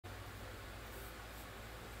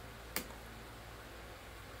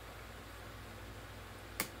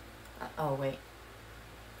Oh, wait.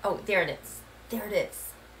 Oh, there it is. There it is.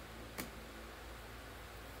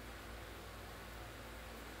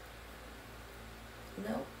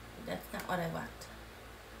 No, that's not what I want.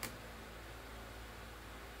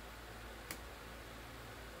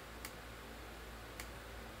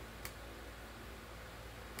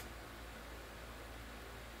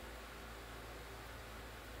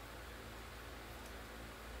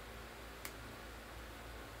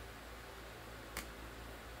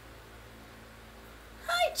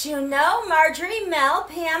 Juno, Marjorie, Mel,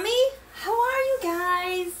 Pammy, how are you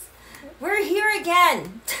guys? We're here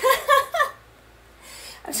again.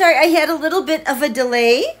 I'm sorry, I had a little bit of a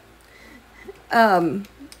delay.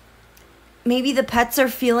 Maybe the pets are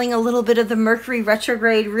feeling a little bit of the Mercury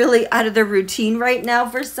retrograde really out of their routine right now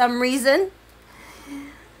for some reason.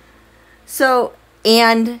 So,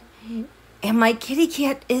 and my kitty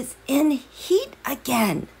cat is in heat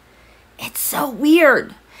again. It's so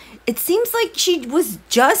weird. It seems like she was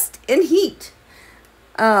just in heat.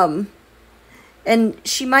 And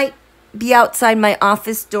she might be outside my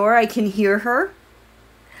office door. I can hear her.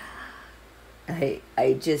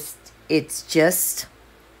 It's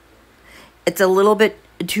a little bit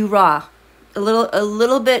too raw. A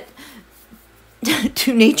little bit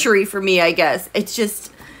too naturey for me, I guess. It's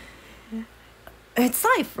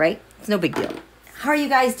life, right? It's no big deal. How are you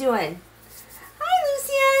guys doing? Hi,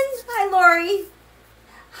 Lucian. Hi, Lori.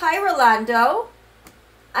 Hi, Rolando.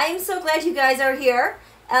 I am so glad you guys are here.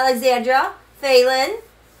 Alexandra, Phelan,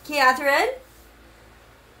 Catherine.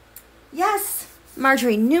 Yes,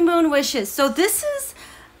 Marjorie, new moon wishes. So this is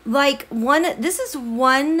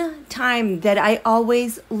one time that I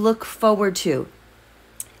always look forward to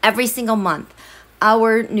every single month,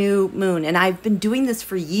 our new moon. And I've been doing this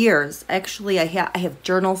for years. Actually, I have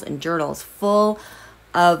journals and journals full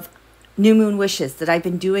of new moon wishes that I've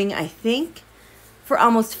been doing, I think, for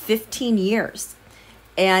almost 15 years.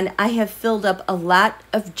 And I have filled up a lot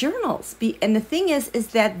of journals. And the thing is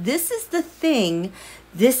that this is the thing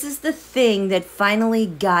that finally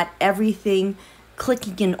got everything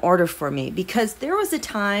clicking in order for me. Because there was a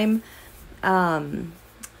time around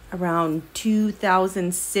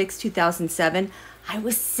 2006, 2007, I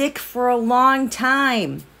was sick for a long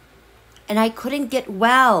time. And I couldn't get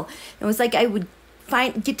well. It was like I would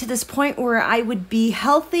get to this point where I would be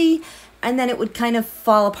healthy and then it would kind of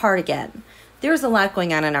fall apart again. There's a lot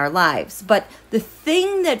going on in our lives. But the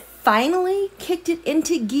thing that finally kicked it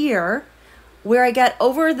into gear, where I got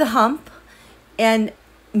over the hump and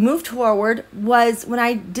moved forward, was when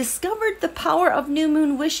I discovered the power of new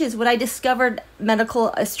moon wishes, when I discovered medical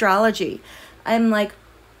astrology. I'm like,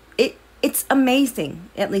 it's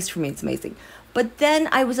amazing. At least for me, it's amazing. But then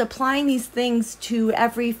I was applying these things to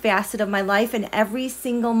every facet of my life, and every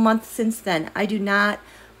single month since then, I do not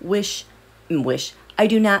I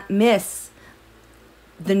do not miss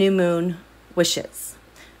the new moon wishes.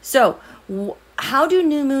 So how do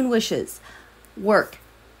new moon wishes work?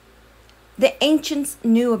 The ancients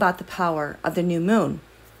knew about the power of the new moon.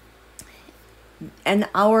 And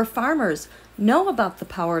our farmers know about the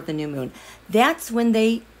power of the new moon. That's when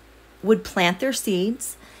they would plant their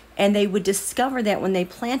seeds, and they would discover that when they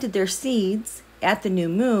planted their seeds at the new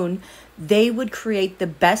moon, they would create the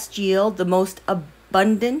best yield, the most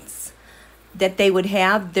abundance that they would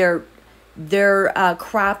have. Their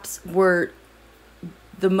crops were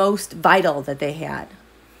the most vital that they had.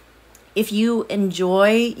 If you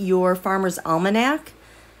enjoy your Farmer's Almanac,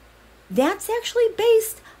 that's actually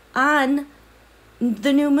based on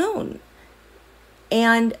the new moon.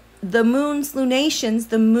 And the moon's lunations,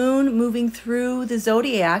 the moon moving through the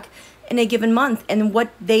zodiac in a given month, and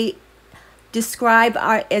what they describe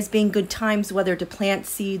as being good times, whether to plant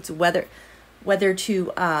seeds, whether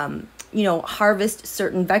to harvest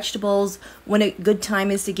certain vegetables, when a good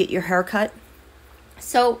time is to get your hair cut.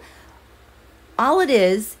 So all it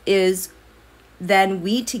is then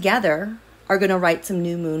we together are going to write some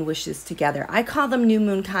new moon wishes together. I call them new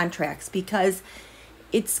moon contracts because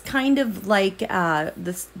it's kind of like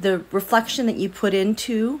the reflection that you put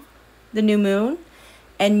into the new moon,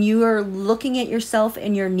 and you are looking at yourself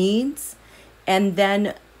and your needs, and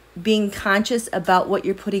then being conscious about what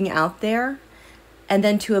you're putting out there, and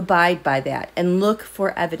then to abide by that and look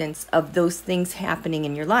for evidence of those things happening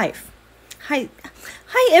in your life. Hi,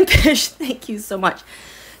 Impish. Thank you so much.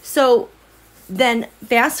 So then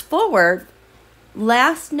fast forward,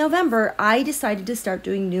 last November, I decided to start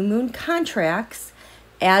doing new moon contracts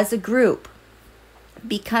as a group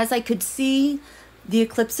because I could see the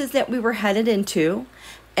eclipses that we were headed into,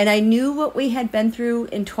 and I knew what we had been through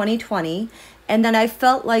in 2020. And then I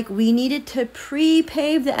felt like we needed to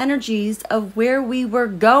pre-pave the energies of where we were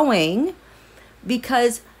going,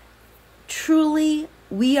 because truly,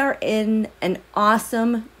 we are in an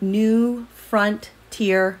awesome new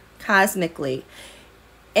frontier cosmically.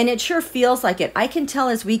 And it sure feels like it. I can tell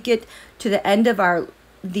as we get to the end of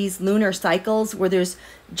these lunar cycles where there's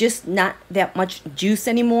just not that much juice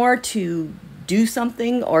anymore to do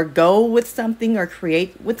something or go with something or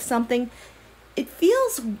create with something. It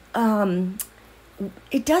feels,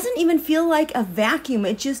 it doesn't even feel like a vacuum.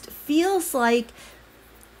 It just feels like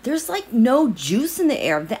there's like no juice in the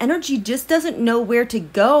air. The energy just doesn't know where to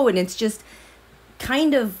go. And it's just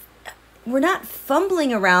kind of, we're not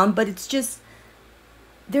fumbling around, but it's just,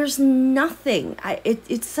 there's nothing.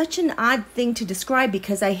 It's such an odd thing to describe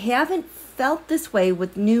because I haven't felt this way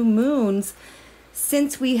with new moons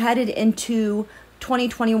since we headed into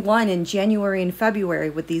 2021 in January and February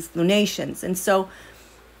with these lunations. And so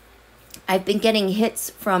I've been getting hits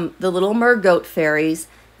from the little Mer-Goat fairies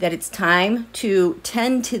that it's time to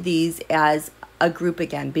tend to these as a group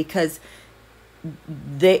again because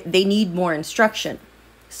they need more instruction.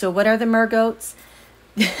 So what are the Mer-Goats?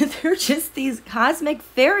 They're just these cosmic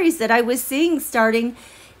fairies that I was seeing starting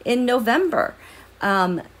in November.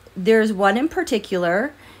 There's one in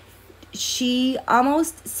particular. She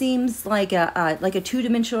almost seems like a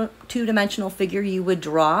two-dimensional figure you would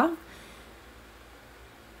draw,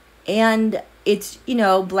 and it's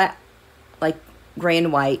black, like gray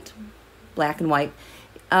and white, black and white,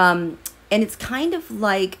 and it's kind of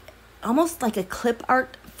like almost like a clip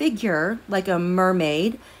art figure, like a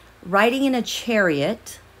mermaid riding in a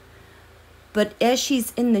chariot. But as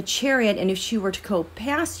she's in the chariot, and if she were to go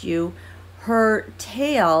past you, her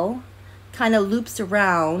tail kind of loops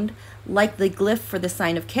around like the glyph for the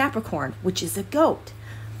sign of Capricorn, which is a goat.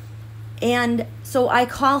 And so I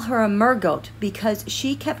call her a Mer-Goat because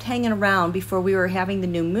she kept hanging around before we were having the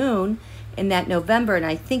new moon in that November. And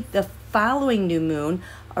I think the following new moon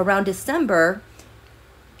around December,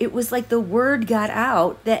 it was like the word got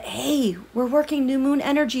out that, hey, we're working new moon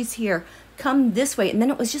energies here. Come this way. And then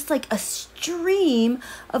it was just like a stream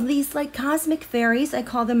of these like cosmic fairies, I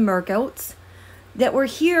call them Mer-Goats, that were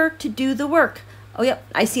here to do the work. Oh, yep,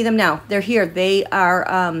 I see them now. They're here. They are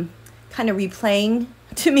kind of replaying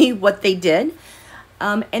to me what they did.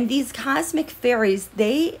 And these cosmic fairies,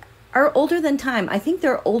 they are older than time. I think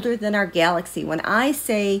they're older than our galaxy. When I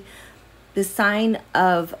say the sign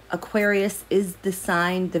of Aquarius is the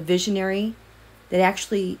sign, the visionary that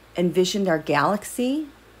actually envisioned our galaxy,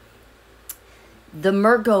 the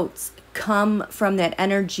Mer-Goats come from that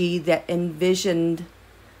energy that envisioned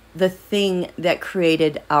the thing that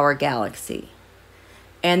created our galaxy.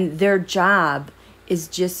 And their job is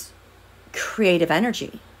just creative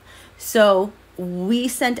energy. So we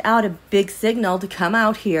sent out a big signal to come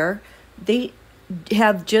out here. They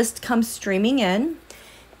have just come streaming in.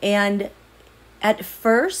 And at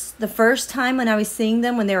first, the first time when I was seeing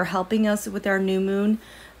them, when they were helping us with our new moon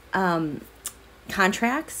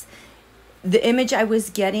contracts, the image I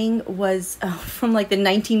was getting was from like the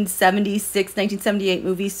 1976, 1978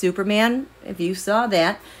 movie Superman, if you saw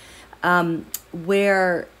that,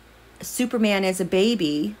 where Superman as a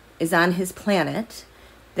baby is on his planet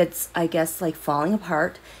that's, I guess, like falling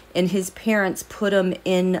apart, and his parents put him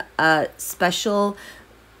in a special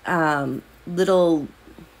little,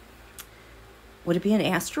 would it be an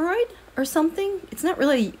asteroid or something? It's not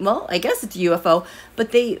really, well, I guess it's a UFO,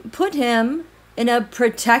 but they put him in a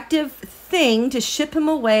protective thing to ship him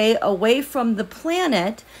away from the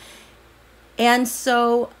planet. And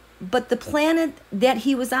so, but the planet that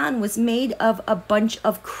he was on was made of a bunch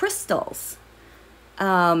of crystals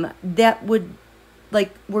that would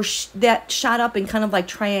that shot up in kind of like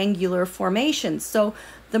triangular formations. So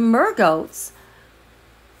the Mer-Goats,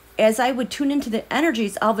 as I would tune into the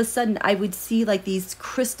energies, all of a sudden I would see like these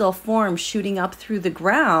crystal forms shooting up through the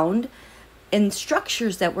ground and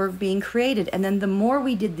structures that were being created. And then the more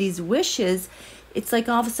we did these wishes, it's like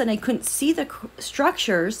all of a sudden I couldn't see the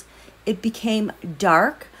structures. It became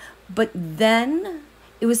dark, but then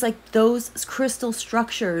it was like those crystal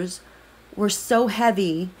structures were so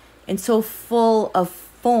heavy and so full of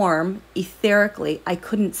form etherically, I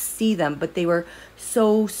couldn't see them, but they were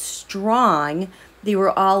so strong. They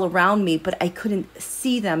were all around me, but I couldn't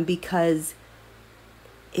see them because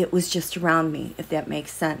it was just around me, if that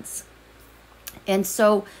makes sense. And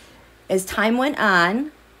so as time went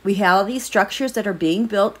on, we had all these structures that are being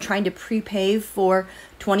built, trying to prepave for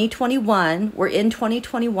 2021. We're in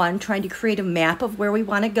 2021, trying to create a map of where we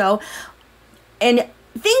want to go. And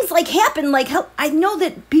things like happen, like how I know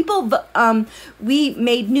that people, we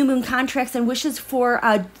made new moon contracts and wishes for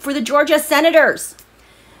the Georgia senators.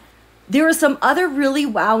 There was some other really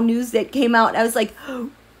wow news that came out. I was like, we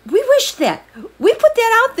wish that. We put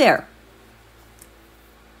that out there.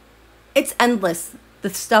 it's endless, the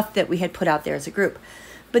stuff that we had put out there as a group.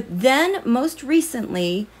 But then most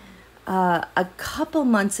recently, a couple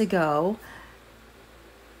months ago,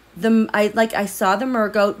 I saw the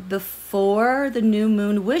Mer-Goat before the new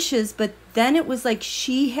moon wishes, but then it was like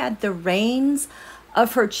she had the reins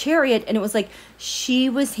of her chariot, and it was like she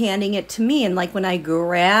was handing it to me. And like when I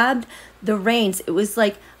grabbed the reins, it was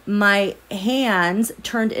like my hands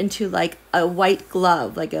turned into like a white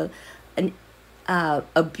glove, like a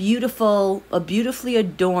beautifully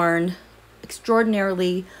adorned,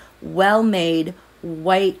 extraordinarily well-made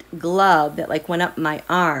white glove that like went up my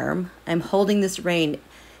arm. I'm holding this rein,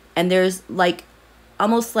 and there's like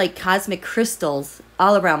almost like cosmic crystals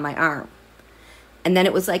all around my arm. And then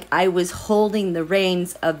it was like I was holding the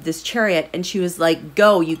reins of this chariot, and she was like,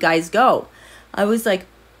 "Go, you guys go." I was like,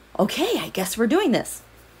 "Okay, I guess we're doing this."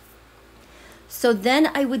 So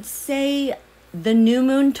then I would say the new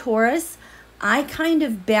moon Taurus, I kind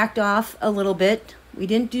of backed off a little bit. We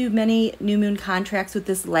didn't do many new moon contracts with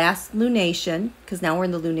this last lunation, because now we're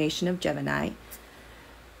in the lunation of Gemini,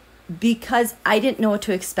 because I didn't know what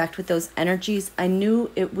to expect with those energies. I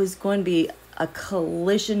knew it was going to be a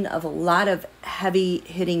collision of a lot of heavy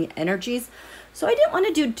hitting energies. So I didn't want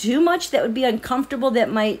to do too much that would be uncomfortable,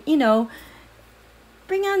 that might,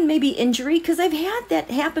 bring on maybe injury, because I've had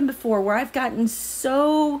that happen before where I've gotten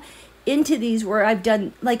so into these where I've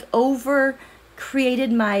done like over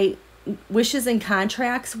created my wishes and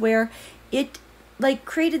contracts where it like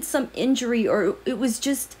created some injury, or it was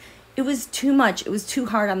too much. It was too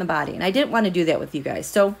hard on the body, and I didn't want to do that with you guys.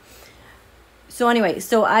 So anyway,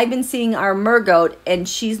 so I've been seeing our Mer-Goat, and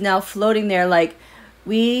she's now floating there like,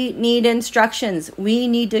 we need instructions. We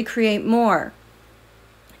need to create more.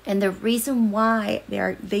 And the reason why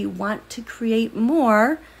they want to create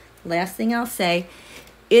more, last thing I'll say,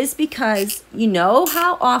 is because you know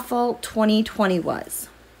how awful 2020 was.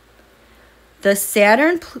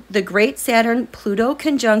 The great Saturn-Pluto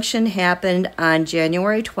conjunction happened on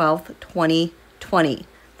January 12th, 2020.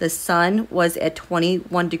 The sun was at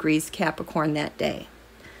 21 degrees Capricorn that day.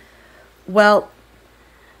 Well,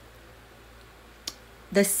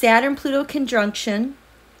 the Saturn-Pluto conjunction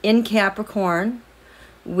in Capricorn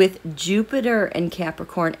with Jupiter in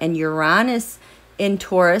Capricorn and Uranus in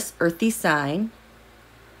Taurus, earthy sign,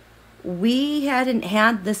 we hadn't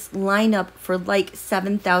had this lineup for like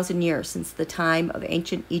 7,000 years, since the time of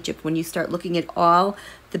ancient Egypt, when you start looking at all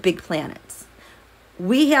the big planets.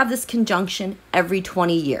 We have this conjunction every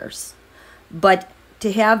 20 years. But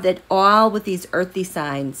to have that all with these earthy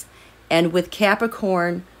signs, and with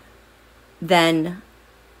Capricorn then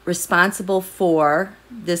responsible for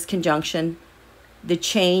this conjunction, the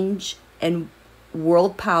change in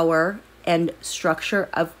world power and structure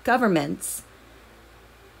of governments,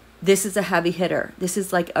 this is a heavy hitter. This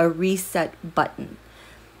is like a reset button.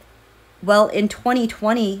 Well, in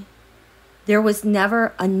 2020, there was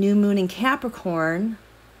never a new moon in Capricorn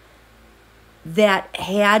that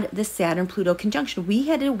had the Saturn-Pluto conjunction. We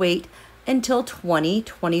had to wait until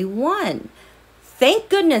 2021. Thank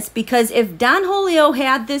goodness, because if Don Julio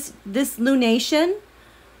had this lunation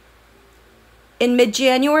in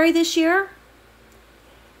mid-January this year,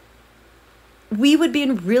 we would be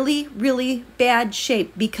in really, really bad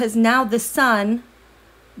shape, because now the sun,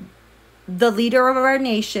 the leader of our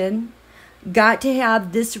nation, got to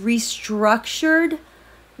have this restructured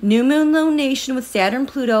new moon lunation with Saturn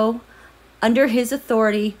Pluto under his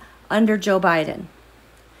authority, under Joe Biden.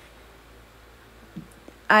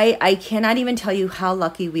 I cannot even tell you how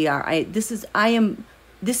lucky we are. This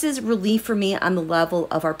is relief for me on the level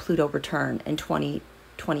of our Pluto return in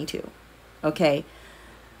 2022. Okay?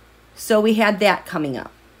 So we had that coming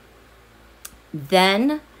up.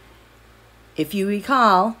 Then, if you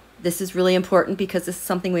recall, this is really important because this is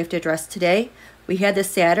something we have to address today. We had the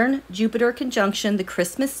Saturn-Jupiter conjunction, the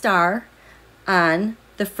Christmas star, on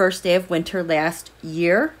the first day of winter last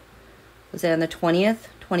year. Was that on the 20th,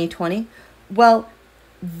 2020? Well,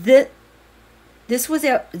 this was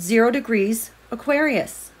at 0 degrees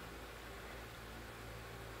Aquarius.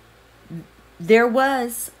 There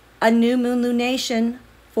was a new moon lunation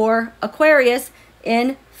for Aquarius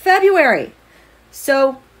in February.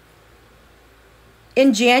 So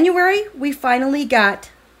in January, we finally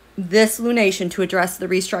got this lunation to address the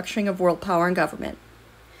restructuring of world power and government.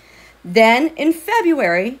 Then in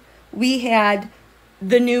February, we had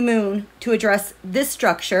the new moon to address this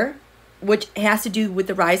structure, which has to do with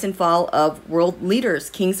the rise and fall of world leaders,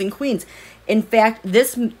 kings and queens. In fact,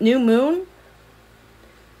 this new moon,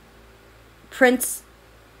 Prince,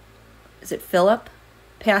 is it Philip,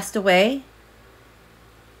 passed away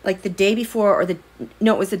like the day before, or it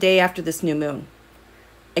was the day after this new moon.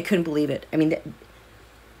 I couldn't believe it. I mean,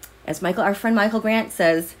 As our friend Michael Grant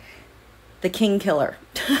says, the king killer.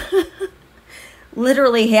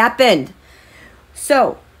 Literally happened.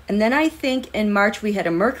 So, and then I think in March we had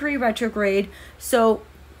a Mercury retrograde. So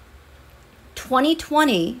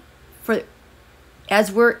 2020,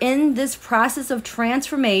 as we're in this process of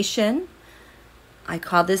transformation, I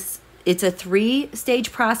call this, it's a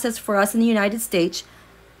 3-stage process for us in the United States.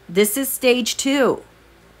 This is stage 2.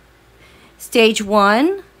 Stage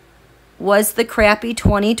 1 was the crappy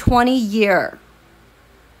 2020 year.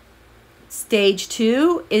 Stage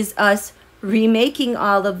 2 is us remaking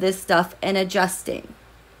all of this stuff and adjusting.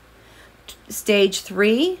 Stage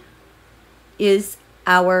 3 is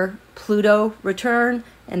our Pluto return,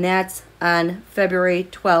 and that's on February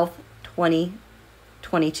 12th,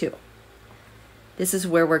 2022. This is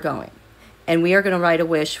where we're going. And we are going to write a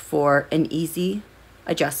wish for an easy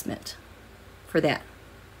adjustment for that.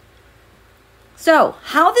 So,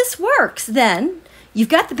 how this works then, you've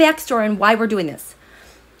got the backstory and why we're doing this.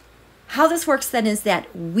 How this works then is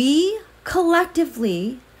that we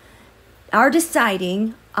collectively are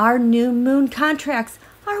deciding our new moon contracts,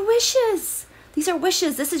 our wishes. These are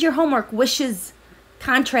wishes. This is your homework. Wishes,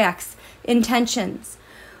 contracts, intentions.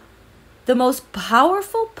 The most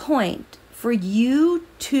powerful point for you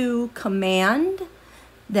to command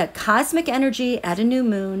that cosmic energy at a new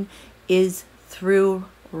moon is through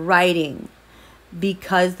writing,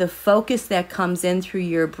 because the focus that comes in through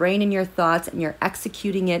your brain and your thoughts, and you're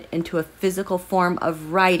executing it into a physical form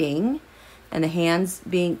of writing, and the hands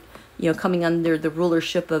being, coming under the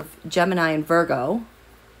rulership of Gemini and Virgo,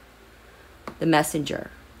 the messenger.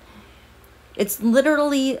 It's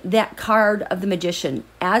literally that card of the magician.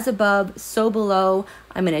 As above, so below.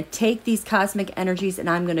 I'm going to take these cosmic energies and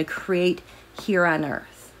I'm going to create here on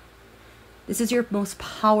earth. This is your most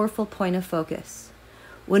powerful point of focus.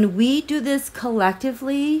 When we do this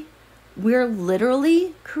collectively, we're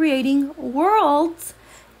literally creating worlds.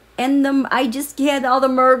 And I just had all the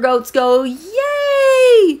Mer-Goats go,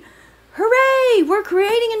 yay! Hooray! We're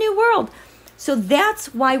creating a new world. So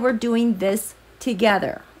that's why we're doing this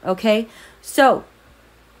together, okay? So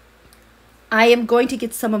I am going to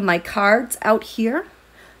get some of my cards out here.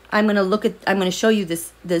 I'm going to show you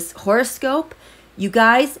this horoscope. You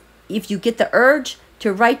guys, if you get the urge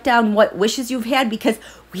to write down what wishes you've had, because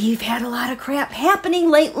we've had a lot of crap happening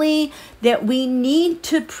lately that we need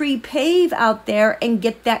to pre-pave out there and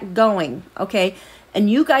get that going, okay? And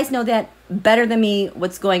you guys know that better than me,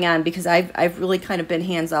 what's going on, because I've really kind of been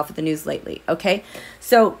hands off with the news lately, okay?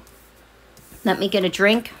 So let me get a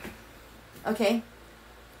drink, okay?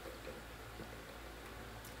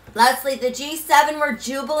 Leslie, the G7 were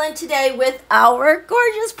jubilant today with our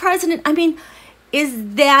gorgeous president. I mean,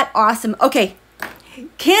 is that awesome? Okay,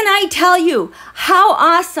 can I tell you how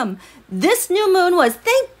awesome this new moon was?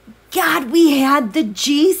 Thank God we had the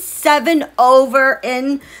G7 over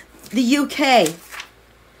in the UK.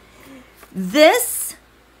 This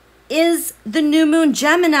is the new moon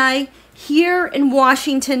Gemini here in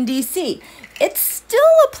Washington, D.C. It still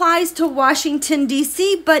applies to Washington,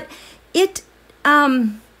 D.C., but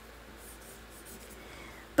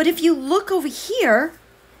if you look over here,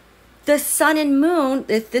 the sun and moon,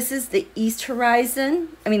 if this is the east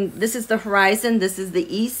horizon, this is the horizon, this is the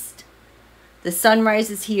east. The sun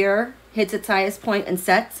rises here, hits its highest point and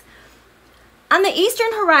sets. On the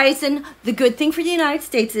eastern horizon, the good thing for the United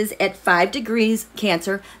States is at 5 degrees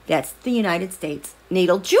Cancer, that's the United States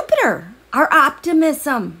natal Jupiter, our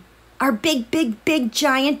optimism, our big, big, big,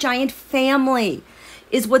 giant family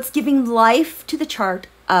is what's giving life to the chart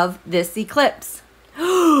of this eclipse.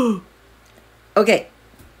 Okay,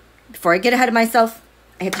 before I get ahead of myself,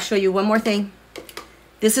 I have to show you one more thing.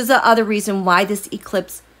 This is the other reason why this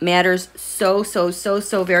eclipse matters so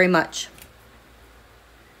very much.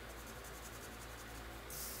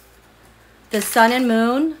 The sun and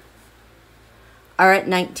moon are at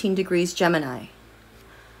 19 degrees Gemini.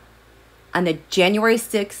 On the January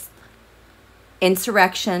 6th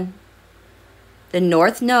insurrection, the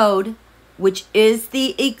North Node, which is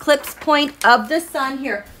the eclipse point of the sun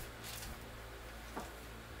here,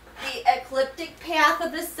 the ecliptic path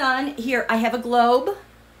of the sun here. I have a globe.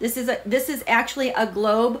 This is actually a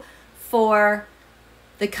globe for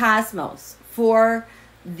the cosmos, for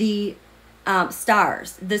the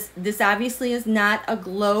stars. This obviously is not a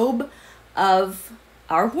globe of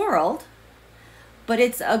our world, but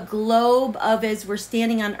it's a globe of as we're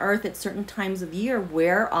standing on Earth at certain times of year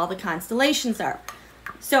where all the constellations are.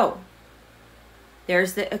 So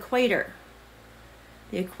there's the equator.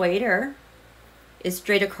 The equator is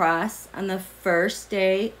straight across on the first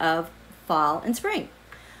day of fall and spring.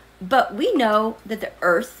 But we know that the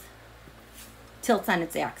Earth tilts on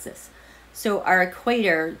its axis. So our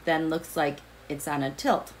equator then looks like it's on a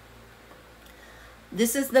tilt.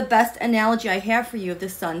 This is the best analogy I have for you of the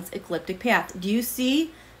sun's ecliptic path. Do you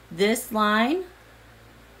see this line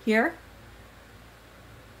here?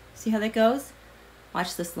 See how that goes?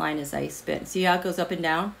 Watch this line as I spin. See how it goes up and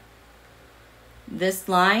down? This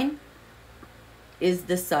line is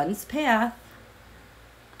the sun's path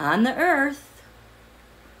on the earth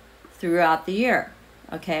throughout the year,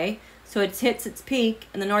 okay? So it hits its peak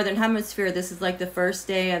in the northern hemisphere. This is like the first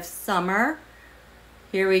day of summer.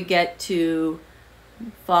 Here we get to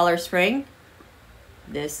fall or spring.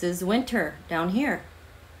 This is winter down here.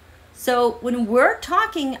 So when we're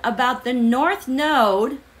talking about the north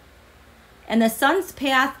node and the sun's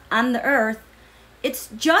path on the earth, it's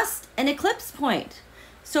just an eclipse point.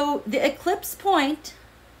 So the eclipse point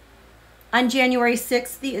on January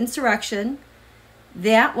 6th, the insurrection,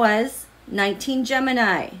 that was 19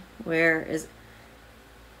 Gemini. Where is it?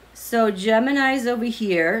 So Gemini's over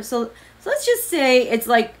here. So let's just say it's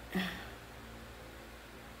like,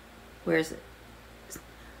 where is it?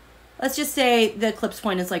 Let's just say the eclipse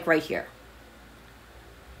point is like right here.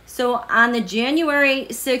 So on the January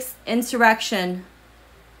 6th insurrection,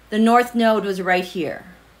 the north node was right here.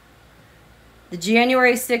 The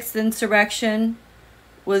January 6th insurrection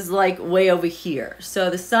was like way over here. So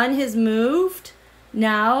the sun has moved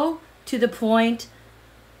now to the point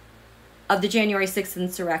of the January 6th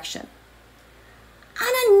insurrection. On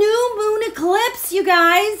a new moon eclipse, you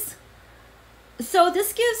guys. So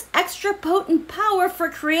this gives extra potent power for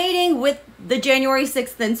creating with the January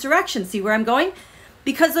 6th insurrection. See where I'm going?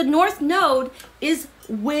 Because the north node is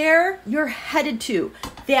where you're headed to.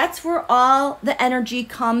 That's where all the energy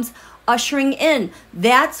comes ushering in.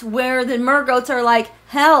 That's where the Mer-Goats are like,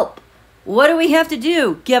 help. What do we have to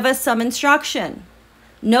do? Give us some instruction.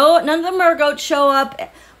 No, none of the Mer-Goats show up.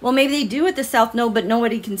 Well, maybe they do at the south node, but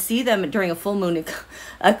nobody can see them during a full moon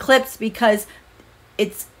eclipse because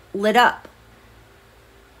it's lit up.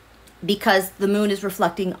 Because the moon is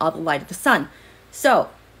reflecting all the light of the sun. So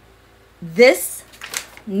this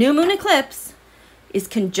new moon eclipse is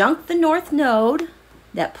conjunct the north node,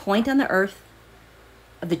 that point on the earth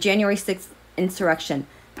of the January 6th insurrection.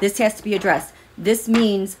 This has to be addressed. This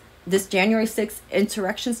means this January 6th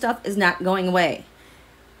insurrection stuff is not going away.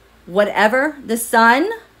 Whatever the sun,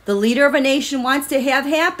 the leader of a nation, wants to have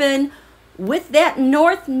happen with that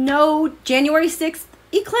north node January 6th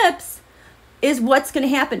eclipse is what's going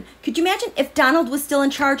to happen. Could you imagine if Donald was still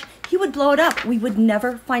in charge? He would blow it up. We would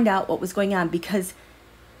never find out what was going on because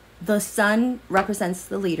the sun represents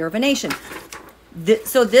the leader of a nation.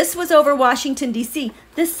 So this was over Washington, D.C.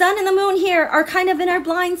 The sun and the moon here are kind of in our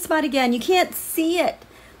blind spot again. You can't see it.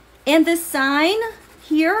 And the sign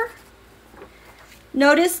here,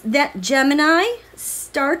 notice that Gemini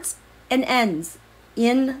starts and ends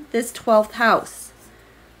in this 12th house.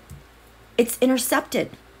 It's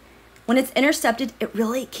intercepted. When it's intercepted, it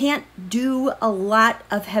really can't do a lot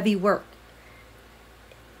of heavy work.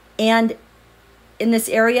 And in this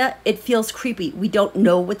area, it feels creepy. We don't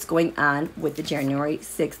know what's going on with the January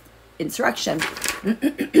 6th insurrection.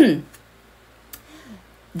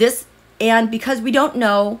 And because we don't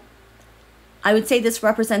know, I would say this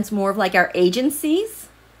represents more of like our agencies.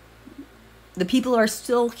 The people who are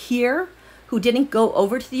still here who didn't go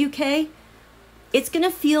over to the UK. It's going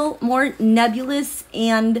to feel more nebulous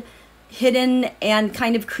and hidden and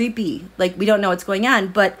kind of creepy. Like we don't know what's going on,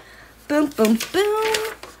 but boom, boom,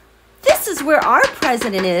 boom. This is where our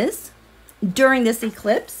president is during this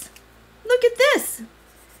eclipse. Look at this.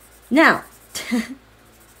 Now,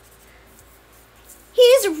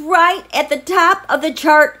 he's right at the top of the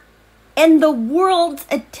chart and the world's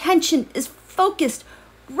attention is focused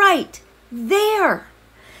right there.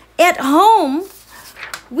 At home,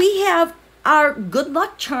 we have our good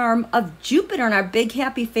luck charm of Jupiter and our big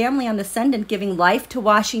happy family on the ascendant giving life to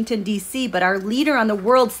Washington, D.C. But our leader on the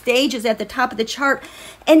world stage is at the top of the chart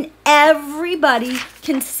and everybody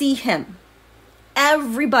can see him.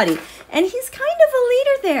 Everybody. And he's kind of a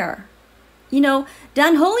leader there. You know,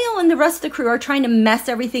 Don Julio and the rest of the crew are trying to mess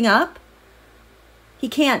everything up. He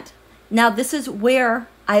can't. Now, this is where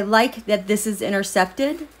I like that this is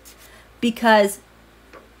intercepted because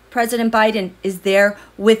President Biden is there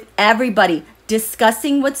with everybody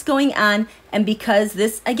discussing what's going on. And because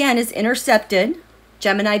this, again, is intercepted,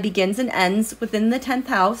 Gemini begins and ends within the 10th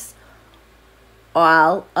house,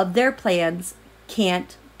 all of their plans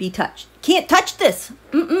can't be touched. Can't touch this.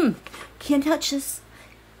 Can't touch this.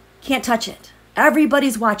 Can't touch it.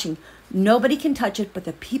 Everybody's watching. Nobody can touch it but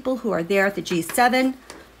the people who are there at the G7.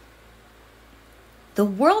 The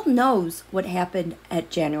world knows what happened at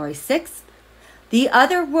January 6th. The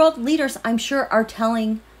other world leaders, I'm sure, are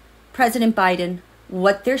telling President Biden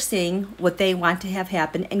what they're seeing, what they want to have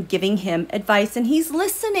happen, and giving him advice, and he's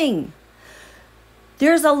listening.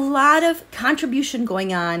 There's a lot of contribution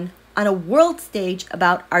going on a world stage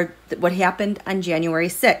about what happened on January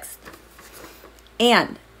 6th.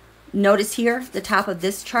 And notice here, the top of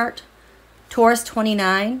this chart, Taurus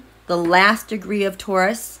 29, the last degree of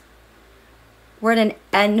Taurus. We're at an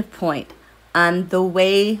end point on the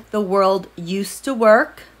way the world used to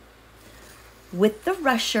work with the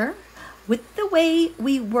rusher, with the way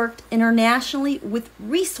we worked internationally with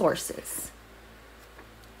resources,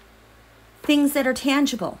 things that are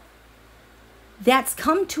tangible. That's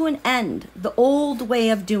come to an end, the old way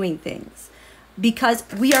of doing things, because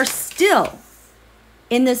we are still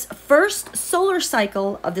in this first solar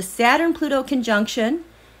cycle of the Saturn-Pluto conjunction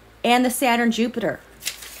and the Saturn-Jupiter.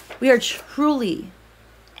 We are truly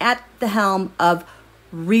at the helm of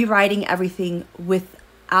rewriting everything with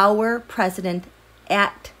our president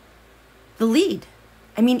at the lead.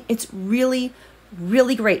 I mean, it's really,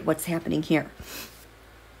 really great what's happening here.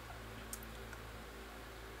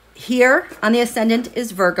 Here on the ascendant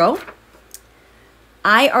is Virgo.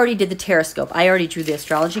 I already did the Teroscope. I already drew the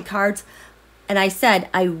astrology cards. And I said,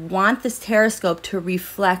 I want this Teroscope to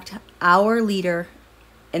reflect our leader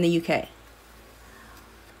in the UK.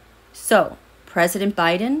 So, President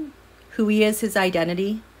Biden, who he is, his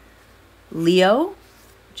identity, Leo,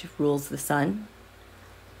 which rules the sun,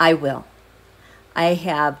 I will. I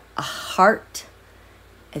have a heart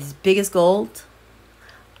as big as gold.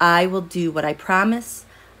 I will do what I promise.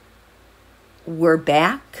 We're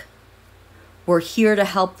back. We're here to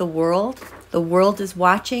help the world. The world is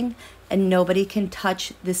watching, and nobody can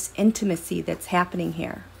touch this intimacy that's happening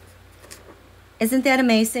here. Isn't that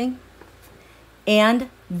amazing? And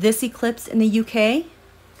this eclipse in the UK,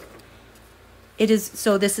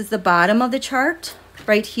 so this is the bottom of the chart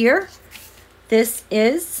right here. This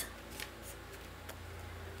is,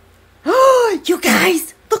 oh, you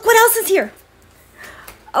guys, look what else is here.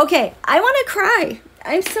 Okay, I want to cry.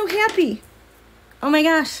 I'm so happy. Oh my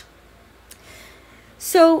gosh.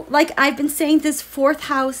 So, like I've been saying, this fourth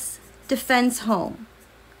house defends home,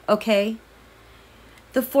 okay?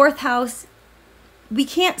 The fourth house, we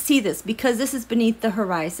can't see this because this is beneath the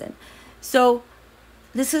horizon. So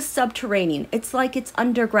this is subterranean. It's like it's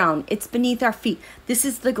underground. It's beneath our feet. This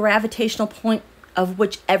is the gravitational point of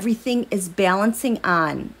which everything is balancing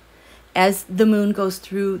on as the moon goes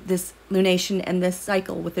through this lunation and this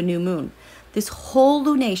cycle with the new moon. This whole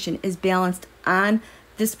lunation is balanced on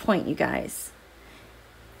this point, you guys.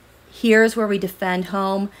 Here's where we defend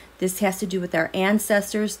home. This has to do with our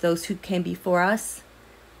ancestors, those who came before us,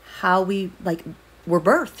 how we were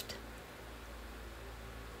birthed.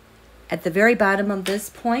 At the very bottom of this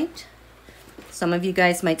point, some of you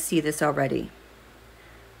guys might see this already.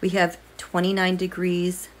 We have 29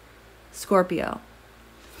 degrees Scorpio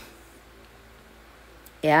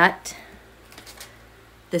at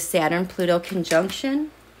the Saturn-Pluto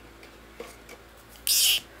conjunction.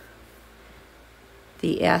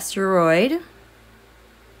 The asteroid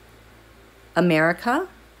America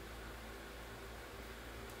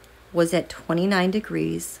was at 29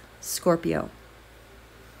 degrees Scorpio.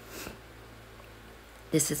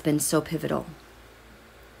 This has been so pivotal.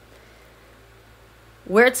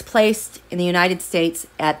 Where it's placed in the United States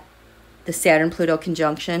at the Saturn-Pluto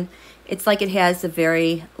conjunction, it's like it has the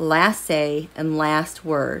very last say and last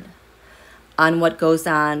word on what goes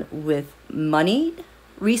on with money,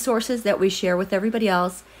 resources that we share with everybody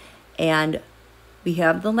else, and we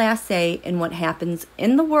have the last say in what happens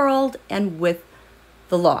in the world and with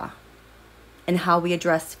the law and how we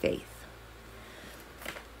address faith.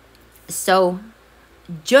 So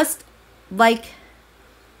just like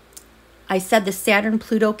I said, the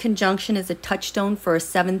Saturn-Pluto conjunction is a touchstone for a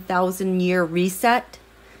 7,000-year reset.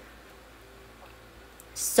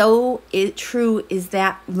 So true is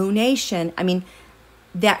that lunation,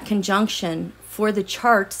 that conjunction for the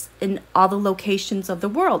charts in all the locations of the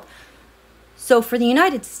world. So for the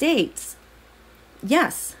United States,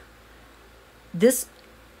 yes, this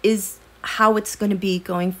is how it's going to be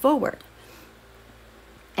going forward.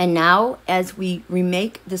 And now, as we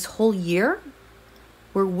remake this whole year,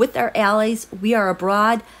 we're with our allies, we are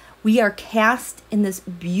abroad, we are cast in this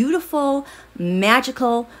beautiful,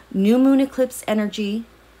 magical new moon eclipse energy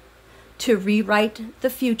to rewrite the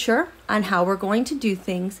future on how we're going to do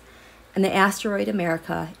things. And the asteroid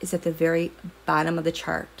America is at the very bottom of the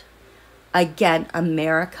chart. Again,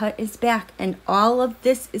 America is back, and all of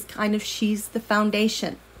this is kind of, she's the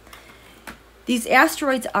foundation. These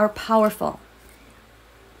asteroids are powerful.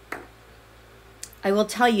 I will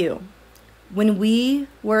tell you, when we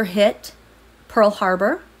were hit Pearl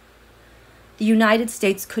Harbor, the United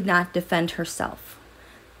States could not defend herself.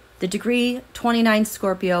 The degree 29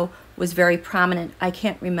 Scorpio was very prominent. I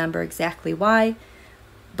can't remember exactly why,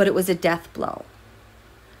 but it was a death blow.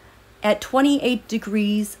 At 28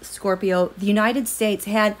 degrees Scorpio, the United States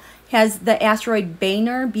has the asteroid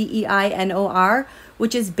Beinor, Beinor,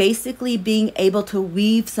 which is basically being able to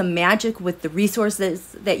weave some magic with the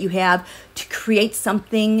resources that you have to create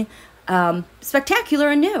something spectacular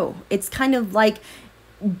and new. It's kind of like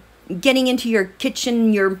getting into your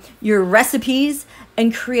kitchen, your recipes,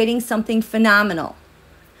 and creating something phenomenal.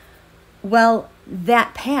 Well,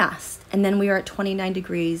 that passed, and then we are at 29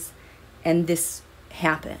 degrees, and this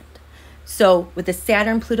happened. So with the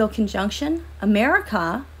Saturn-Pluto conjunction,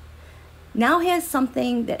 America now has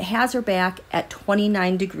something that has her back at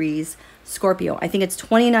 29 degrees Scorpio. I think it's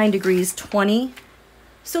 29 degrees 20.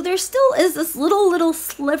 So there still is this little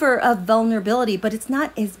sliver of vulnerability, but it's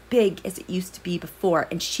not as big as it used to be before,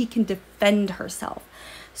 and she can defend herself.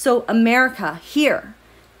 So America here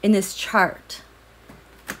in this chart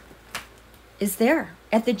is there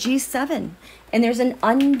at the G7, and there's an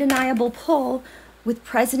undeniable pull with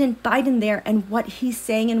President Biden there and what he's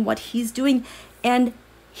saying and what he's doing, and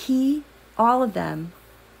all of them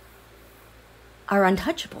are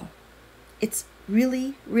untouchable. It's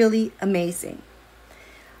really, really amazing.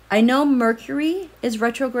 I know Mercury is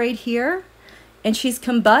retrograde here, and she's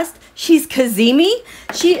combust. She's Kazemi.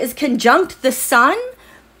 She is conjunct the sun,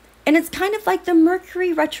 and it's kind of like the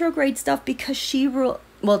Mercury retrograde stuff because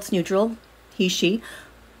it's neutral, she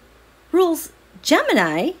rules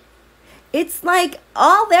Gemini. It's like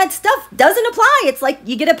all that stuff doesn't apply. It's like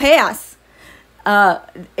you get a pass.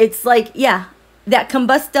 It's like, yeah, that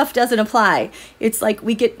combust stuff doesn't apply. It's like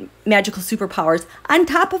we get magical superpowers on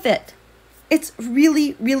top of it. It's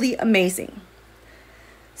really, really amazing.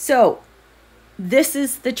 So this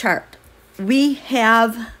is the chart. We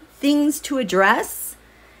have things to address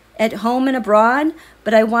at home and abroad,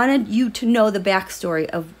 but I wanted you to know the backstory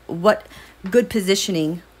of what good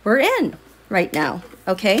positioning we're in right now,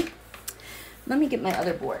 okay? Let me get my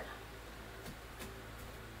other board.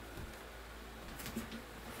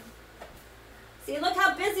 See, look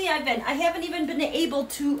how busy I've been. I haven't even been able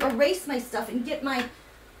to erase my stuff and get my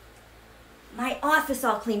office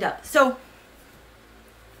all cleaned up. So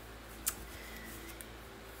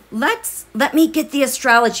let me get the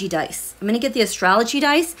astrology dice. I'm going to get the astrology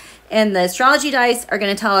dice, and the astrology dice are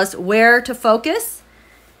going to tell us where to focus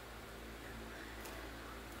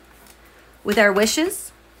with our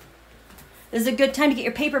wishes. This is a good time to get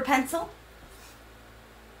your paper pencil.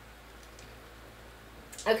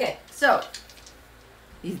 Okay, so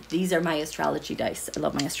these are my astrology dice. I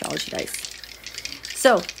love my astrology dice.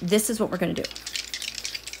 So this is what we're going to do.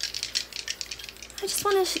 I just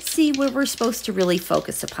want to see where we're supposed to really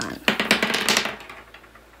focus upon.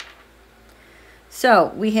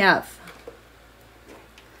 So we have,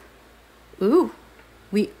 oh,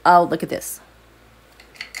 look at this.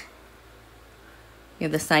 We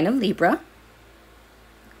have the sign of Libra.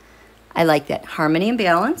 I like that. Harmony and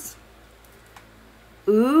balance.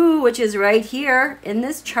 Ooh, which is right here in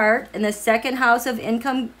this chart, in the second house of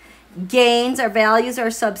income gains, our values,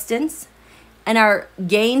 our substance, and our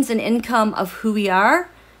gains and income of who we are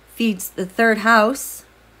feeds the third house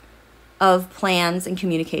of plans and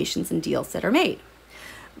communications and deals that are made.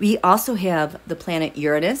 We also have the planet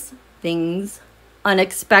Uranus, things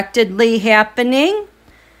unexpectedly happening.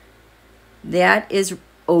 That is,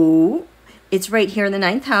 it's right here in the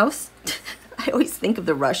 9th house. I always think of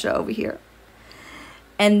the Russia over here.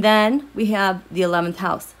 And then we have the 11th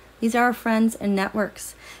house. These are our friends and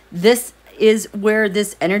networks. This is where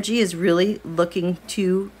this energy is really looking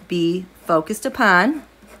to be focused upon.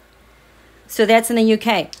 So that's in the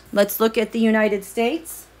UK. Let's look at the United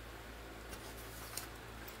States.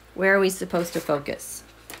 Where are we supposed to focus?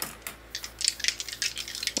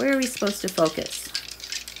 Where are we supposed to focus?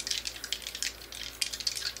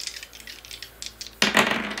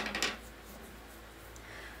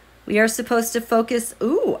 We are supposed to focus,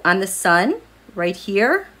 on the sun right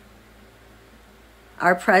here.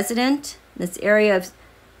 Our president, this area of,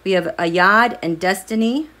 we have Ayad and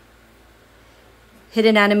destiny.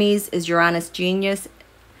 Hidden enemies is Uranus genius.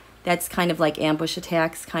 That's kind of like ambush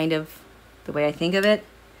attacks, kind of the way I think of it.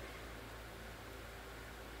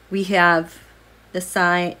 We have the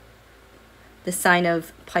sign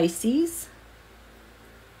of Pisces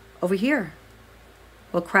over here.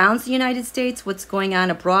 What crowns the United States, what's going on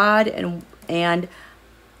abroad, and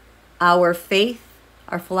our faith,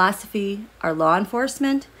 our philosophy, our law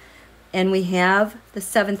enforcement. And we have the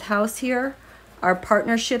 7th house here, our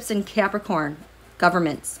partnerships in Capricorn,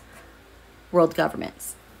 governments, world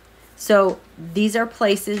governments. So these are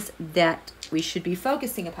places that we should be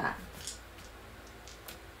focusing upon.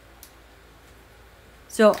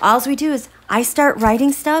 So all we do is I start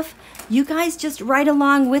writing stuff. You guys just write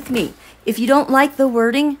along with me. If you don't like the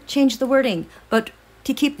wording, change the wording. But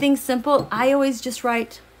to keep things simple, I always just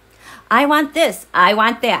write, I want this, I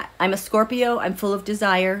want that. I'm a Scorpio, I'm full of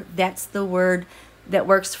desire. That's the word that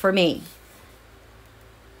works for me.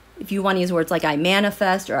 If you want to use words like I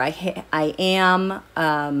manifest or I am,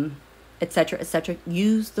 etc.,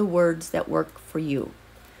 use the words that work for you.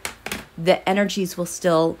 The energies will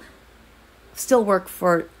still work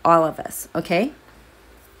for all of us, okay?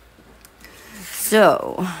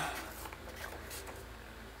 So,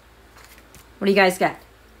 what do you guys got?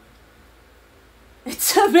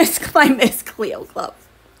 It's my Miss Cleo Club.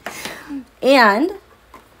 And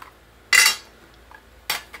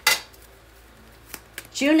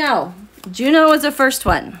Juno. Juno was the first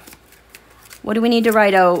one. What do we need to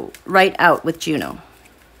write out with Juno?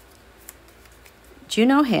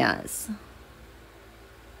 Juno has...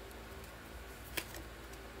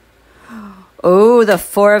 Oh, the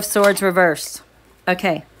Four of Swords reversed.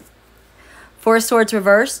 Okay. Four of Swords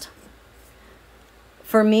reversed.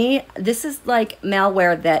 For me, this is like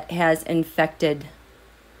malware that has infected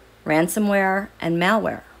ransomware and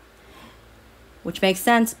malware. Which makes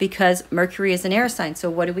sense because Mercury is an air sign.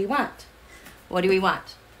 So what do we want? What do we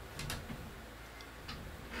want?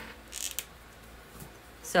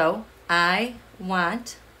 So I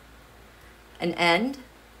want an end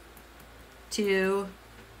to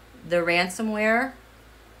the ransomware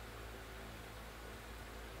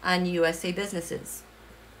on USA businesses,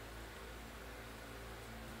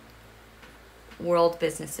 world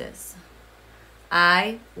businesses.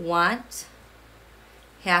 I want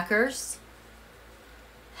hackers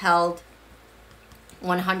held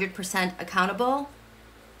 100% accountable,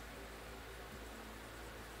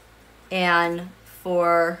 and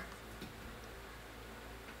for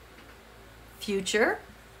future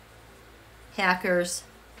hackers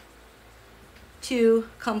to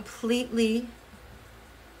completely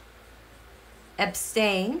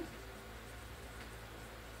abstain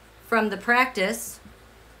from the practice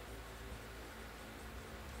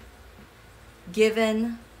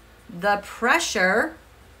given the pressure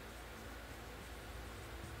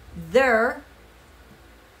their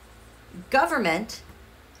government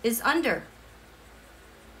is under.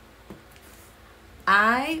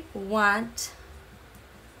 I want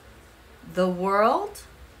the world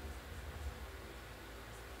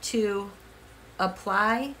to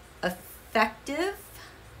apply effective,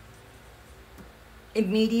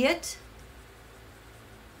 immediate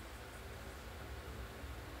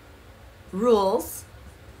rules,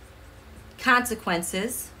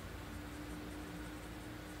 consequences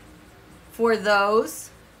for those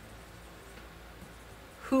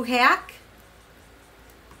who hack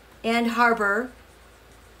and harbor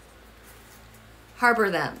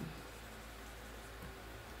them,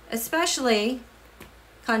 especially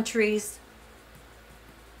countries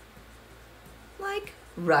like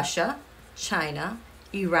Russia, China,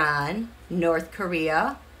 Iran, North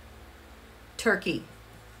Korea, Turkey.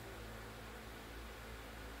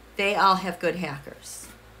 They all have good hackers.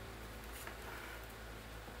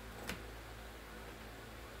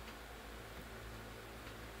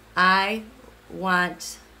 I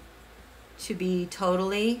want to be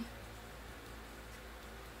totally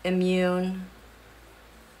immune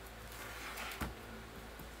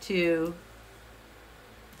to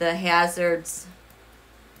the hazards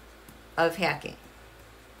of hacking.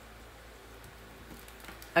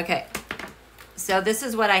 Okay, so this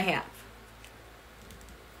is what I have.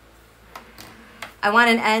 I want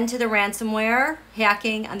an end to the ransomware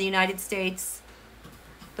hacking on the United States,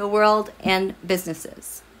 the world, and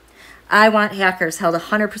businesses. I want hackers held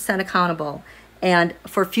 100% accountable, and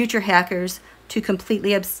for future hackers to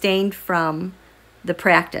completely abstain from the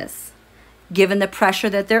practice, given the pressure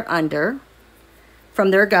that they're under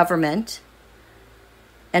from their government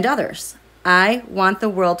and others. I want the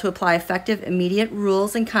world to apply effective, immediate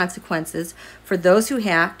rules and consequences for those who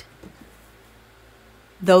hacked,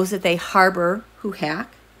 those that they harbor who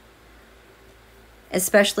hack,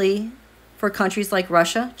 especially for countries like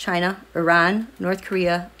Russia, China, Iran, North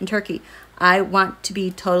Korea, and Turkey. I want to be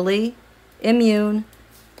totally immune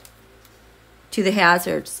to the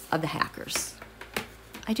hazards of the hackers.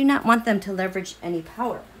 I do not want them to leverage any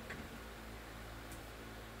power.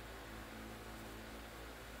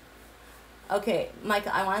 Okay,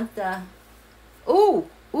 Michael, I want the... Ooh.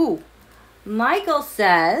 Michael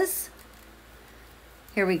says...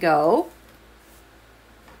 Here we go.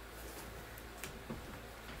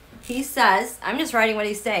 He says, I'm just writing what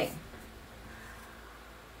he's saying.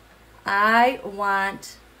 I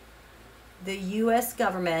want the U.S.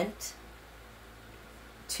 government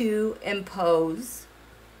to impose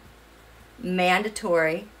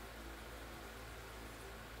mandatory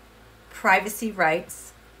privacy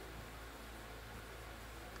rights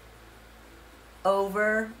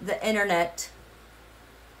over the internet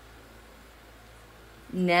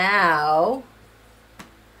now,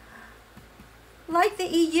 like the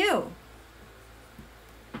EU.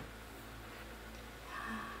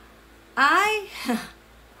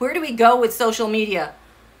 Where do we go with social media?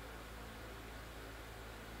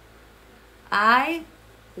 I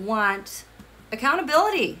want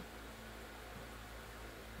accountability.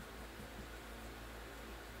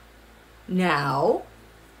 Now,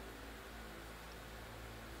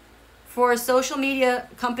 for social media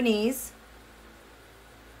companies,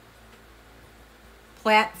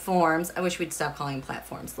 platforms, I wish we'd stop calling them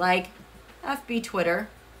platforms, like FB, Twitter,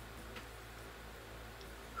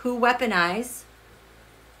 who weaponize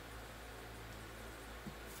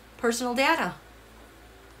personal data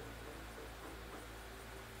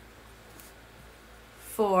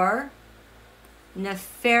for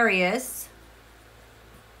nefarious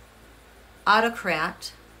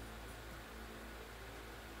autocrat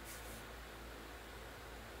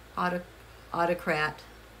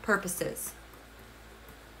purposes.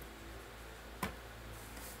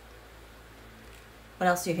 What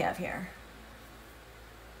else do you have here?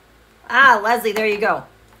 Ah, Leslie, there you go.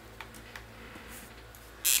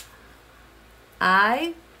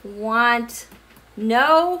 I want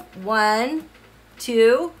no one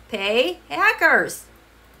to pay hackers.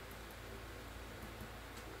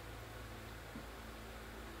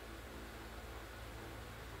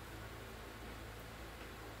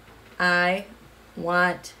 I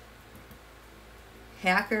want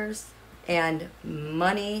hackers and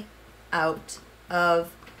money out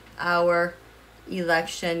of our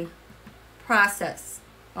election process.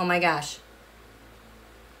 Oh my gosh.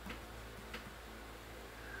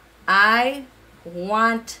 I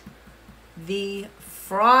want the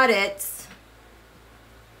fraudits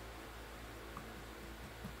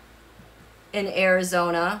in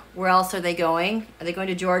Arizona. Where else are they going? Are they going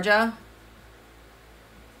to Georgia?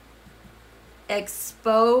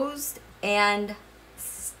 Exposed and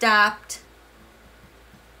stopped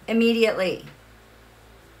immediately.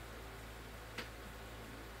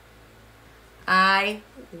 I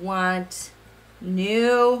want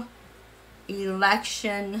new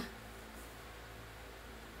election,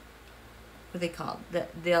 what are they called?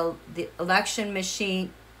 The election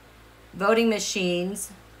machine, voting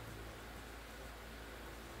machines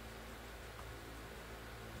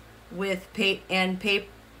with paper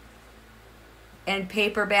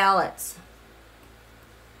ballots.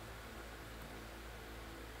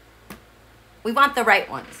 We want the right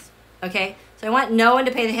ones, okay? So I want no one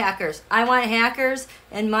to pay the hackers. I want hackers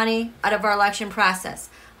and money out of our election process.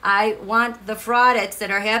 I want the fraudits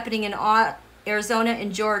that are happening in Arizona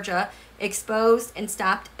and Georgia exposed and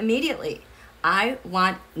stopped immediately. I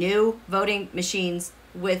want new voting machines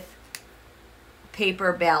with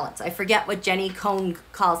paper ballots. I forget what Jenny Cohn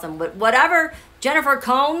calls them, but whatever Jennifer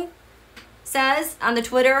Cohn says on the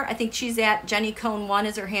Twitter, I think she's at Jenny Cohn 1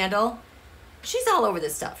 is her handle. She's all over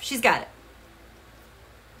this stuff. She's got it.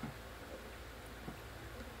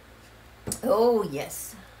 Oh,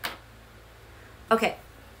 yes. Okay,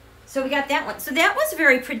 so we got that one. So that was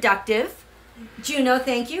very productive. Juno,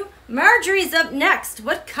 thank you. Marjorie's up next.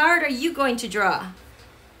 What card are you going to draw?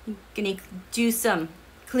 Gonna do some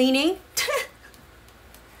cleaning?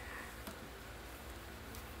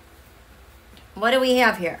 What do we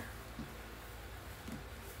have here?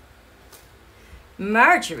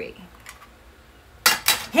 Marjorie.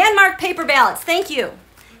 Hand-marked paper ballots. Thank you.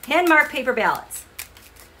 Hand-marked paper ballots.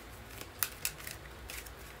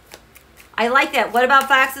 I like that. What about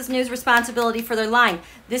Fox's News responsibility for their line?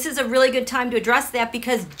 This is a really good time to address that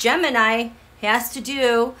because Gemini has to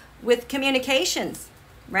do with communications,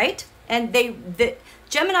 right? And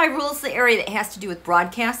Gemini rules the area that has to do with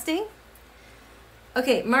broadcasting.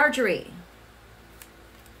 Okay, Marjorie.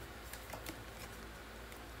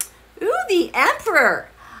 Ooh, the Emperor.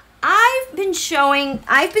 I've been seeing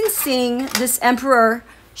this Emperor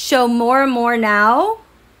show more and more now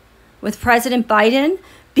with President Biden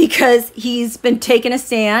because he's been taking a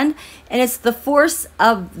stand, and it's the force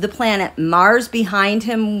of the planet Mars behind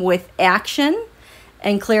him with action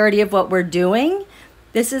and clarity of what we're doing.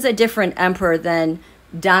 This is a different Emperor than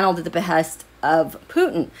Donald at the behest of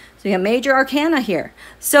Putin. So you have major arcana here.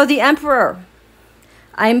 So the Emperor,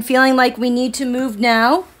 I'm feeling like we need to move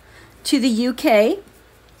now to the UK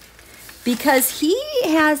because he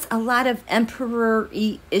has a lot of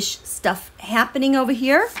Emperor-ish stuff happening over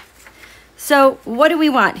here. So what do we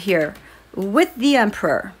want here? with the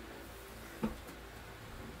Emperor.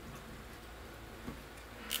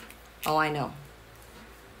 Oh, I know.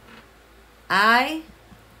 I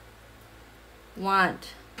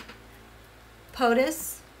want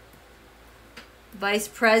POTUS, Vice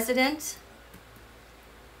President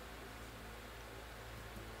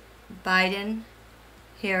Biden,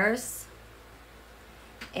 Harris,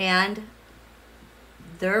 and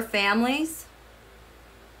their families,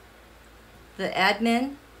 the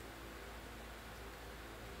admin,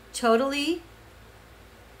 totally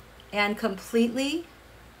and completely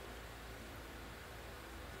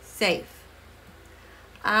safe.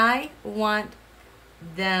 I want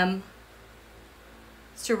them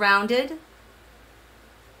surrounded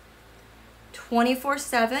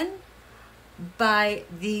 24/7 by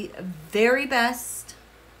the very best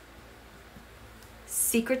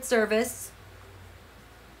Secret Service.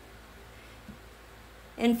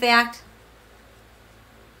 In fact,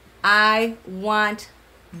 I want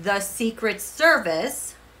the Secret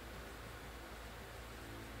Service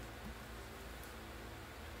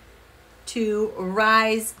to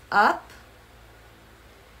rise up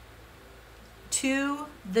to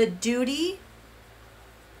the duty,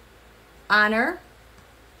 honor,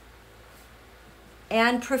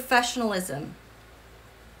 and professionalism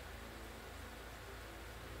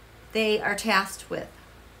they are tasked with.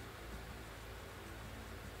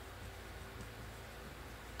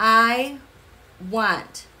 I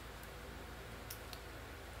want,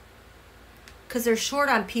 because they're short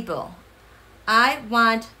on people, I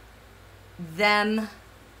want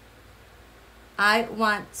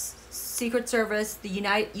Secret Service, the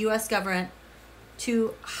U.S. government,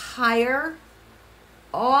 to hire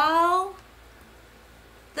all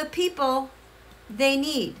the people they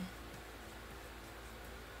need.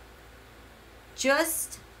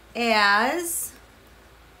 Just as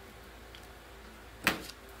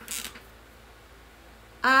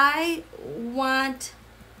I want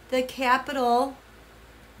the Capitol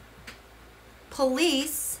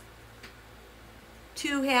Police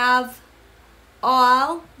to have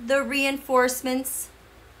all the reinforcements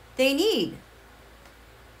they need.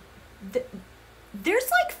 There's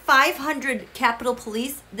like 500 Capitol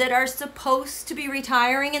Police that are supposed to be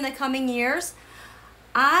retiring in the coming years.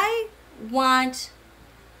 I want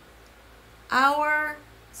our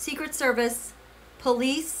Secret Service,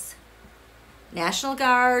 police, National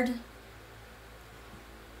Guard,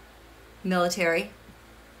 military,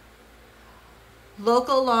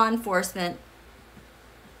 local law enforcement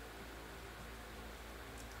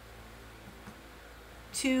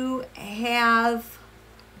to have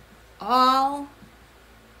all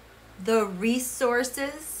the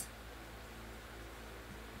resources,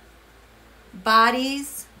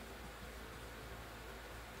 bodies,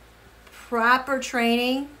 proper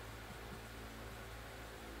training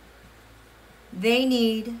they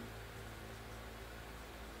need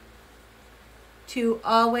to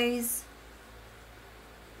always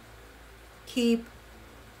keep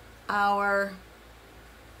our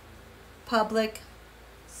public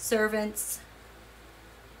servants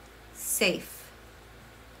safe.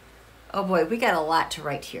 Oh boy, we got a lot to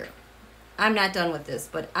write here. I'm not done with this,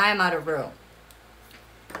 but I'm out of room.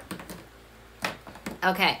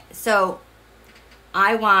 Okay, so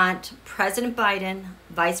I want President Biden,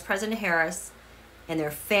 Vice President Harris, and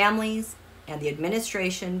their families and the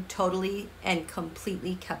administration totally and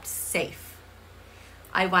completely kept safe.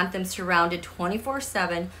 I want them surrounded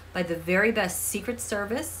 24/7 by the very best Secret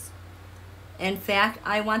Service. In fact,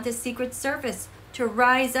 I want the Secret Service to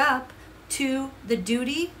rise up to the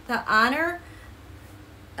duty, the honor,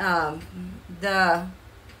 the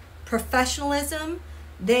professionalism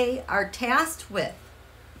they are tasked with.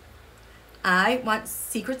 I want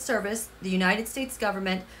Secret Service, the United States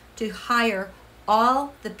government, to hire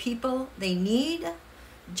all the people they need,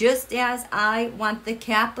 just as I want the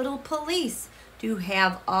Capitol Police to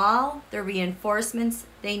have all the reinforcements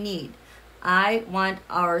they need. I want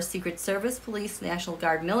our Secret Service, police, National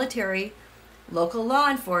Guard, military, local law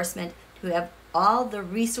enforcement to have all the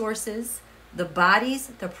resources, the bodies,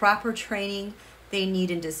 the proper training they need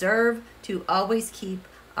and deserve to always keep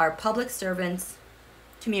our public servants,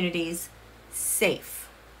 communities safe.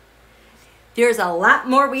 There's a lot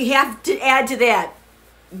more we have to add to that.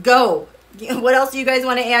 Go. What else do you guys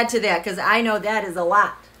want to add to that? Because I know that is a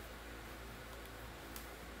lot.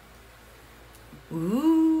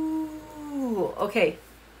 Ooh, okay.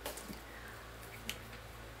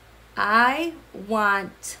 I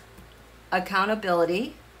want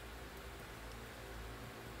accountability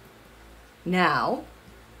now,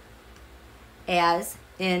 as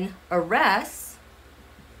in arrests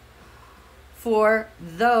for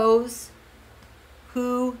those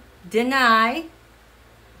who deny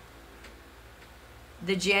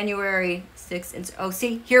the January 6th. Oh,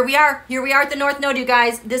 see, here we are. Here we are at the North Node, you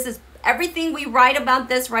guys. This is everything we write about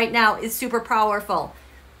this right now is super powerful.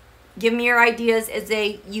 Give me your ideas as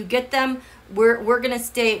you get them. We're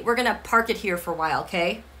gonna park it here for a while,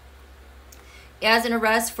 okay? As an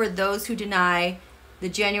arrest for those who deny the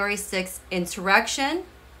January 6th insurrection,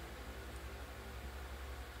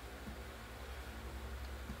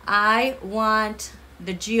 I want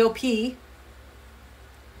the GOP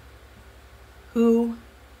who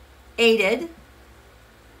aided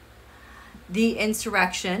the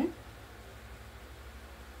insurrection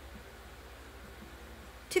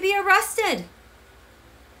to be arrested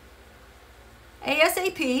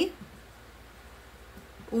ASAP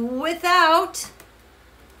without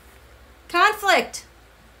conflict.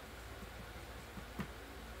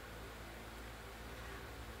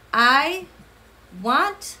 I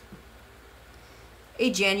want a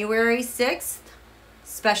January 6th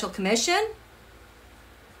special commission,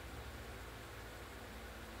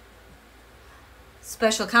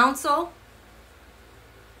 special counsel,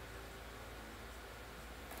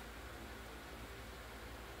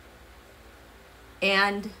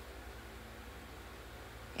 and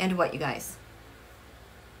what, you guys?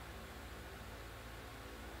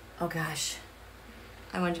 Oh gosh,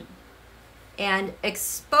 and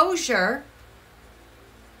exposure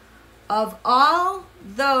of all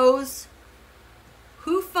those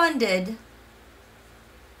who funded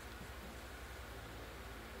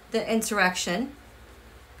the insurrection,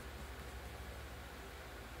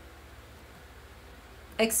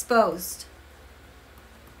 exposed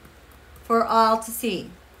for all to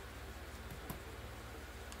see.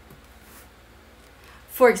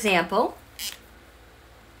 For example,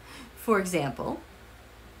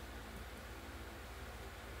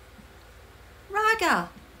 Raga,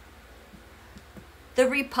 the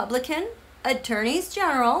Republican Attorneys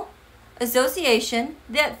General Association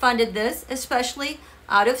that funded this, especially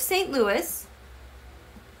out of St. Louis.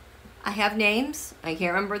 I have names. I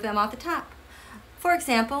can't remember them off the top. For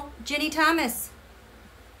example, Ginny Thomas,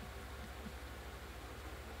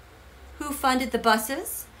 who funded the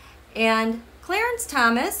buses, and Clarence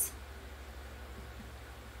Thomas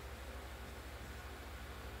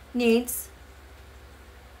needs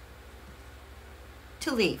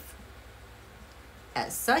to leave.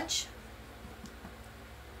 As such,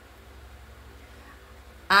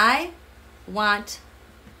 I want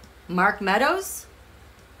Mark Meadows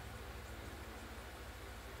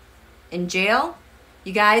in jail.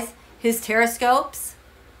 You guys, his telescopes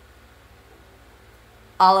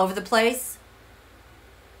all over the place.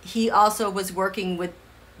 He also was working with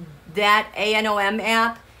that ANOM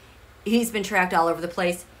app. He's been tracked all over the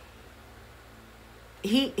place.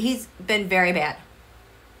 He's been very bad.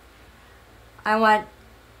 I want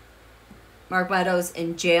Mark Meadows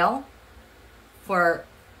in jail for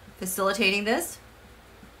facilitating this.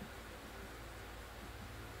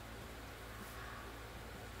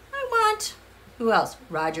 I want, who else?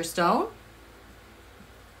 Roger Stone.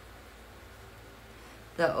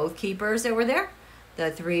 The Oath Keepers that were there.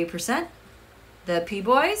 The 3%. The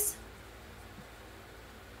P-Boys.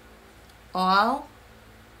 All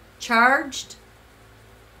charged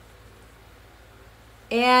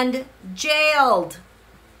and jailed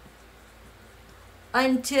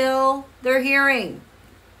until their hearing.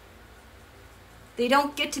 They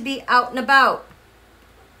don't get to be out and about.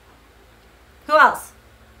 Who else?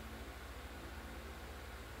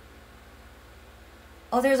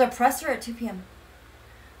 Oh, there's a presser at 2 p.m.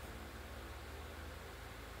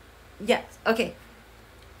 Yes, okay.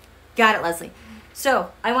 Got it, Leslie.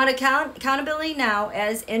 So I want accountability now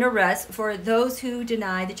as an arrest for those who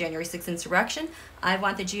deny the January 6th insurrection. I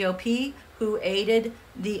want the GOP who aided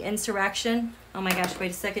the insurrection. Oh my gosh,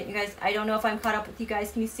 wait a second, you guys. I don't know if I'm caught up with you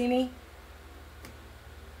guys. Can you see me?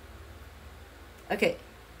 Okay.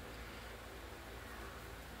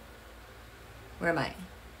 Where am I?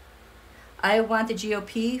 I want the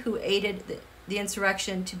GOP who aided the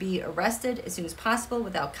insurrection to be arrested as soon as possible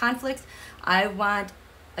without conflict. I want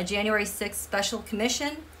a January 6th special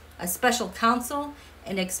commission, a special counsel,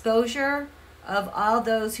 an exposure of all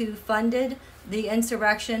those who funded the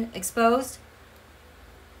insurrection exposed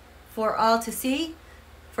for all to see.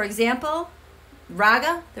 For example,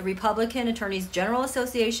 RAGA, the Republican Attorneys General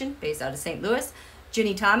Association, based out of St. Louis.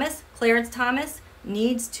 Ginny Thomas, Clarence Thomas,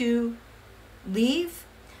 needs to leave.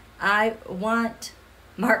 I want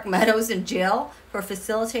Mark Meadows in jail for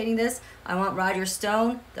facilitating this. I want Roger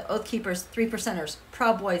Stone, the Oath Keepers, 3%ers,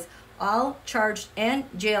 Proud Boys, all charged and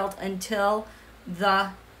jailed until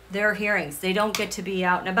their hearings. They don't get to be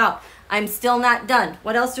out and about. I'm still not done.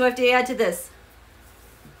 What else do I have to add to this?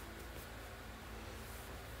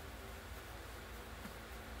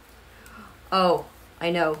 Oh,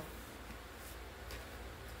 I know.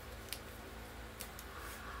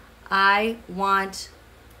 I want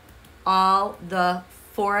all the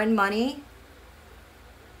foreign money,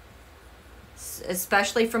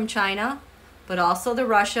 especially from China, but also the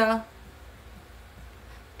Russia,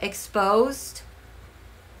 exposed,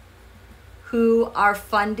 who are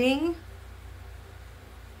funding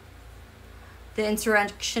the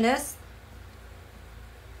insurrectionists.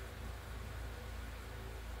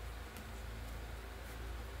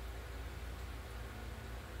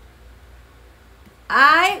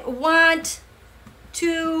 I want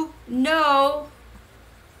to know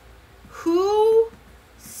who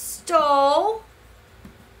stole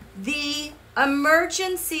the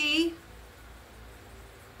emergency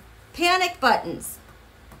panic buttons.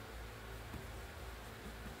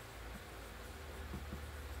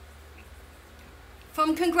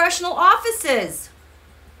 From congressional offices.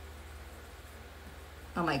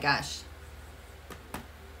 Oh my gosh.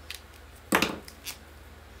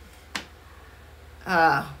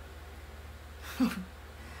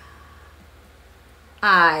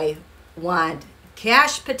 I want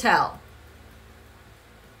Kash Patel,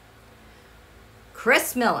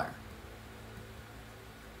 Chris Miller,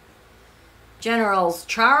 Generals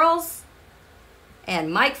Charles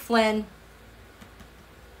and Mike Flynn,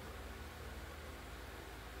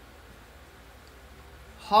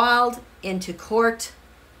 hauled into court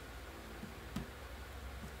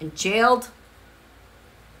and jailed.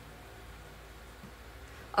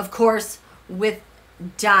 Of course, with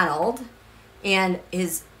Donald and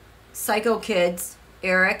his psycho kids,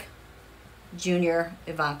 Eric, Jr.,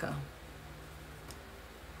 Ivanka.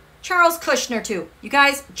 Charles Kushner, too. You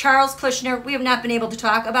guys, Charles Kushner, we have not been able to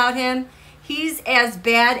talk about him. He's as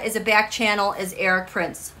bad as a back channel as Eric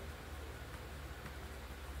Prince.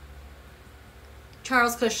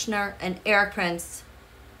 Charles Kushner and Eric Prince.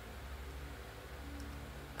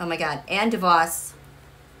 Oh my God. And DeVos.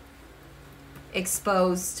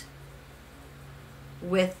 Exposed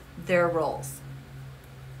with their roles.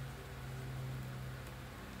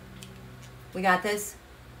 We got this.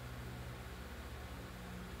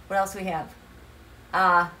 What else we have?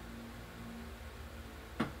 Oh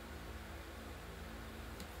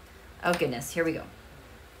goodness, here we go.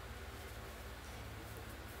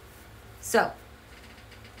 So,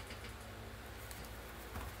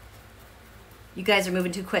 you guys are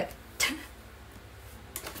moving too quick.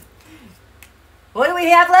 What do we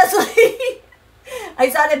have, Leslie? I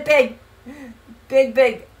saw the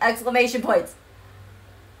big exclamation points.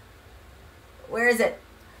 Where is it?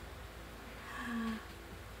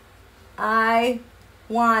 I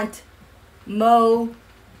want Mo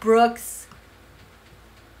Brooks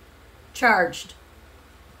charged.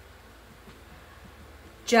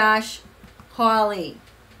 Josh Hawley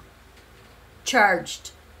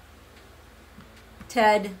charged.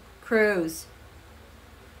 Ted Cruz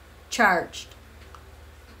charged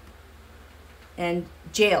and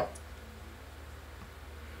jailed.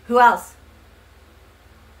 Who else?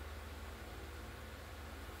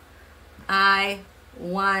 I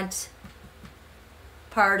want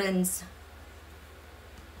pardons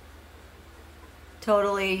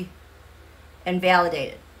totally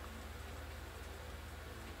invalidated.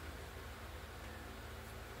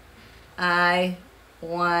 I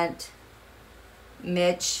want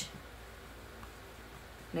Mitch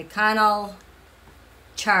McConnell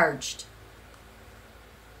charged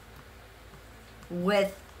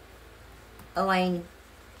with Elaine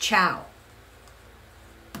Chao.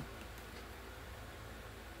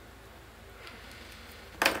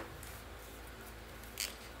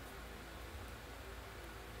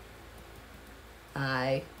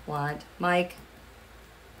 I want Mike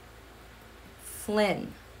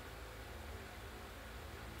Flynn.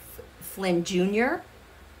 Flynn Jr.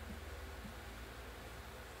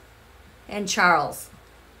 and Charles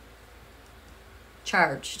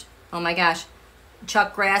charged. Oh my gosh.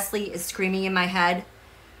 Chuck Grassley is screaming in my head.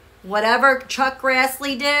 Whatever Chuck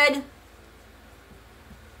Grassley did.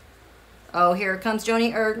 Oh, here comes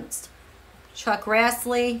Joni Ernst. Chuck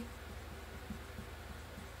Grassley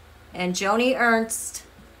and Joni Ernst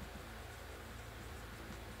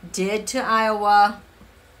did to Iowa.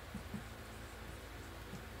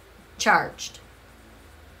 Charged.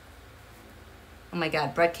 Oh my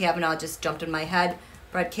God, Brett Kavanaugh just jumped in my head.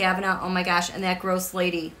 Brett Kavanaugh, oh my gosh, and that gross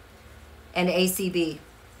lady. And ACB.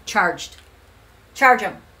 Charged. Charge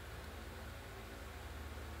him.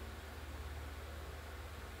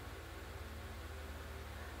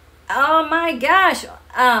 Oh my gosh.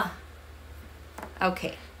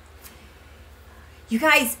 Okay. You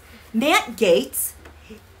guys, Matt Gaetz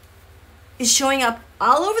is showing up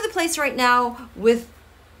all over the place right now with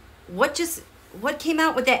what came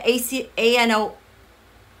out with that ANOM?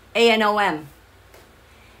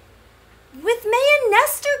 With May and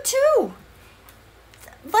Nestor too.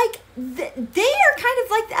 Like, they are kind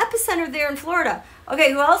of like the epicenter there in Florida.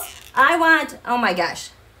 Okay, who else? Oh my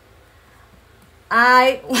gosh.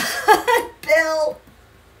 I want Bill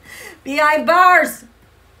behind bars.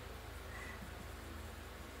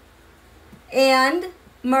 And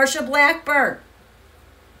Marsha Blackburn.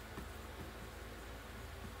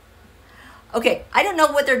 Okay, I don't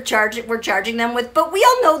know what we're charging them with, but we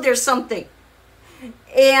all know there's something.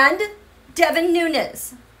 And Devin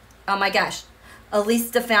Nunes. Oh my gosh. Elise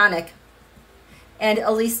Stefanik.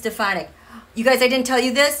 You guys, I didn't tell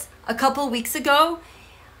you this a couple weeks ago.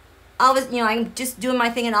 I'm just doing my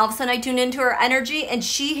thing, and all of a sudden I tuned into her energy, and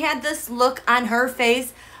she had this look on her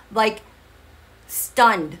face, like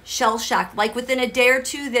stunned, shell-shocked. Like within a day or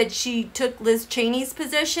two that she took Liz Cheney's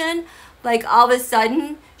position, like all of a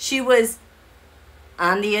sudden she was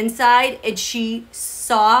on the inside, and she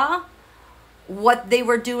saw what they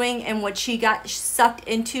were doing and what she got sucked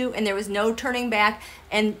into, and there was no turning back.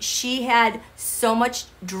 And she had so much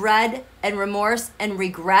dread and remorse and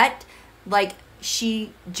regret. Like,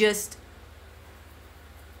 she just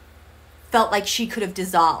felt like she could have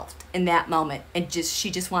dissolved in that moment, and she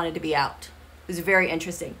just wanted to be out. It was very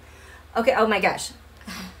interesting. Okay, oh my gosh.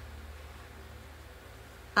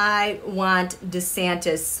 I want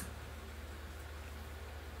DeSantis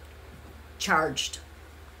charged.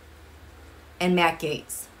 And Matt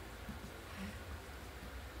Gaetz.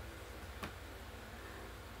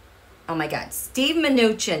 Oh my God. Steve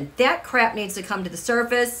Mnuchin. That crap needs to come to the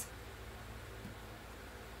surface.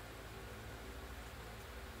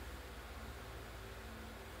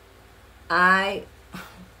 I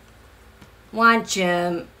want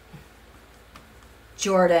Jim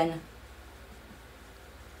Jordan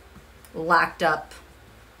locked up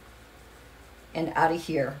and out of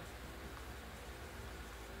here.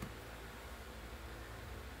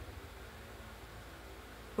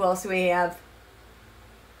 Who else do we have?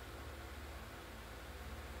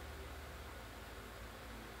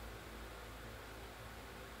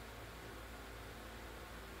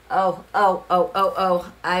 Oh.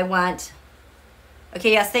 I want...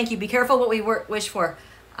 Okay, yes, thank you. Be careful what we wish for.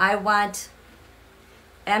 I want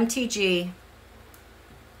MTG,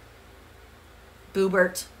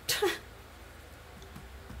 Boebert,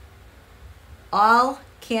 all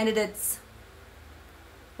candidates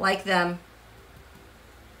like them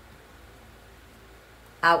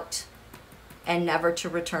out and never to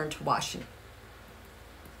return to Washington.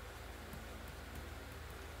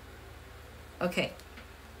 Okay.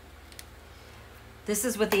 This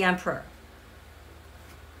is with the Emperor.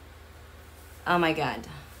 Oh my God.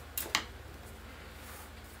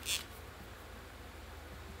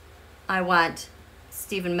 I want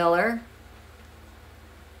Stephen Miller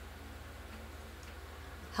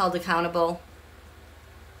held accountable.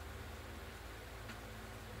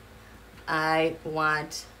 I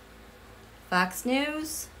want Fox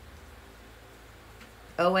News,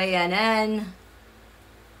 OANN,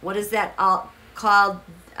 what is that all called?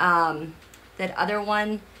 That other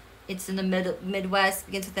one, it's in the Midwest,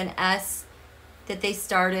 begins with an S, that they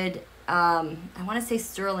started. I want to say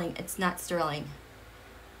Sterling. It's not Sterling.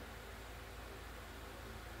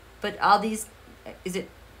 But all these,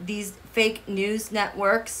 these fake news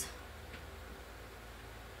networks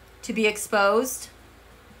to be exposed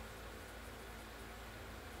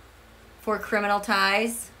for criminal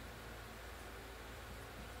ties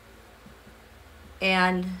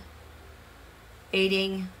and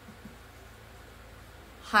aiding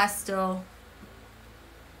hostile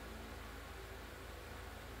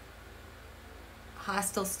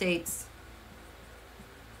states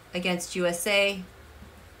against USA.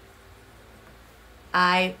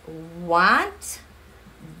 I want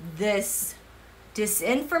this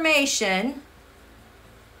disinformation,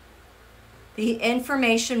 the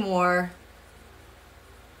information war,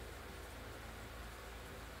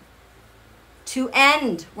 to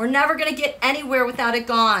end. We're never going to get anywhere without it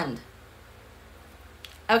gone.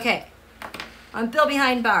 Okay. I'm Bill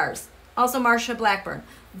Behind Bars. Also Marsha Blackburn,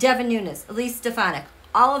 Devin Nunes, Elise Stefanik.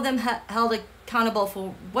 All of them held accountable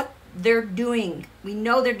for what they're doing. We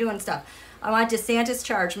know they're doing stuff. I want DeSantis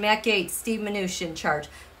charged, Matt Gaetz, Steve Mnuchin charged,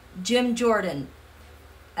 Jim Jordan.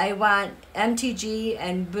 I want MTG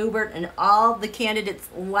and Boebert and all the candidates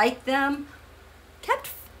like them kept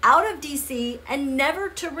out of D.C. and never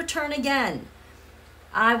to return again.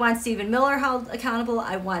 I want Stephen Miller held accountable.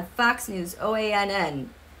 I want Fox News, OANN,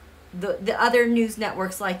 the other news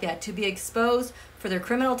networks like that to be exposed for their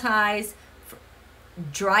criminal ties, for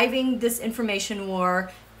driving this information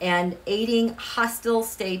war, and aiding hostile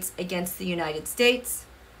states against the United States.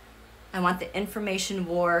 I want the information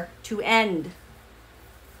war to end.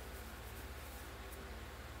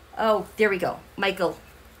 Oh, there we go. Michael.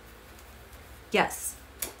 Yes.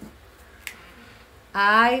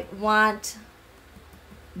 I want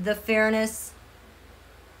the fairness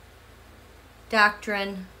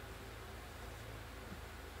doctrine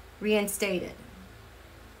reinstated.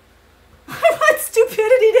 I want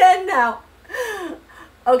stupidity to end now.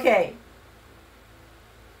 Okay.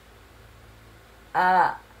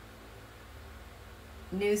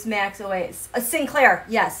 Newsmax Oasis. Sinclair,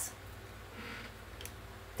 yes.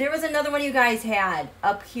 There was another one you guys had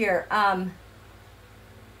up here.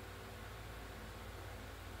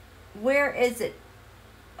 Where is it?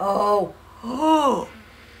 Oh. Oh.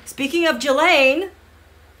 Speaking of Jelaine,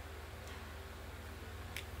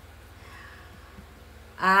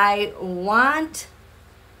 I want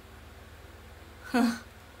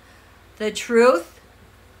the truth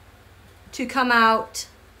to come out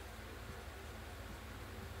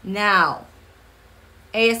now,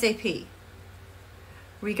 ASAP,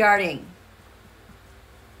 regarding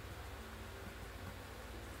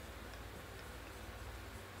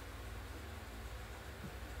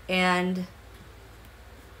and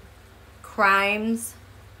crimes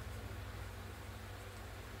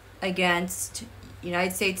against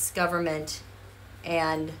United States government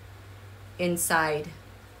and inside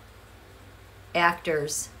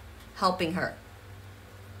actors helping her.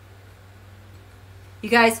 You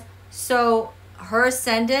guys, so her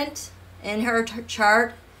ascendant in her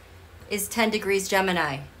chart is 10 degrees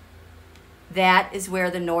Gemini. That is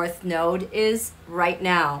where the North Node is right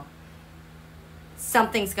now.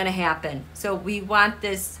 Something's going to happen. So we want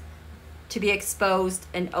this to be exposed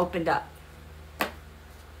and opened up.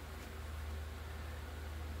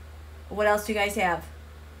 What else do you guys have?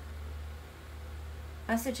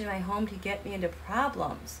 Message in my home to get me into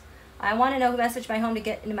problems. I want to know who messaged my home to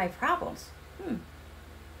get into my problems.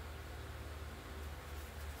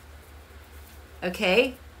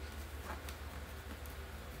 Okay.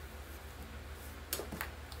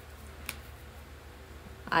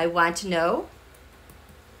 I want to know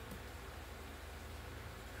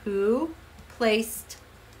who placed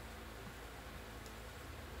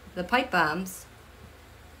the pipe bombs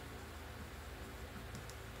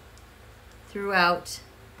throughout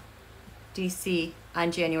DC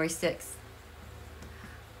on January 6th.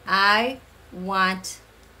 I want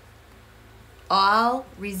all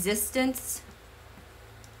resistance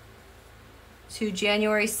to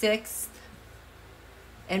January 6th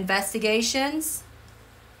investigations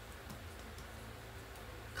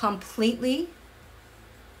completely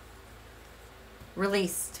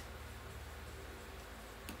released.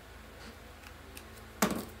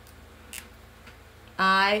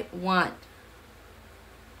 I want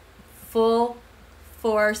full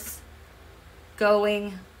force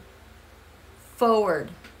going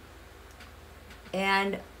forward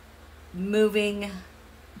and moving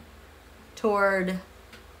toward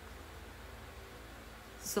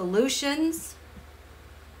solutions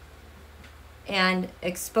and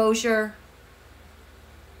exposure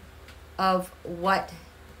of what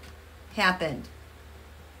happened.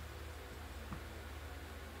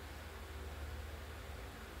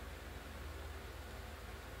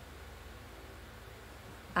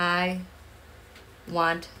 I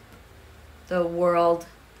want the world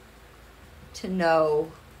to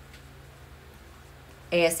know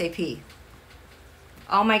ASAP.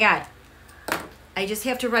 Oh my God. I just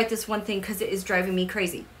have to write this one thing because it is driving me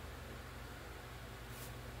crazy.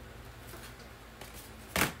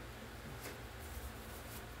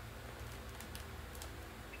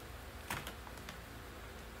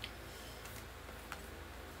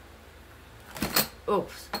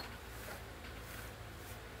 Oops.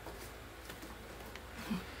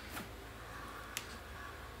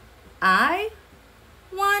 I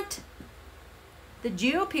want the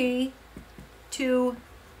GOP to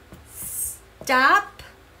stop.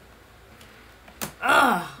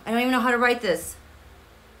 I don't even know how to write this.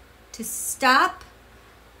 To stop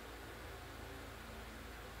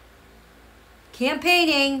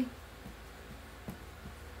campaigning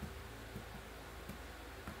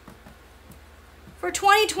for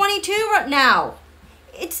 2022 right now.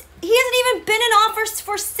 He hasn't even been in office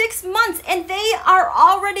for 6 months and they are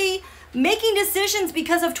already making decisions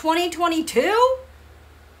because of 2022?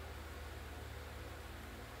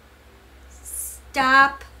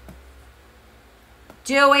 Stop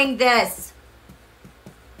doing this.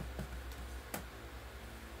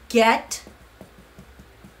 Get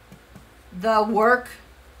the work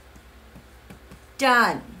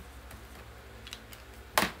done.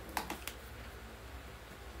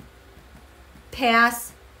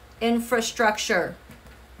 pass infrastructure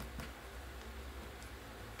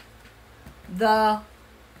the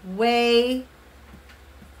way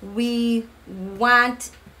we want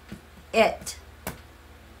it.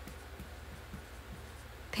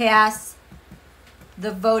 Pass the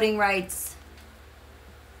voting rights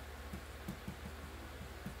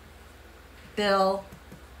bill.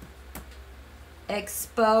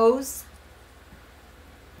 Expose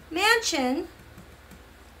mansion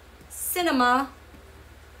cinema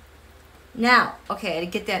now. Okay, I had to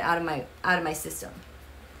get that out of my system.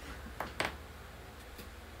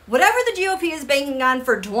 Whatever the GOP is banking on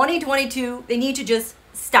for 2022, they need to just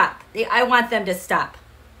stop. I want them to stop.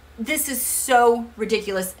 This is so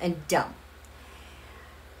ridiculous and dumb.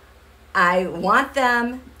 I want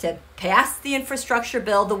them to pass the infrastructure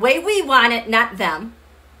bill the way we want it, not them.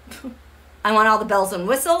 I want all the bells and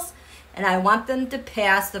whistles, and I want them to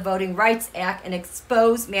pass the Voting Rights Act and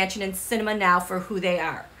expose Mansion and Cinema now for who they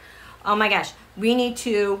are. Oh my gosh, we need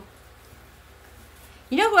to...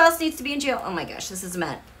 You know who else needs to be in jail? Oh my gosh, this is a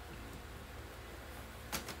mess.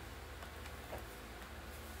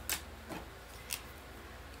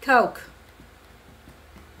 Coke.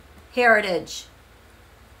 Heritage.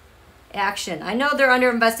 Action. I know they're under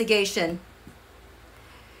investigation.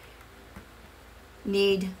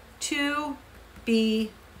 Need to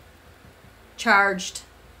be charged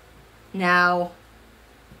now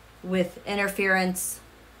with interference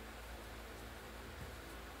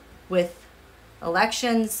with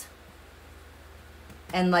elections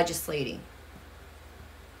and legislating.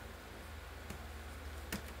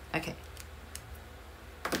 Okay.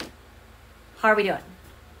 How are we doing?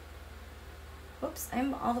 Whoops,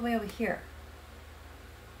 I'm all the way over here.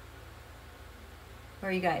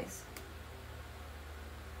 Where are you guys?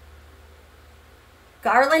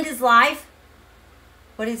 Garland is live?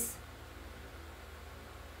 What is...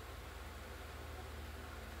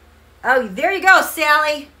 Oh, there you go,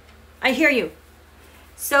 Sally. I hear you.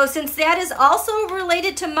 So since that is also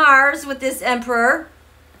related to Mars with this Emperor,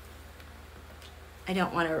 I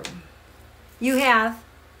don't want to... You have...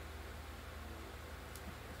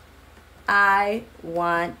 I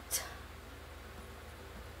want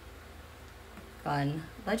gun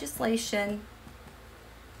legislation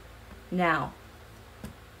now.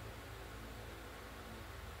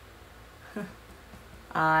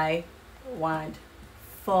 I want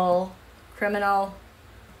full criminal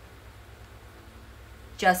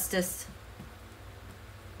justice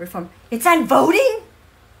reform. It's on voting?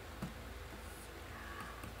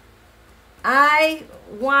 I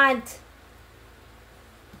want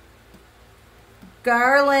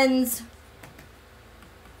Garland's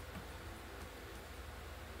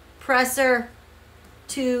presser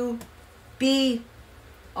to be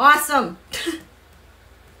awesome.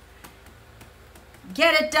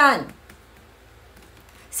 Get it done.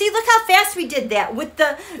 See, look how fast we did that with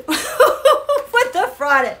the with the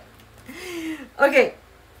fraud. Okay.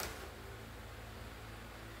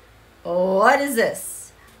 What is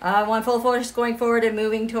this? I want full force going forward and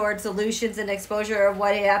moving towards solutions and exposure of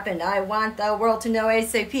what happened. I want the world to know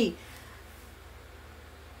ASAP.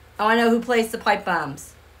 I want to know who placed the pipe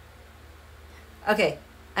bombs. Okay.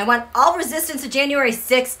 I want all resistance to January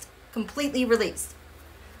 6th completely released.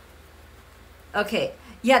 Okay.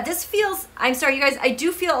 Yeah, this feels, I'm sorry, you guys, I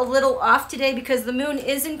do feel a little off today because the moon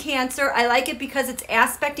is in Cancer. I like it because it's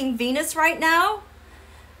aspecting Venus right now.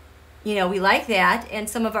 You know, we like that. And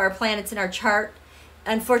some of our planets in our chart.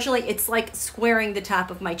 Unfortunately, it's like squaring the top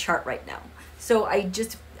of my chart right now. So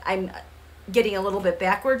I'm getting a little bit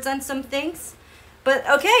backwards on some things. But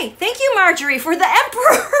okay, thank you, Marjorie, for the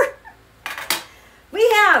Emperor. We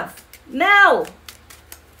have Mel,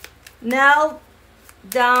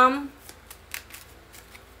 Dom.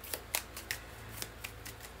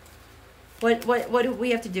 What do we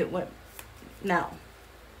have to do? What? Mel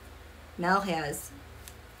has.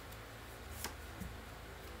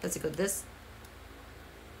 Let's go this.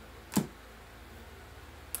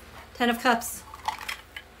 10 of Cups.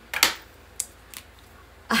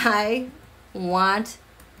 I want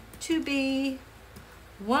to be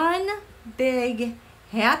one big,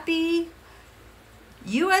 happy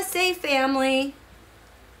USA family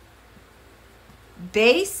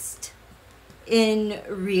based in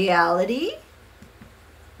reality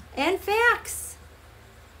and facts.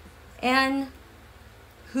 And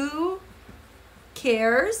who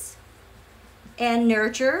cares and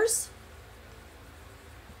nurtures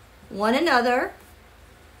one another,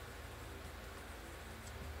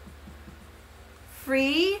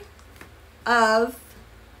 free of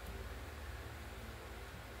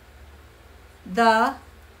the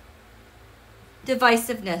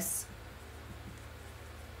divisiveness.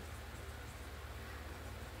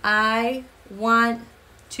 I want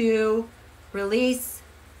to release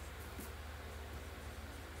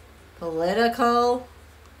political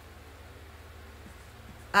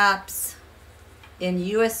ops in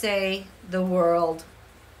USA, the world,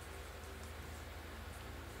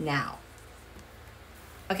 now.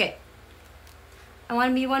 Okay. I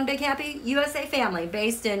want to be one big happy USA family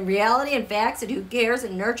based in reality and facts and who cares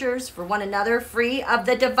and nurtures for one another, free of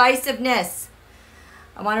the divisiveness.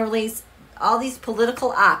 I want to release all these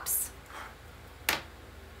political ops.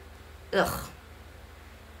 Ugh.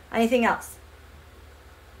 Anything else?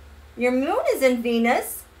 Your moon is in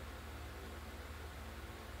Venus.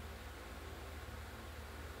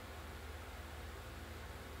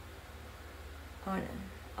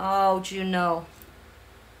 Oh, Juno.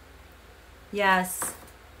 Yes.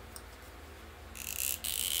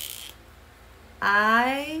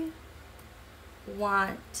 I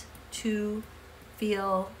want to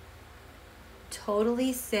feel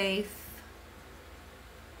totally safe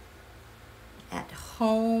at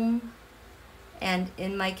home and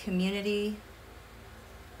in my community.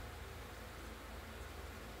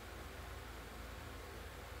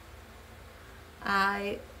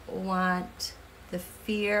 I want the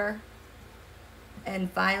fear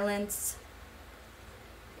and violence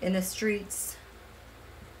in the streets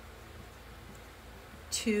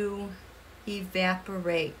to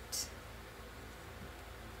evaporate.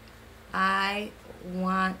 I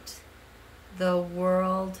want the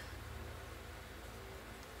world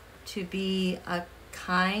to be a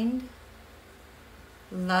kind,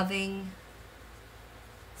 loving,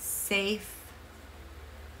 safe,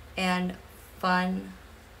 and fun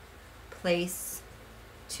place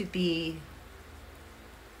to be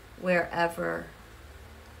wherever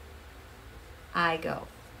I go.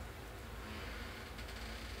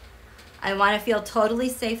 I want to feel totally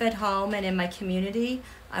safe at home and in my community.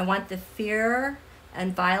 I want the fear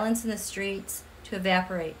and violence in the streets to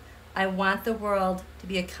evaporate. I want the world to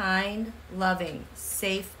be a kind, loving,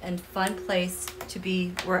 safe, and fun place to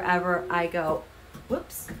be wherever I go.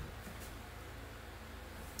 Whoops.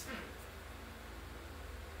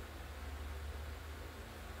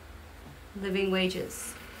 Living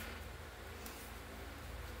wages.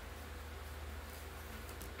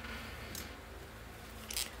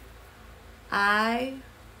 I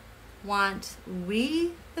want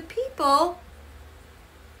we, the people,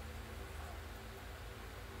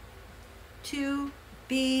 to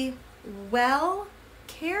be well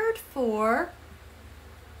cared for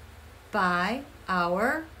by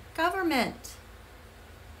our government.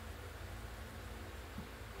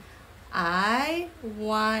 I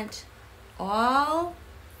want all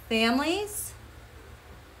families,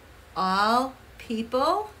 all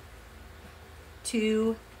people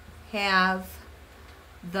to have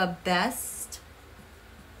the best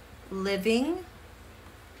living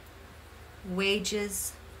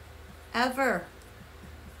wages ever,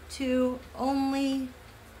 to only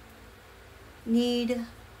need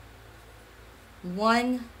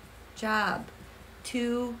one job,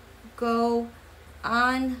 to go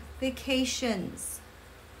on vacations,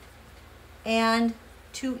 and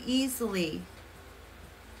to easily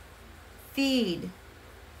feed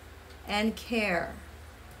and care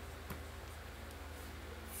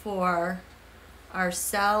for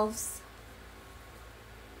ourselves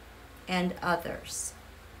and others.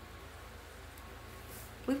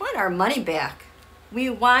 We want our money back. We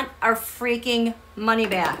want our freaking money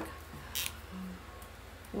back.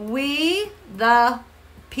 We, the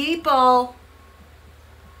people,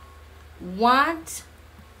 want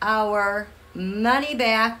our money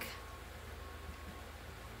back.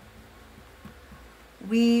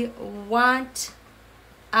 We want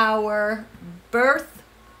our birth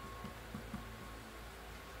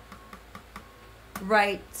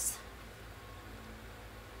rights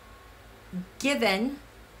given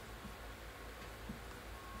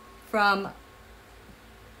from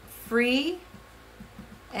free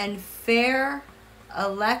and fair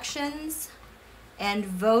elections and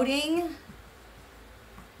voting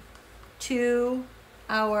to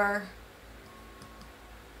our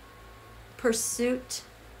pursuit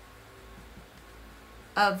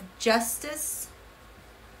of justice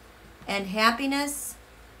and happiness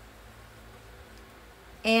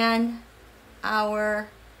and our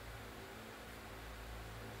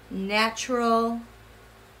natural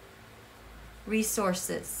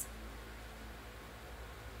resources.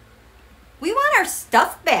 We want our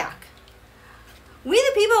stuff back. We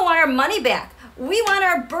the people want our money back. We want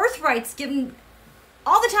our birthrights given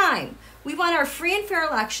all the time. We want our free and fair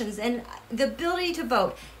elections and the ability to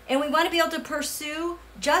vote. And we want to be able to pursue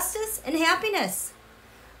justice and happiness.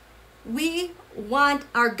 We want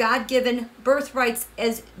our God-given birthrights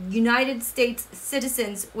as United States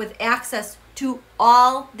citizens with access to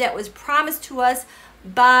all that was promised to us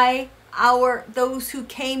by those who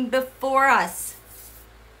came before us.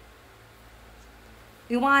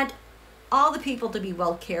 We want all the people to be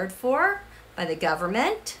well cared for by the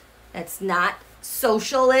government. That's not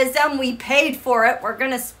socialism. We paid for it. We're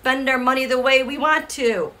going to spend our money the way we want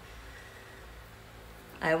to.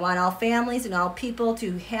 I want all families and all people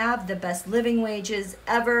to have the best living wages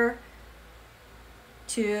ever,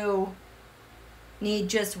 to need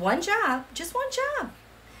just one job,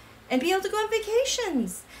 and be able to go on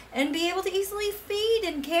vacations, and be able to easily feed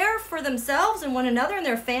and care for themselves and one another and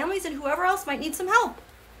their families and whoever else might need some help.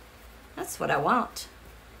 That's what I want.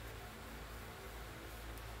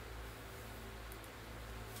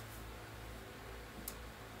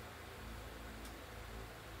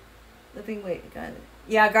 Living wait, got it.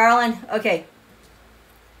 Yeah, Garland. Okay.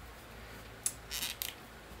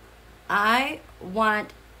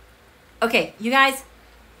 Okay, you guys,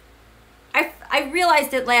 I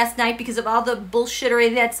realized it last night because of all the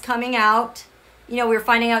bullshittery that's coming out. You know, we were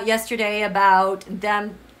finding out yesterday about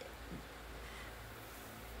them,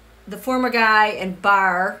 the former guy and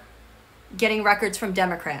Barr, getting records from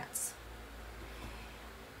Democrats.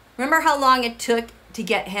 Remember how long it took to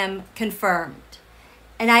get him confirmed?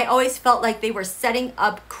 And I always felt like they were setting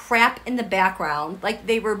up crap in the background, like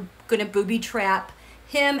they were going to booby trap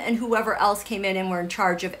him and whoever else came in and were in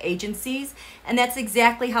charge of agencies. And that's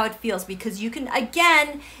exactly how it feels, because you can,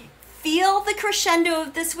 again, feel the crescendo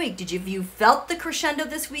of this week. You felt the crescendo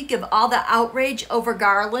this week of all the outrage over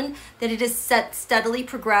Garland, that it has steadily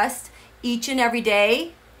progressed each and every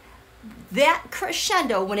day? That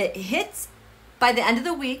crescendo, when it hits by the end of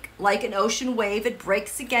the week, like an ocean wave, it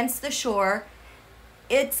breaks against the shore.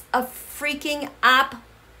 It's a freaking op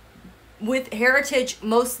with heritage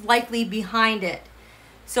most likely behind it.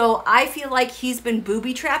 So I feel like he's been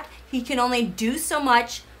booby-trapped. He can only do so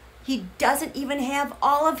much. He doesn't even have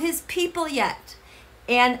all of his people yet.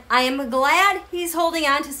 And I am glad he's holding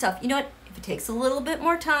on to stuff. You know what? If it takes a little bit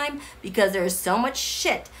more time, because there's so much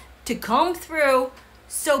shit to comb through,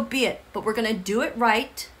 so be it. But we're going to do it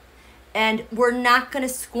right. And we're not going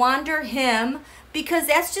to squander him, because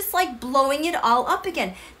that's just like blowing it all up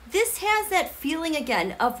again. This has that feeling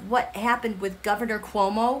again of what happened with Governor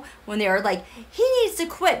Cuomo, when they were like, he needs to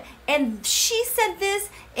quit. And she said this,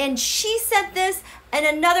 and she said this, and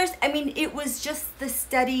another. I mean, it was just the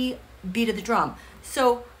steady beat of the drum.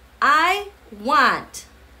 So I want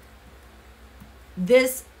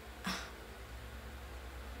this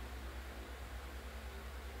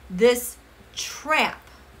trap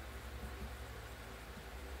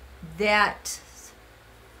that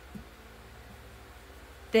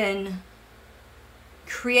been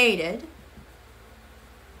created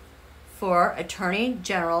for Attorney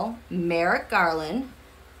General Merrick Garland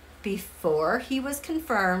before he was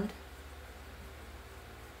confirmed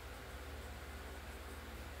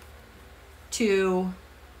to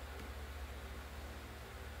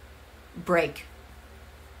break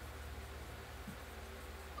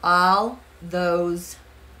all those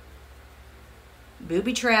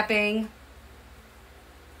booby-trapping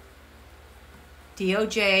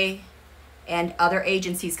DOJ and other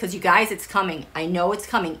agencies, because you guys, it's coming. I know it's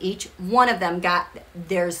coming. Each one of them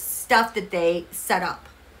there's stuff that they set up,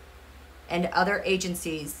 and other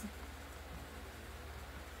agencies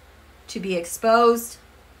to be exposed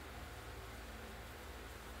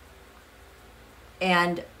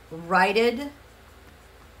and righted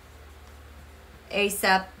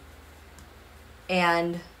ASAP,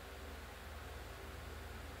 and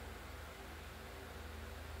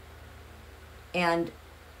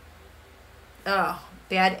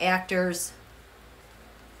bad actors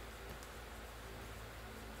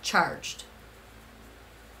charged.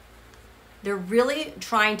 They're really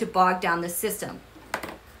trying to bog down the system.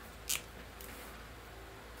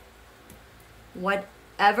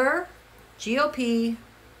 Whatever GOP,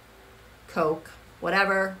 Coke,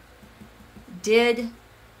 whatever, did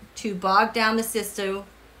to bog down the system,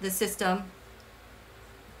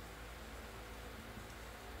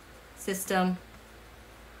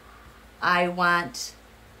 I want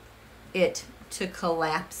it to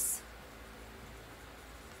collapse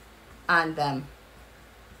on them.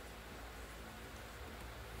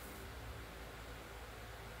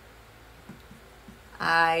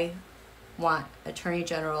 I want Attorney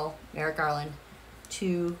General Merrick Garland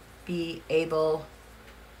to be able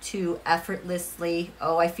to effortlessly,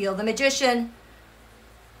 oh, I feel the magician,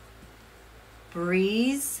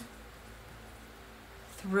 breeze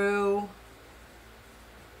through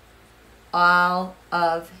all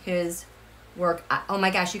of his work. Oh my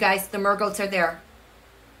gosh, you guys, the Mer-Goats are there.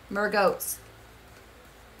 Mer-Goats.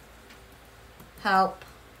 Help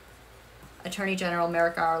Attorney General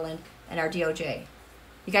Merrick Garland and our DOJ.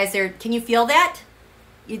 You guys, can you feel that?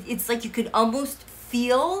 It's like you could almost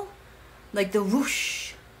feel like the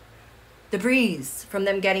whoosh, the breeze from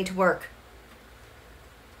them getting to work.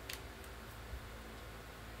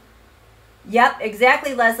 Yep,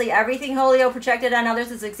 exactly, Leslie. Everything Holio projected on others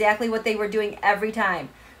is exactly what they were doing every time.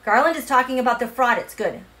 Garland is talking about the fraud. It's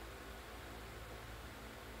good.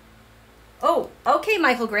 Oh, okay,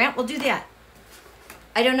 Michael Grant. We'll do that.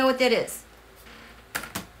 I don't know what that is.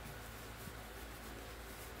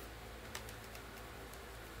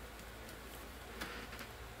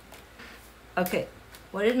 Okay.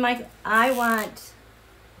 What did Mike... I want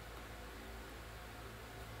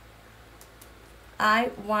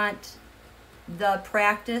the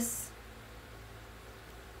practice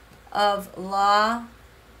of law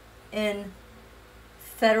in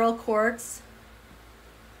federal courts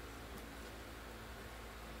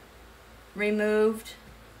removed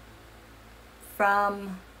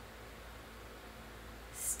from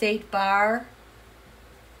state bar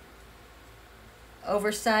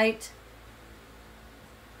oversight,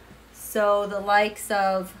 so the likes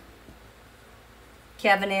of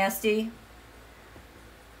Cavanasty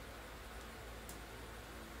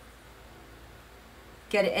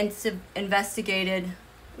get investigated.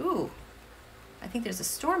 Ooh, I think there's a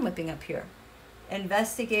storm whipping up here.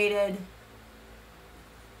 Investigated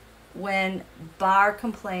when bar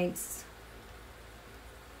complaints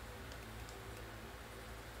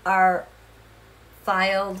are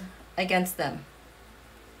filed against them.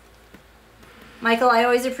 Michael, I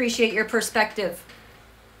always appreciate your perspective.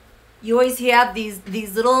 You always have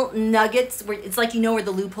these little nuggets where it's like you know where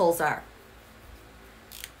the loopholes are.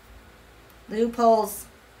 Loopholes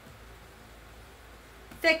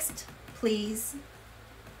fixed, please.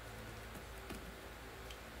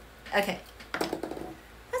 Okay.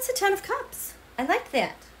 That's a 10 of Cups. I like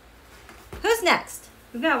that. Who's next?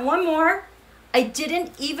 We've got one more. I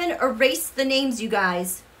didn't even erase the names, you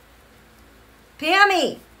guys.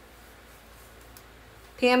 Pammy.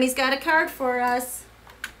 Pammy's got a card for us.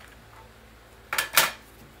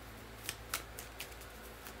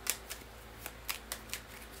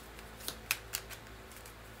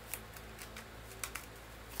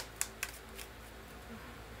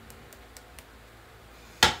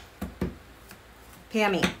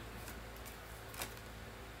 Pammy.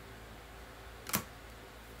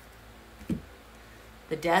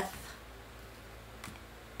 The Death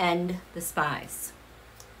and the Spies.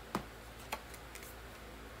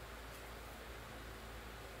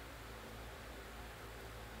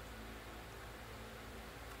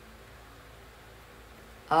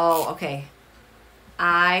 Oh, okay.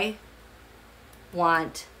 I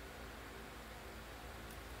want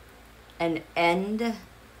an end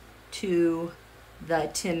to the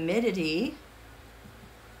timidity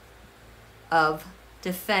of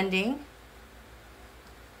defending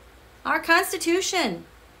our Constitution.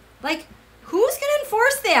 Like, who's going to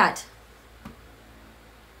enforce that?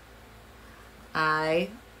 I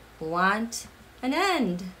want an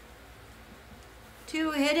end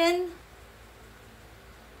to hidden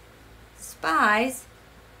spies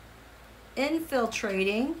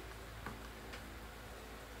infiltrating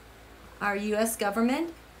our U.S.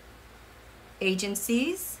 government,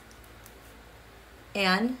 agencies,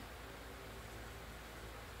 and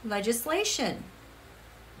legislation.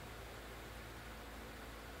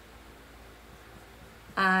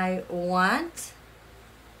 I want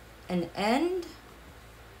an end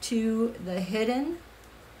to the hidden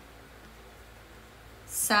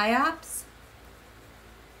psyops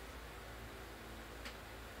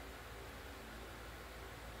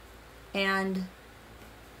and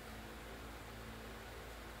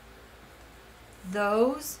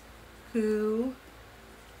those who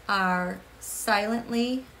are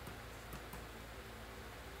silently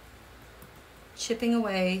chipping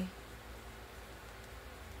away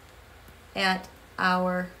at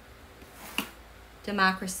our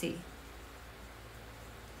democracy.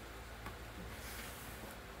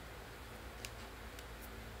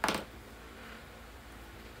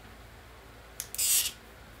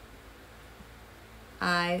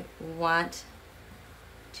 I want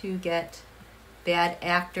to get bad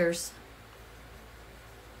actors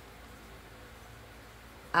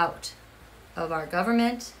out of our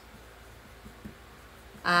government.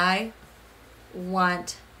 I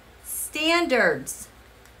want standards,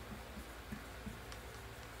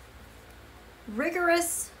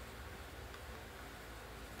 rigorous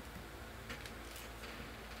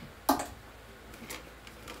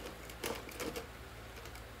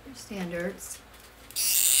standards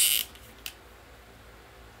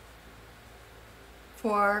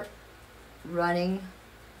for running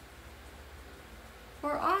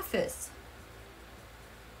for office.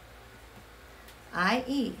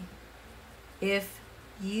 I.e., if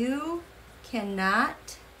you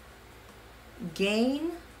cannot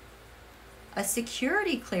gain a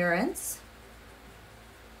security clearance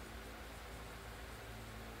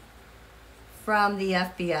from the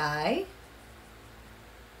FBI,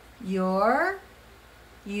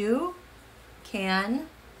 you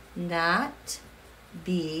cannot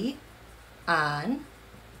be on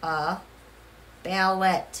a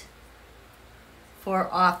ballot for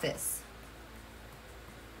office.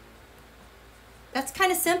 That's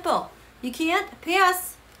kind of simple. You can't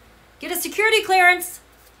pass, get a security clearance,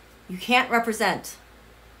 you can't represent.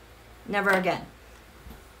 Never again.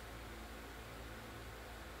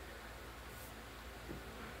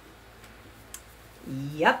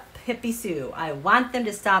 Yep, Hippie Sue. I want them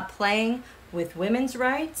to stop playing with women's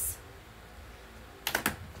rights.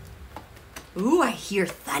 Ooh, I hear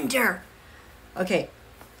thunder. Okay.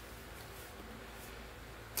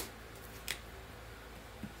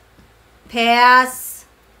 Pass.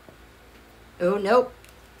 Oh, nope.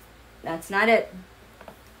 That's not it.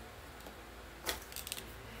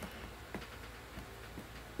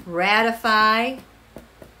 Ratify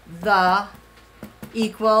the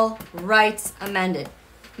Equal Rights Amendment.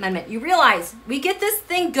 You realize we get this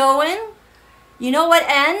thing going. You know what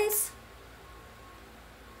ends?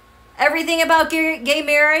 Everything about gay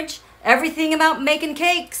marriage, everything about making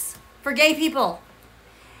cakes for gay people.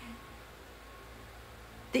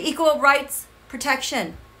 The equal rights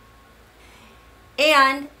protection.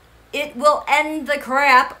 And it will end the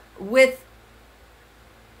crap with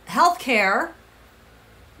health care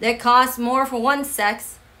that costs more for one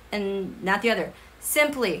sex and not the other.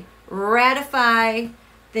 Simply ratify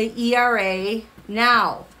the ERA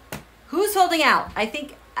now. Who's holding out? I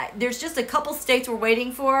think there's just a couple states we're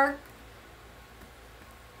waiting for.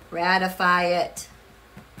 Ratify it.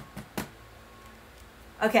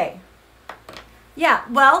 Okay. Yeah,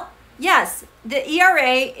 well, yes, the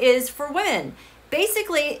ERA is for women.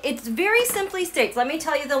 Basically, it's very simply states. Let me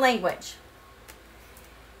tell you the language.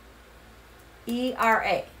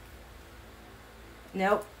 ERA.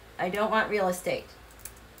 Nope, I don't want real estate.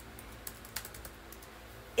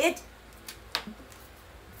 It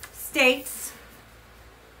states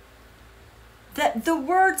that the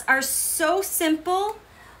words are so simple,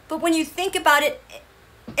 but when you think about it,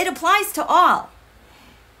 it applies to all.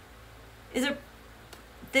 Is it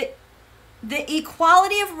the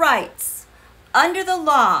equality of rights under the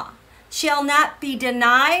law shall not be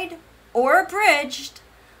denied or abridged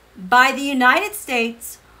by the United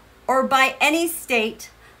States or by any state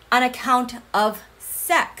on account of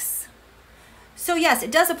sex. So yes,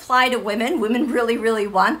 it does apply to women. Women really, really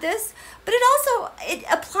want this, but it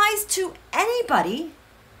applies to anybody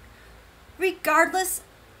regardless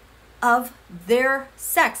of their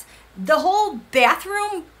sex. The whole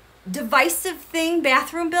bathroom divisive thing,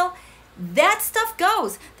 bathroom bill, that stuff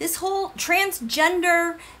goes. This whole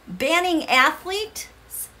transgender banning athletes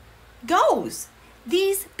goes.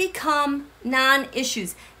 These become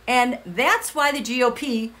non-issues. And that's why the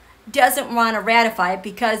GOP doesn't want to ratify it,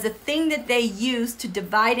 because the thing that they use to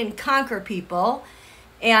divide and conquer people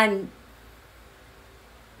and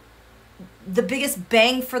the biggest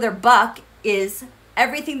bang for their buck is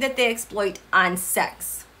everything that they exploit on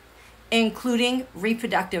sex, including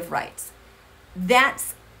reproductive rights.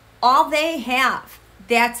 That's all they have.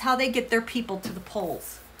 That's how they get their people to the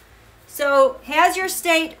polls. So has your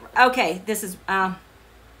state, okay, this is,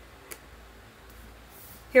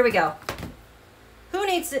 here we go. Who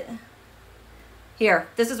needs it? Here,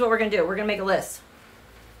 this is what we're going to do. We're going to make a list.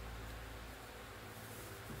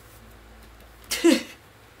 Here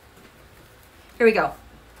we go.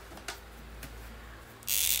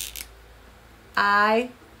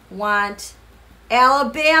 I want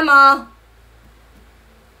Alabama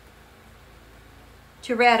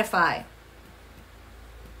to ratify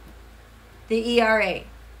the ERA.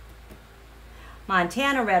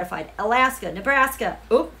 Montana ratified. Alaska, Nebraska.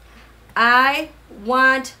 Oop. I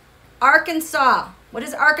want Arkansas. What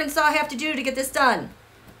does Arkansas have to do to get this done?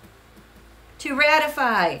 To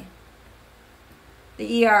ratify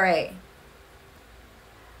the ERA.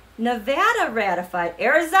 Nevada ratified.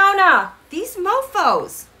 Arizona. These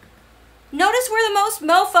mofos. Notice where the most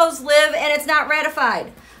mofos live and it's not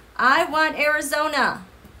ratified. I want Arizona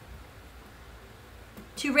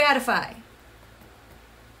to ratify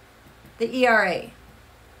the ERA.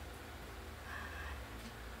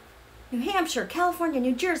 New Hampshire, California,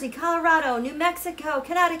 New Jersey, Colorado, New Mexico,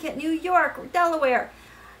 Connecticut, New York, Delaware.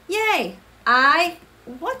 Yay.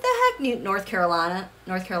 What the heck, North Carolina?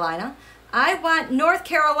 North Carolina. I want North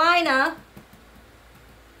Carolina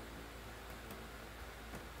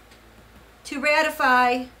to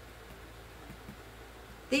ratify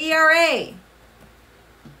the ERA.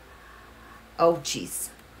 Oh, jeez.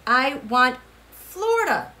 I want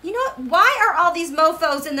Florida. You know what? Why are all these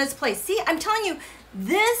mofos in this place? See, I'm telling you,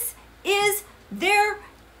 this is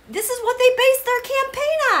what they base their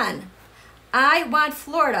campaign on. I want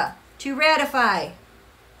Florida to ratify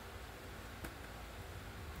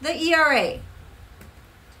the ERA.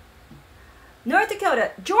 North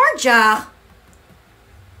Dakota, Georgia.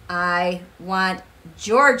 I want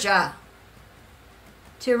Georgia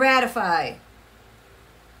to ratify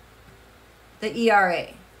the ERA.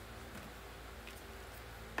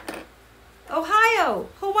 Ohio,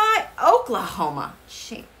 Hawaii, Oklahoma.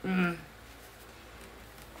 Shame.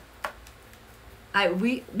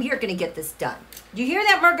 We are going to get this done. Do you hear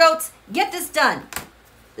that, Mer-Goats? Get this done.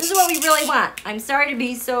 This is what we really want. I'm sorry to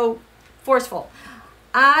be so forceful.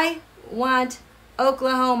 I want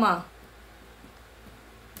Oklahoma.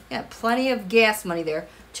 Got plenty of gas money there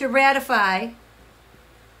to ratify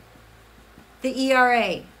the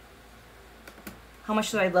ERA. How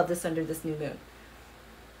much do I love this under this new moon?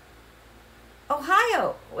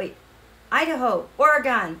 Ohio, Idaho,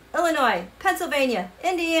 Oregon, Illinois, Pennsylvania,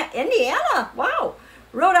 Indiana, wow,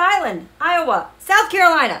 Rhode Island, Iowa, South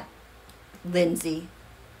Carolina. Lindsay.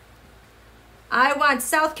 I want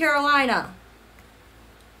South Carolina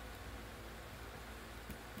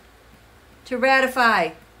to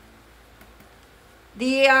ratify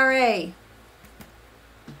the ERA.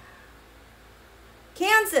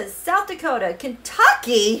 Kansas, South Dakota,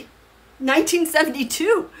 Kentucky,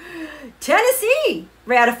 1972. Tennessee,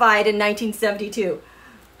 ratified in 1972.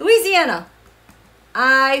 Louisiana.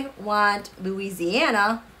 I want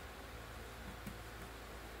Louisiana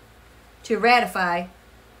to ratify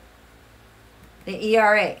the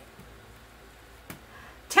ERA.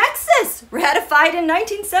 Texas, ratified in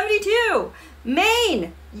 1972.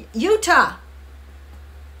 Maine, Utah.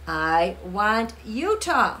 I want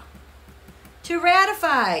Utah to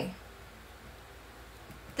ratify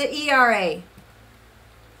the ERA.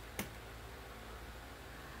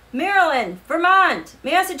 Maryland, Vermont,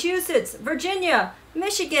 Massachusetts, Virginia,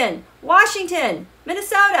 Michigan, Washington,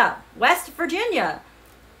 Minnesota, West Virginia.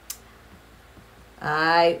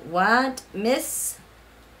 I want Mississippi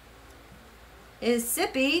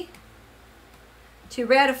to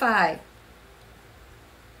ratify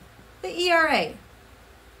the ERA.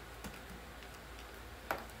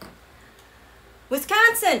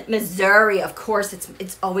 Wisconsin, Missouri, of course,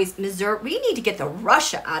 it's always Missouri. We need to get the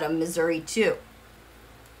Russia out of Missouri too.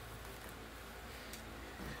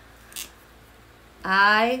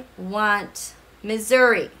 I want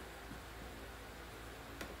Missouri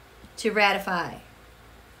to ratify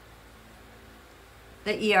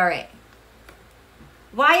the ERA.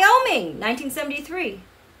 Wyoming, 1973.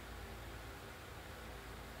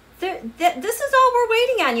 This is all we're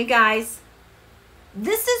waiting on, you guys.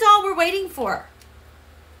 This is all we're waiting for.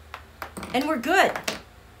 And we're good.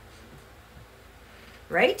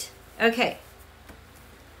 Right? Okay.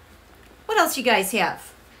 What else you guys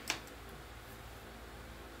have?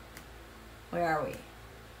 Where are we?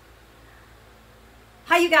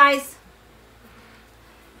 Hi, you guys.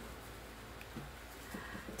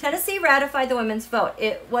 Tennessee ratified the women's vote.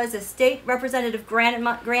 It was a state representative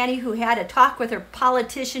granny who had a talk with her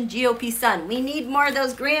politician GOP son. We need more of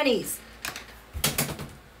those grannies.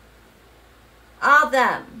 All of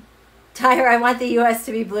them. Tyre, I want the U.S.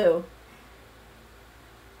 to be blue.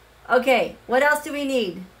 Okay, what else do we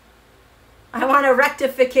need? I want a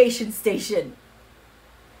rectification station.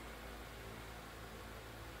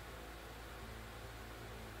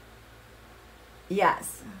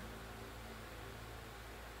 Yes.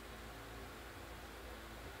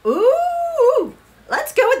 Ooh,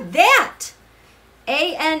 let's go with that.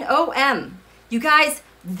 ANOM. You guys,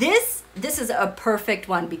 this is a perfect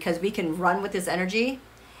one because we can run with this energy.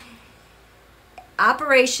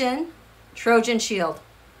 Operation Trojan Shield.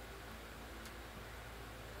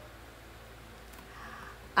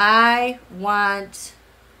 I want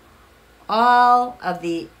all of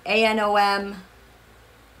the ANOM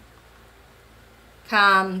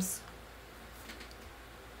comms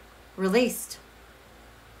released.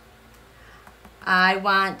 I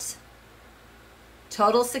want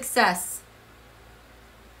total success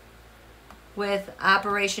with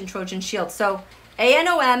Operation Trojan Shield. So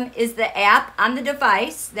ANOM is the app on the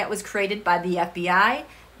device that was created by the FBI.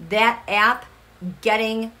 That app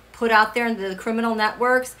getting put out there into the criminal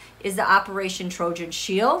networks is the Operation Trojan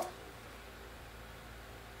Shield.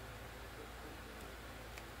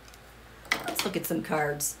 Let's look at some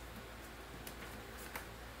cards.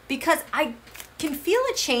 Because I can feel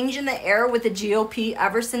a change in the air with the GOP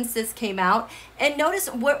ever since this came out. And notice,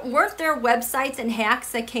 weren't there websites and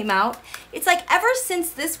hacks that came out? It's like ever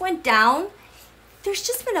since this went down, there's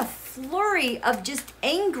just been a flurry of just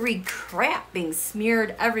angry crap being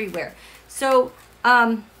smeared everywhere. So,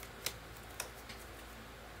 no,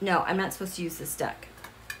 I'm not supposed to use this deck.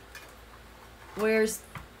 Where's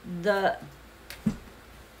this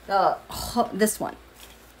one?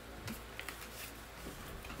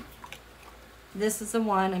 This is the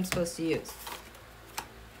one I'm supposed to use.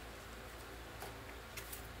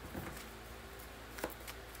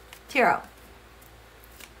 Tarot.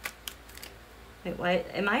 Wait, what?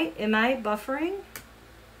 Am I buffering?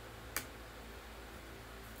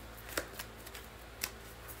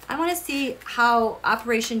 I want to see how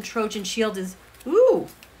Operation Trojan Shield is. Ooh.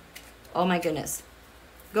 Oh my goodness.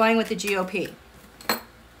 Going with the GOP.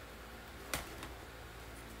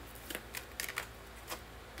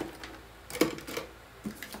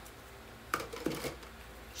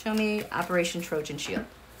 Show me Operation Trojan Shield.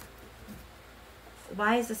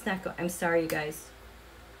 Why is this not going? I'm sorry, you guys.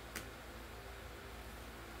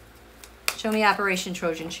 Show me Operation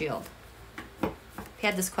Trojan Shield. I've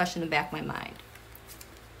had this question in the back of my mind.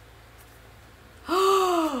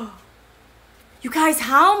 Oh, you guys,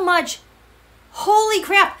 how much? Holy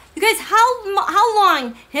crap! You guys, how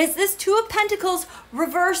long has this Two of Pentacles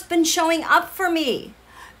reversed been showing up for me?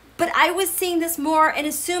 But I was seeing this more and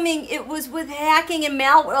assuming it was with hacking and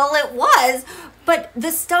malware. Well, it was, but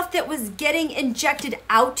the stuff that was getting injected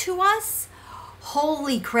out to us,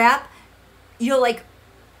 holy crap, you know, like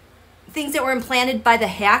things that were implanted by the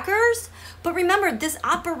hackers. But remember, this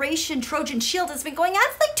Operation Trojan Shield has been going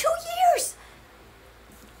on for like 2 years.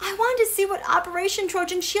 I wanted to see what Operation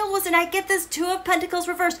Trojan Shield was, and I get this Two of Pentacles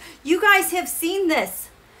reversed. You guys have seen this.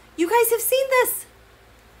 You guys have seen this.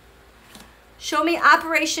 Show me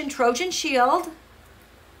Operation Trojan Shield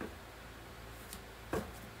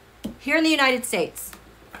here in the United States.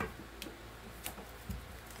 At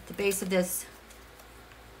the base of this.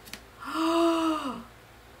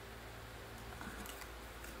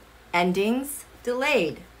 Endings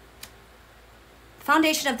delayed. The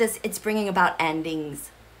foundation of this, it's bringing about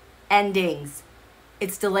endings. Endings.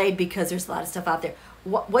 It's delayed because there's a lot of stuff out there.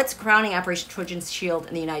 What's crowning Operation Trojan Shield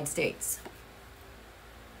in the United States?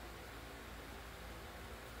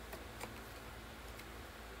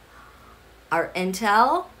 Our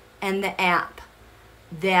intel and the app.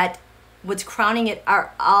 That what's crowning it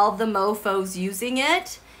are all the mofos using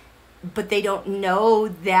it, but they don't know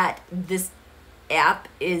that this app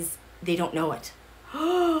is, they don't know it.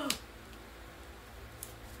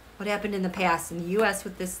 What happened in the past in the US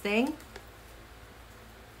with this thing?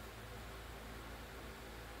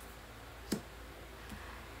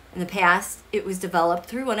 In the past, it was developed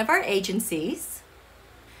through one of our agencies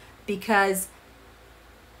because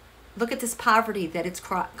look at this poverty that it's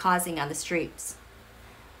causing on the streets,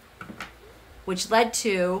 which led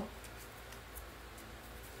to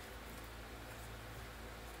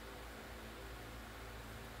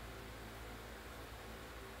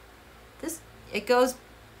this. It goes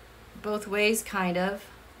both ways, kind of.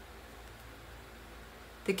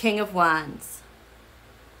 The King of Wands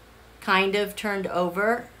kind of turned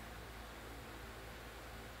over,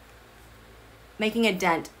 making a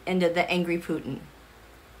dent into the angry Putin.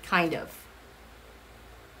 Kind of.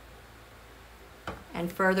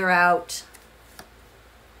 And further out,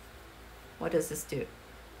 what does this do?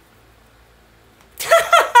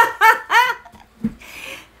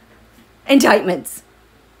 Indictments.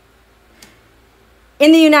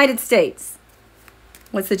 In the United States,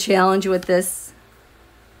 what's the challenge with this?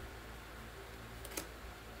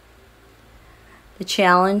 The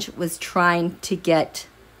challenge was trying to get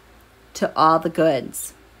to all the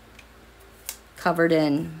goods covered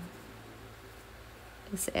in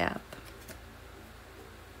this app.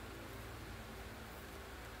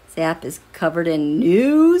 This app is covered in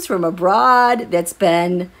news from abroad that's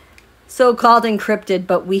been so-called encrypted,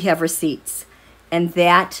 but we have receipts. And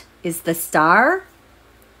that is the Star,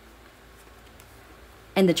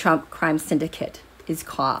 and the Trump crime syndicate is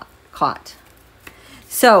caught.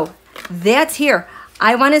 So that's here.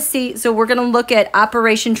 I want to see, so we're going to look at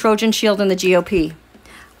Operation Trojan Shield and the GOP.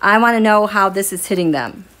 I want to know how this is hitting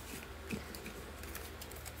them.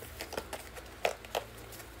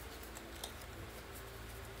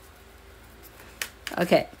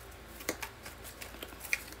 Okay.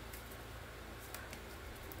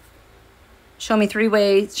 Show me 3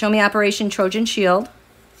 ways. Show me Operation Trojan Shield.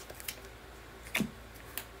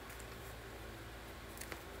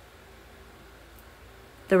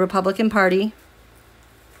 The Republican Party.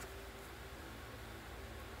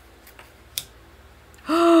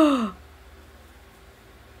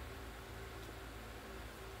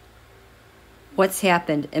 what's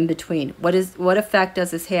happened in between. What effect does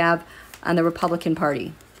this have on the Republican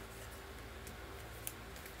Party?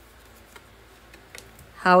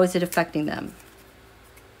 How is it affecting them?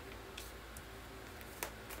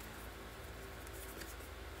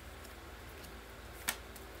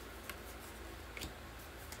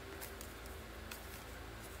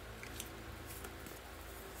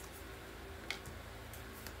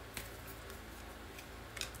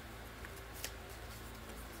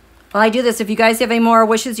 Well, I do this. If you guys have any more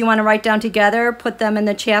wishes you want to write down together, put them in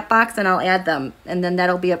the chat box and I'll add them. And then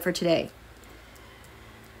that'll be it for today.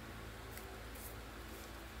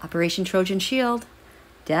 Operation Trojan Shield.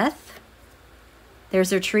 Death.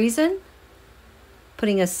 There's their treason.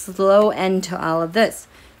 Putting a slow end to all of this.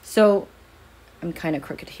 So, I'm kind of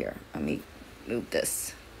crooked here. Let me move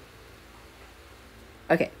this.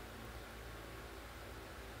 Okay.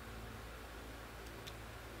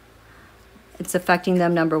 It's affecting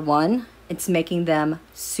them, number one. It's making them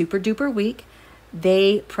super duper weak.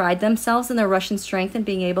 They pride themselves in their Russian strength and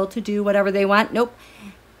being able to do whatever they want. Nope.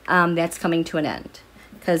 That's coming to an end.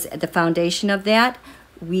 Because at the foundation of that,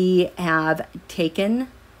 we have taken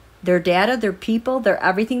their data, their people, their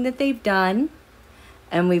everything that they've done,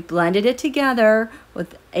 and we've blended it together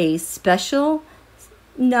with a special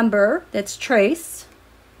number that's traced.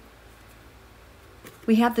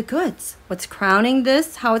 We have the goods. What's crowning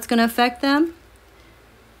this, how it's going to affect them?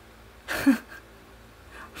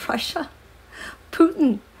 Russia,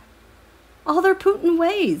 Putin, all their Putin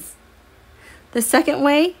ways. The second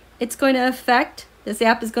way it's going to affect, this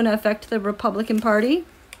app is going to affect the Republican Party.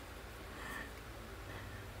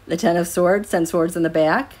 The Ten of Swords, send swords in the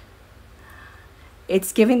back.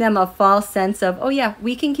 It's giving them a false sense of, oh yeah,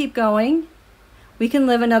 we can keep going. We can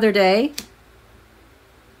live another day.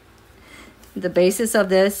 The basis of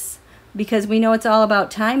this, because we know it's all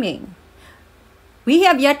about timing. We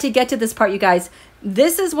have yet to get to this part, you guys.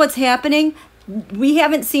 This is what's happening. We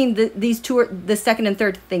haven't seen these two, the second and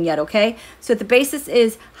third thing yet, okay? So the basis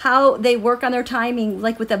is how they work on their timing,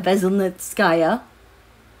 like with the Veselnitskaya,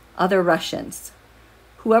 other Russians,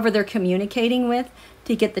 whoever they're communicating with,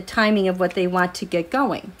 to get the timing of what they want to get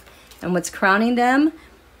going. And what's crowning them?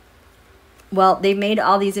 Well, they've made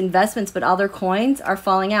all these investments, but all their coins are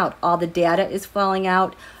falling out. All the data is falling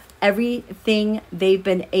out. Everything they've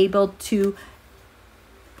been able to,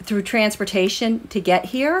 through transportation, to get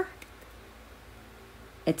here,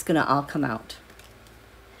 it's going to all come out.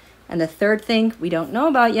 And the third thing we don't know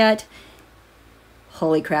about yet,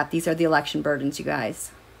 holy crap, these are the election burdens, you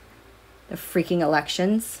guys. The freaking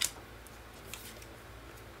elections.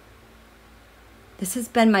 This has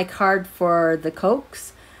been my card for the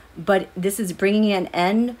Cokes. But this is bringing an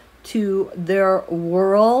end to their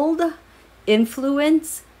world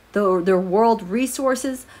influence, their world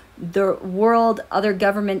resources, their world, other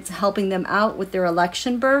governments helping them out with their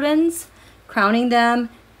election burdens, crowning them.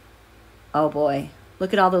 Oh boy,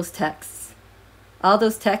 look at all those texts. All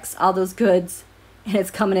those texts, all those goods, and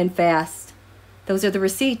it's coming in fast. Those are the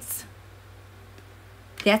receipts.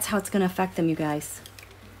 That's how it's going to affect them, you guys.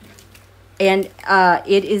 And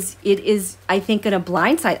it is, I think, going to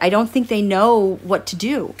blindside. I don't think they know what to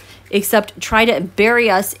do except try to bury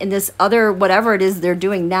us in this other whatever it is they're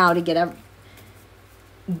doing now to get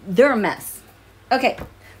they're a mess. Okay,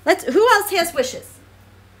 who else has wishes?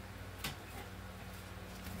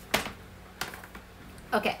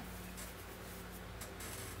 Okay.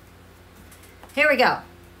 Here we go.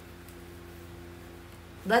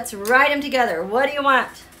 Let's write them together. What do you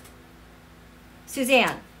want?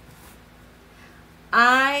 Suzanne.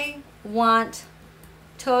 I want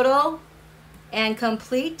total and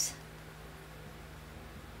complete.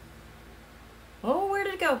 Oh, where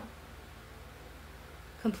did it go?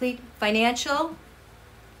 Complete financial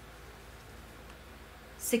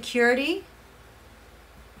security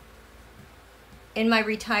in my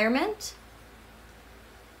retirement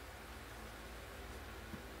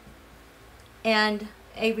and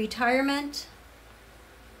a retirement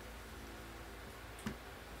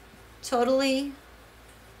totally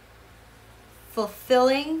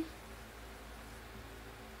fulfilling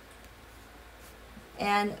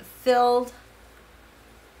and filled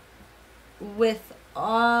with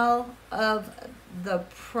all of the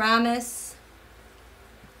promise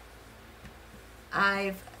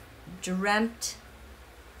I've dreamt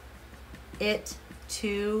it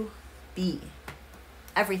to be.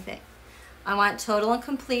 Everything. I want total and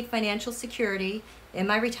complete financial security in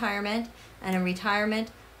my retirement, and a retirement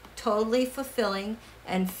totally fulfilling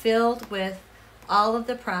and filled with all of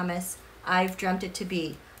the promise I've dreamt it to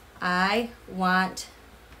be. I want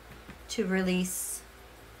to release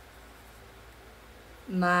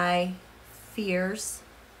my fears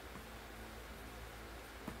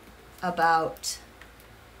about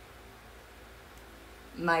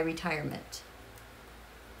my retirement.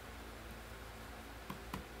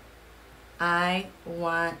 I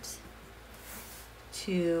want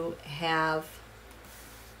to have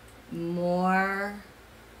more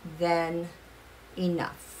than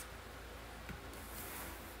enough.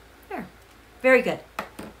 There. Very good.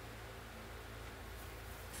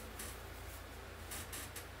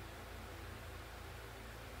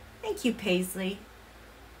 Thank you, Paisley.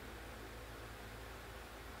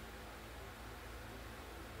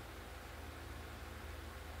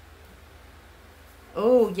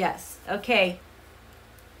 Oh, yes. Okay.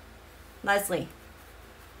 Leslie.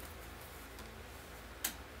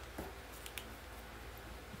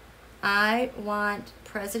 I want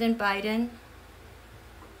President Biden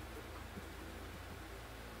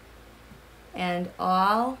and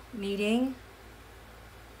all meeting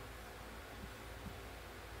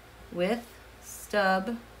with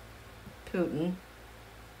Stub Putin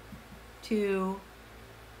to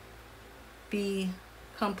be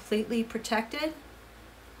completely protected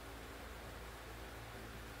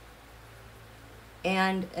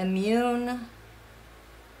and immune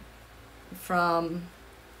from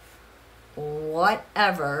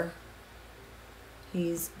whatever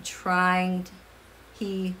he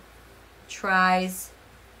tries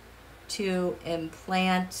to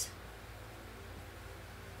implant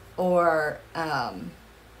or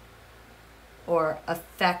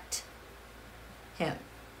affect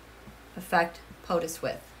POTUS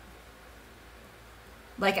with.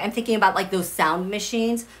 Like, I'm thinking about like those sound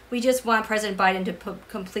machines. We just want President Biden to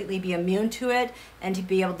completely be immune to it and to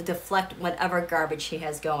be able to deflect whatever garbage he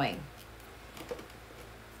has going.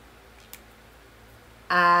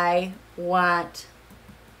 I want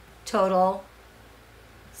total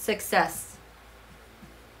success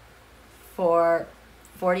for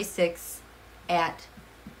 46 at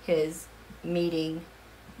his meeting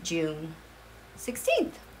June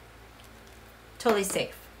 16th. Totally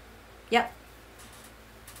safe. Yep.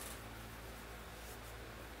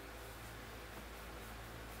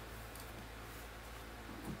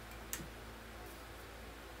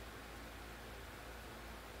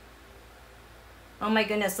 Oh my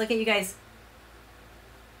goodness, look at you guys.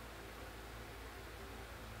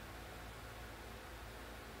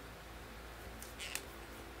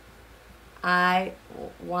 I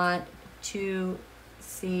want to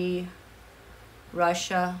see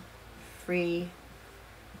Russia free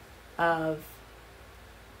of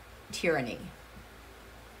tyranny.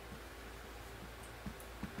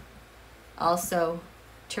 Also,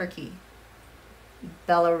 Turkey,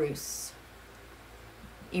 Belarus,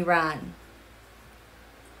 Iran,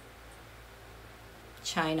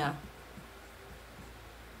 China.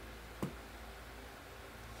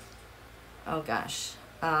 Oh gosh.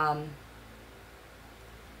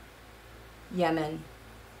 Yemen,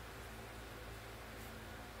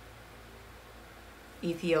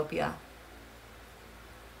 Ethiopia,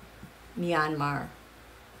 Myanmar,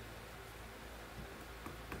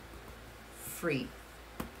 free.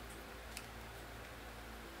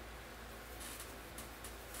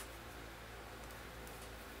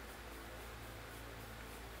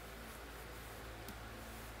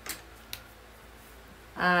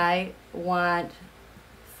 I want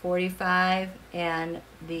 45 and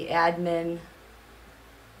the admin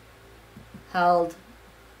held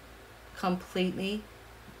completely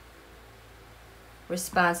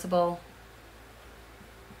responsible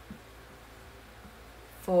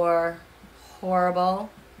for horrible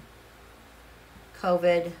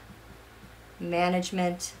COVID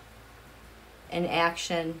management,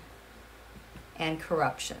 inaction, and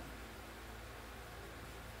corruption.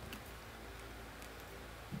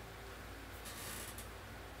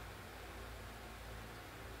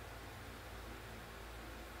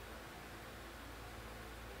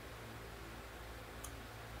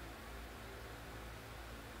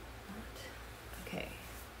 Okay.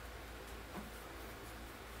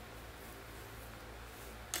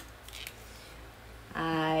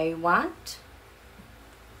 I want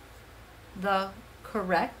the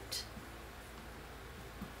correct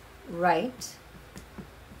right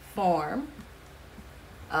form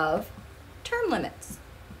of term limits.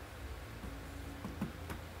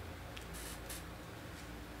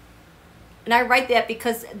 And I write that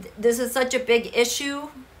because this is such a big issue.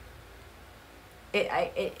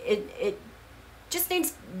 It just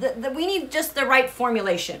needs we need just the right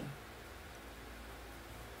formulation.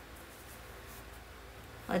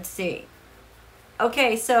 Let's see.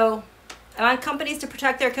 Okay, so I want companies to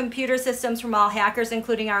protect their computer systems from all hackers,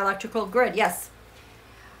 including our electrical grid. Yes.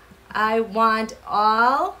 I want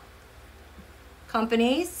all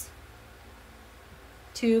companies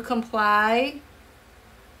to comply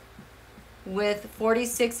with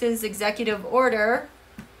 46's executive order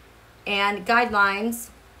and guidelines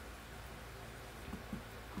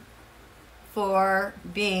for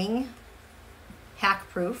being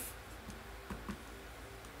hack-proof.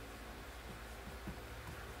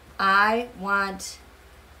 I want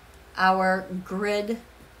our grid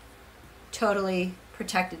totally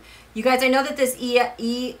protected. You guys, I know that this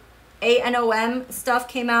EANOM stuff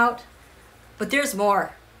came out, but there's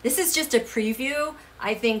more. This is just a preview,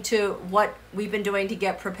 I think, to what we've been doing to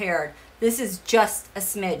get prepared. This is just a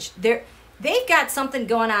smidge. They've got something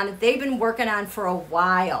going on that they've been working on for a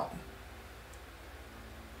while.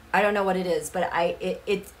 I don't know what it is, but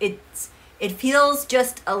it feels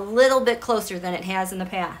just a little bit closer than it has in the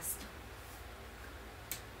past.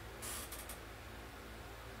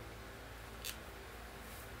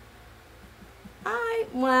 I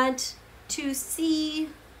want to see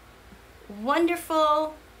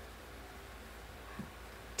wonderful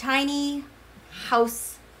tiny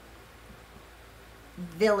house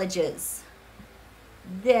villages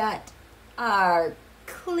that are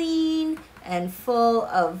clean and full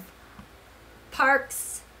of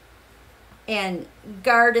parks and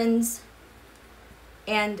gardens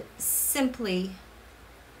and simply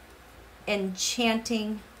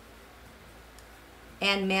enchanting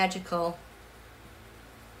and magical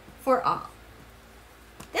for all.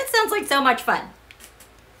 That sounds like so much fun.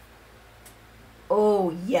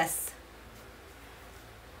 Oh, yes.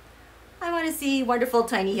 I want to see wonderful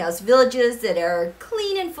tiny house villages that are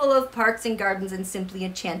clean and full of parks and gardens and simply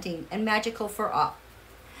enchanting and magical for all.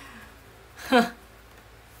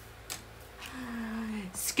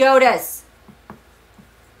 SCOTUS.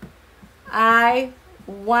 I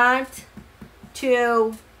want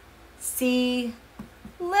to see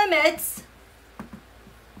limits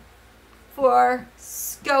for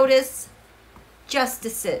SCOTUS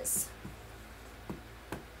justices.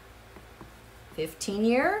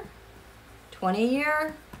 15-year,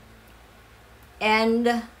 20-year,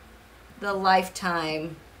 and the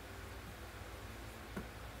lifetime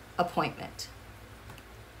appointment.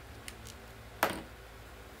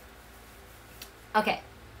 Okay.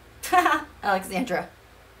 Alexandra.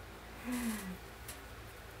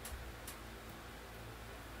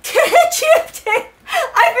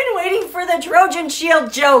 I've been waiting for the Trojan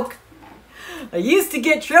shield joke. I used to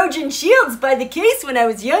get Trojan shields by the case when I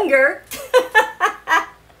was younger.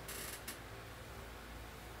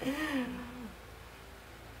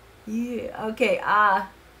 Yeah, okay,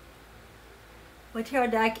 what tarot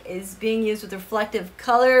deck is being used with reflective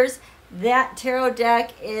colors? That tarot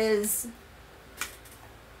deck is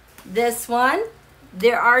this one.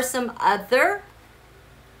 There are some other,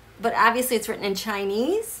 but obviously it's written in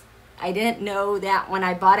Chinese. I didn't know that when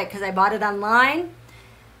I bought it because I bought it online.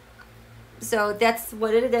 So that's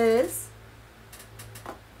what it is.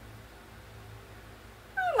 I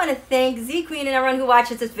want to thank Z Queen and everyone who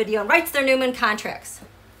watches this video and writes their Newman contracts.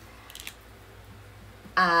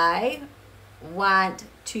 I want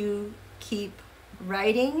to keep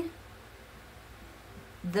writing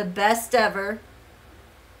the best ever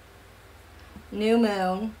new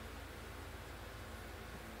moon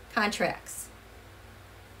contracts.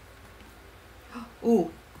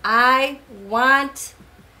 Ooh, I want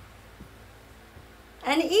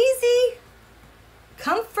an easy,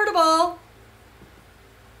 comfortable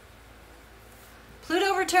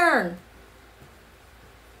Pluto return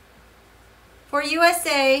for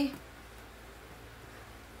USA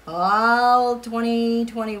all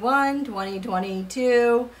 2021,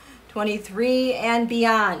 2022, 23, and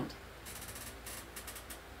beyond.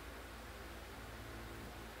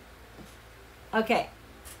 Okay.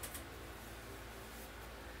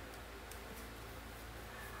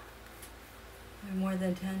 More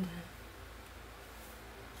than 10.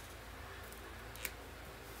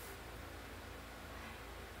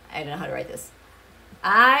 I don't know how to write this.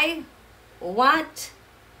 I want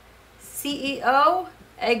CEO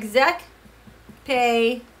exec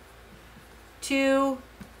pay to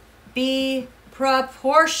be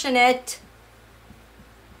proportionate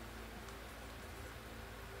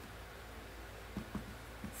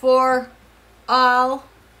for all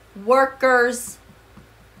workers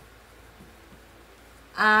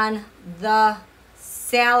on the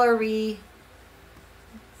salary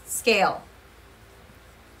scale.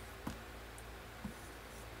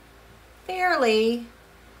 Fairly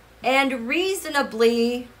and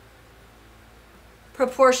reasonably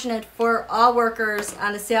proportionate for all workers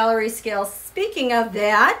on the salary scale. Speaking of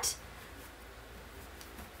that,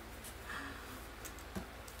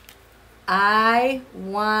 I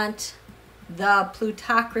want the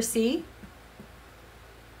plutocracy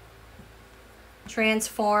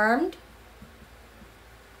transformed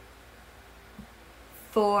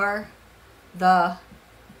for the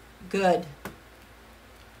good,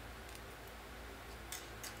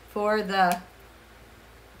 for the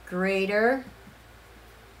greater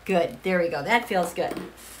good. There we go. That feels good.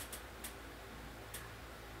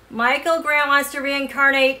 Michael Grant wants to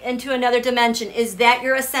reincarnate into another dimension. Is that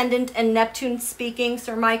your ascendant and Neptune speaking,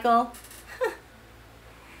 Sir Michael?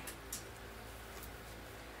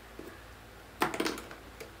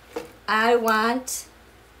 I want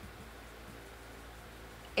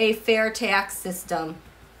a fair tax system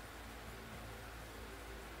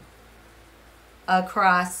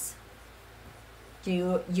across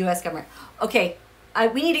the U.S. government. Okay,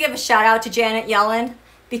 we need to give a shout out to Janet Yellen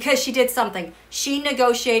because she did something. She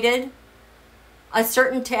negotiated a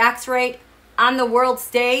certain tax rate on the world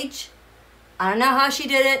stage. I don't know how she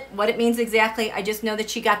did it, what it means exactly. I just know that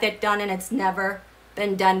she got that done and it's never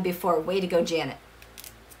been done before. Way to go, Janet.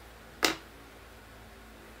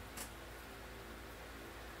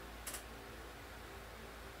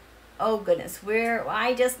 Oh goodness,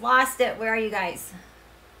 I just lost it. Where are you guys?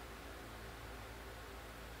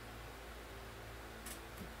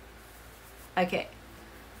 Okay.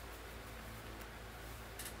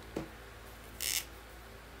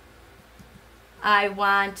 I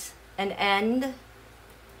want an end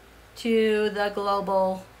to the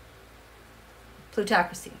global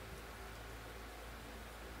plutocracy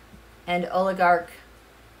and oligarch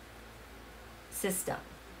system.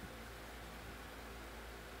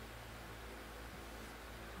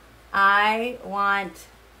 I want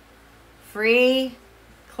free,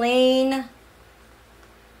 clean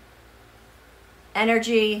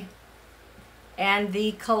energy and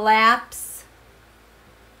the collapse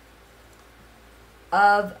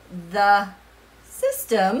of the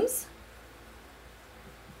systems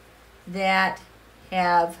that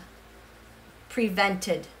have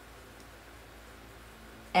prevented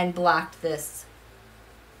and blocked this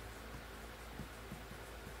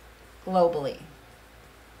globally.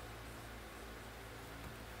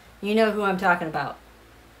 You know who I'm talking about,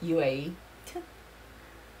 UAE.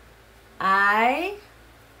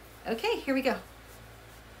 Okay, here we go.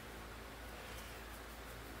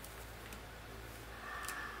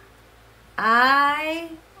 I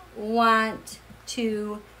want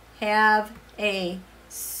to have a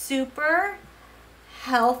super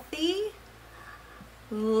healthy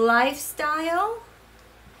lifestyle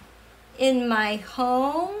in my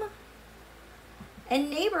home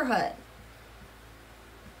and neighborhood.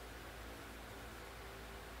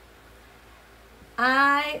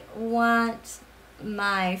 I want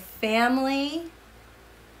my family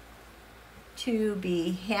to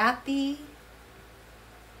be happy,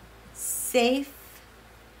 safe,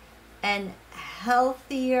 and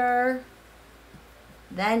healthier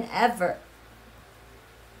than ever.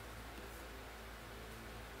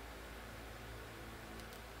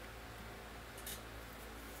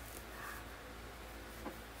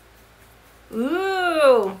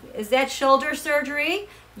 Ooh, is that shoulder surgery?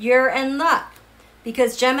 You're in luck.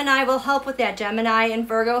 Because Gemini will help with that. Gemini and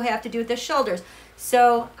Virgo have to do with the shoulders.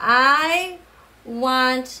 So I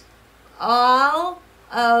want all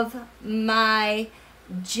of my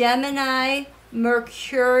Gemini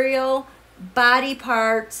mercurial body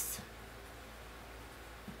parts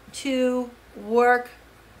to work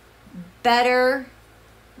better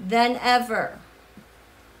than ever.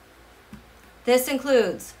 This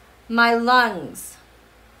includes my lungs,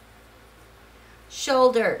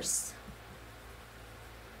 shoulders,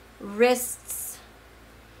 wrists,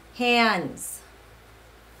 hands,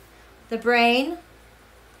 the brain,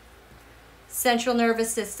 central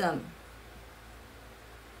nervous system,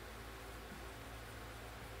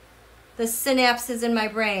 the synapses in my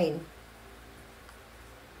brain,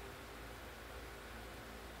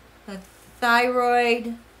 the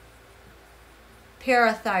thyroid,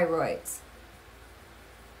 parathyroids,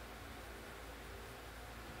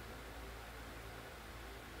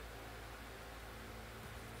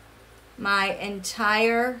 my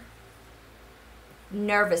entire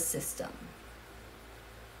nervous system.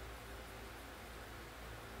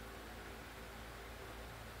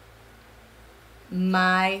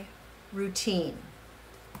 My routine.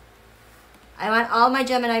 I want all my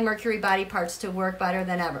Gemini Mercury body parts to work better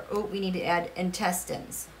than ever. Oh, we need to add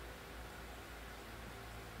intestines.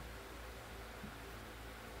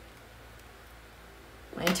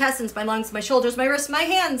 My intestines, my lungs, my shoulders, my wrists, my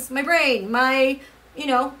hands, my brain, my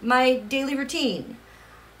daily routine.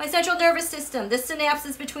 My central nervous system, the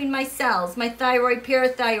synapses between my cells, my thyroid,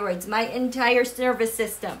 parathyroids, my entire nervous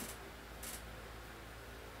system.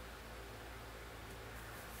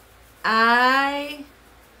 I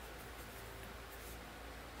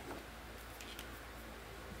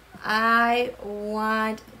I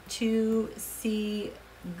want to see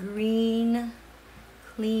green,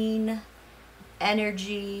 clean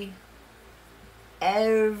energy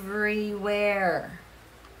everywhere.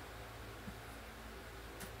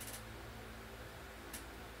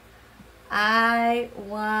 I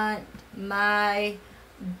want my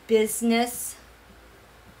business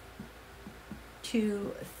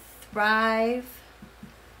to thrive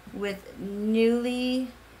with newly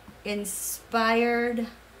inspired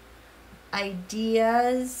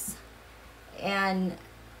ideas and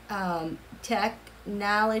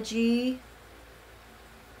technology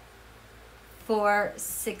for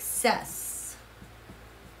success.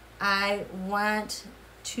 I want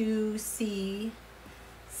to see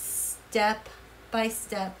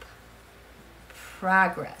step-by-step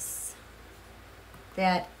progress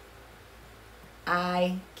that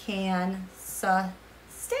I can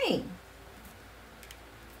sustain.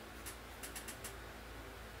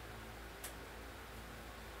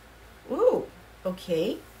 Ooh,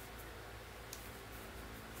 okay.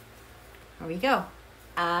 Here we go.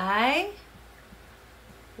 I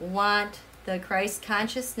want the Christ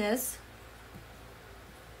consciousness,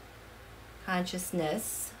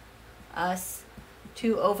 us,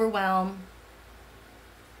 to overwhelm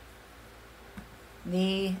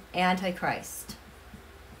the Antichrist.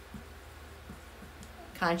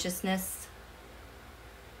 Consciousness,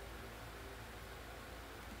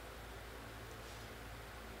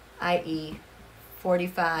 i.e.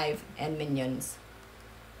 45 and minions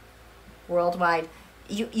worldwide.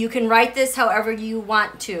 You can write this however you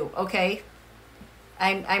want to, okay?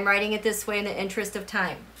 I'm writing it this way in the interest of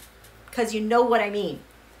time, because you know what I mean.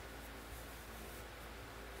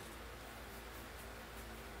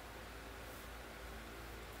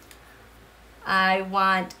 I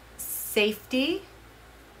want safety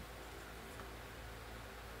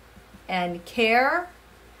and care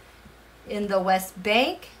in the West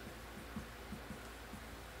Bank,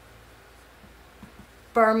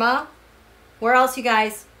 Burma. Where else, you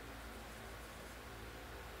guys?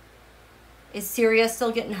 Is Syria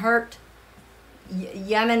still getting hurt?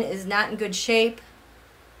 Yemen is not in good shape.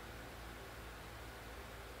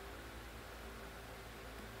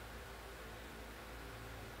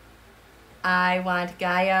 I want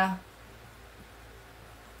Gaia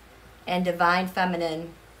and Divine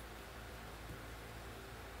Feminine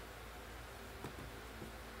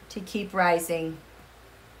to keep rising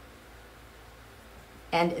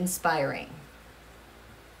and inspiring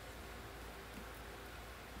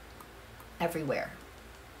everywhere.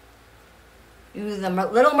 Ooh, the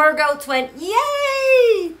little Mer-Goats went,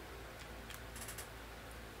 yay!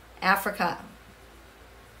 Africa.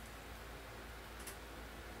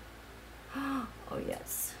 Oh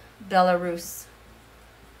yes, Belarus.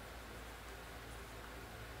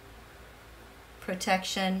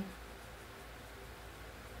 Protection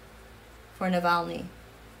for Navalny.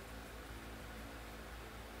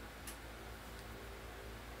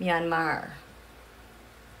 Myanmar.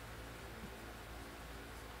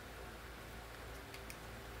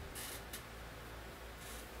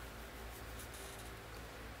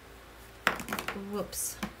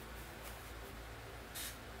 Whoops.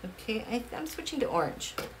 Okay, I'm switching to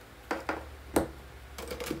orange.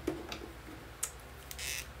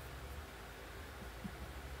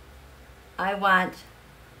 I want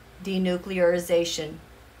denuclearization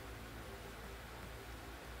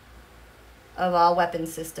of all weapon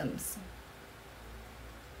systems.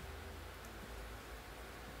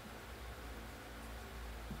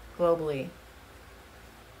 Globally.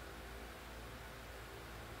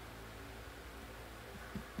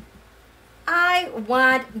 I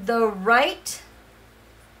want the right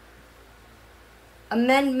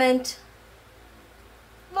amendment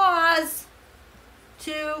laws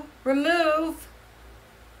to remove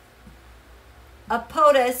a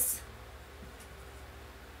POTUS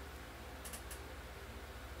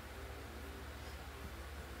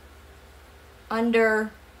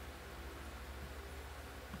under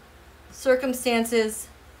circumstances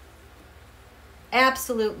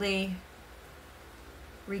absolutely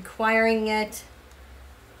requiring it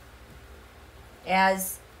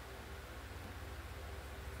as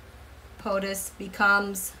POTUS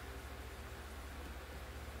becomes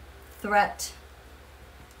threat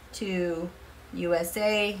to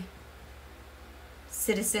USA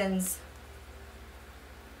citizens,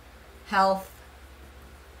 health,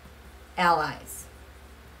 allies.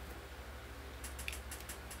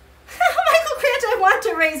 Michael Grant, I want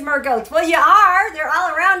to raise Mer-Goats. Well, you are. They're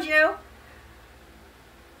all around you.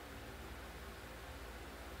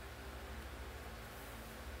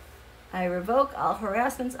 I revoke all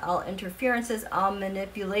harassments, all interferences, all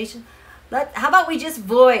manipulation. How about we just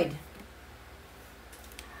void?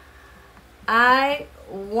 I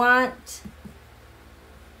want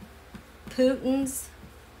Putin's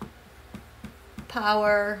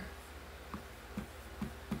power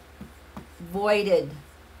voided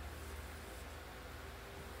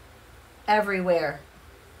everywhere.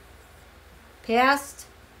 Past,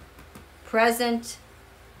 present,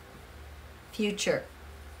 future.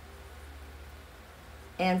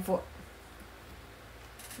 And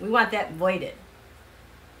we want that voided.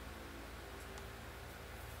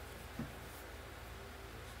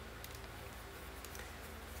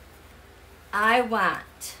 I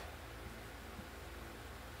want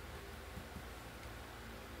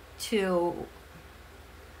to,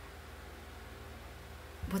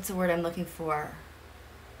 what's the word I'm looking for?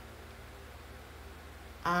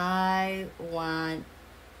 I want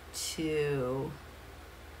to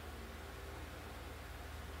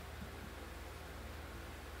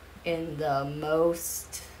in the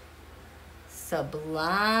most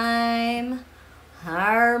sublime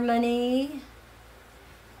harmony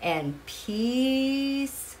and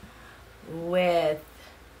peace with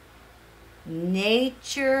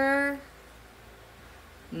nature,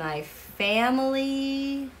 my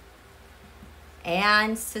family,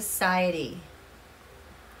 and society.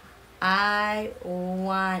 I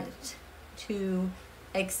want to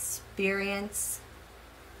experience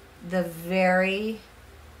the very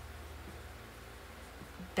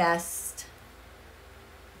best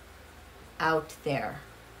out there.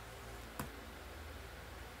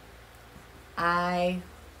 I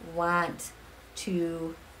want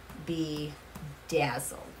to be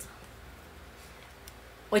dazzled,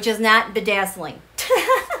 which is not bedazzling.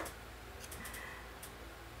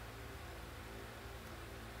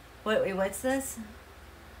 Wait, what's this?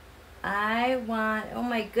 I want, oh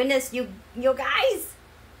my goodness, you guys.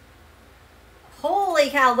 Holy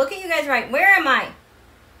cow, look at you guys right. Where am I?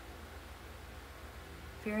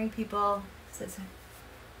 Fearing people says,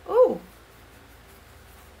 ooh.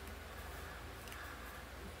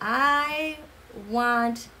 I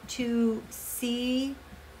want to see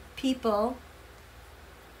people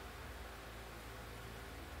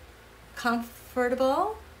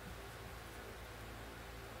comfortable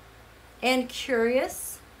and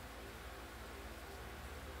curious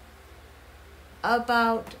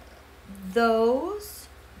about those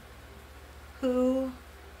who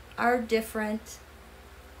are different,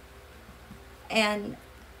 and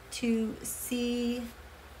to see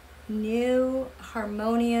new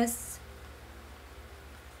harmonious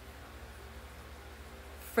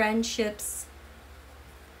friendships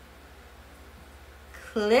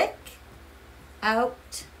click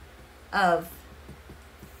out of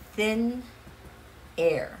thin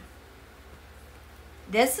air.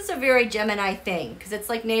 This is a very Gemini thing, because it's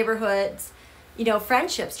like neighborhoods, you know,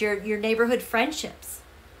 friendships, your neighborhood friendships.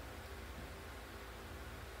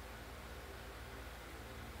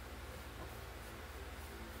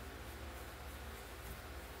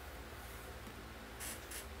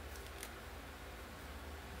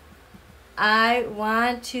 I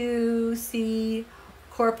want to see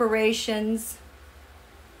corporations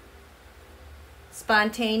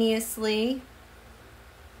spontaneously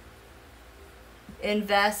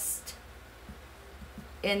invest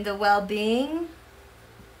in the well-being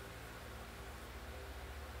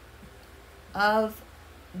of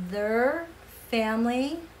their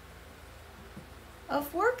family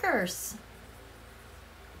of workers.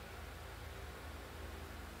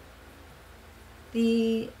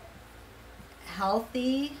 The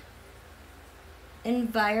healthy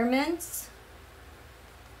environments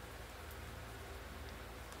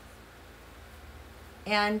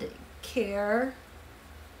and care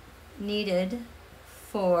needed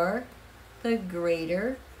for the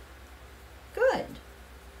greater good.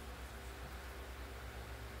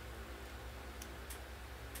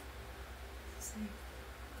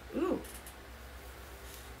 Ooh.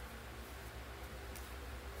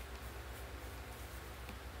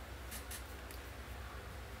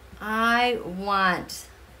 I want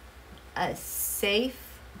a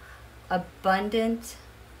safe, abundant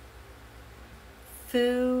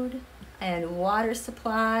food and water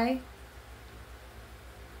supply.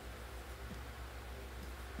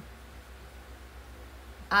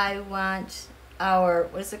 I want our,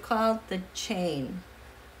 what is it called? The chain.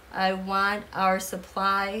 I want our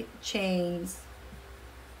supply chains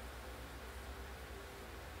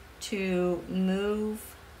to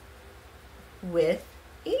move with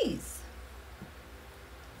ease.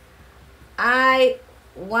 I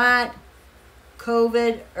want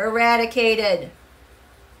COVID eradicated.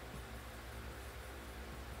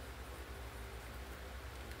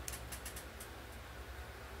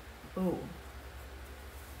 Ooh.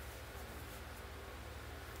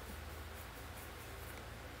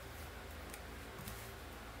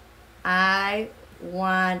 I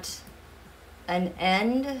want an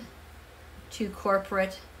end to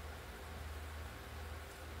corporate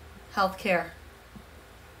healthcare.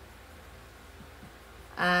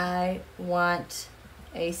 I want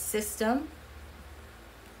a system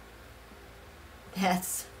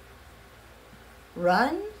that's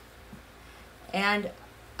run and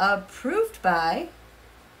approved by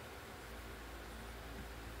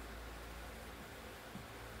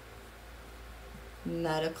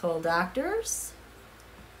medical doctors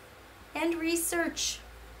and research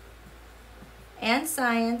and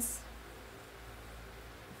science,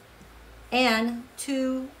 and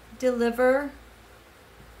to deliver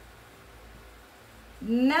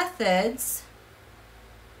methods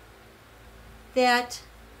that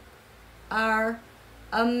are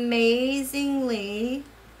amazingly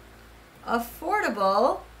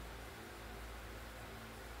affordable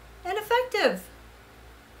and effective.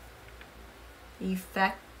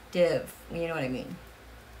 Effective, you know what I mean.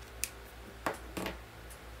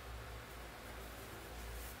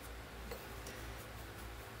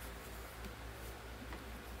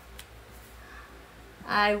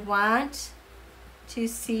 I want to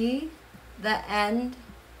see the end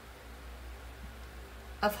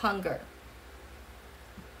of hunger,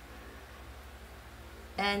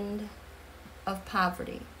 end of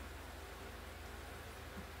poverty,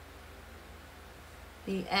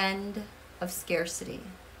 the end of scarcity,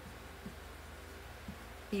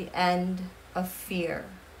 the end of fear.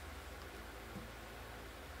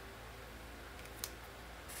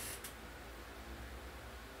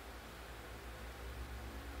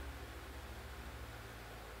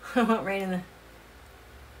 I want right in the...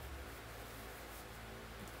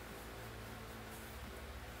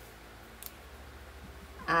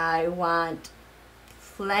 I want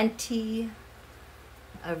plenty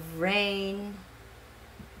of rain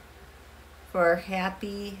for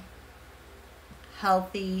happy,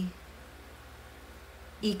 healthy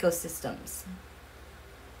ecosystems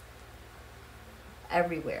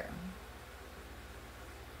everywhere.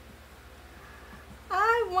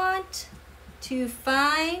 I want to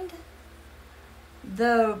find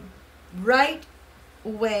the right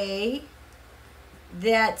way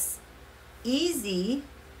that's easy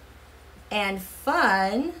and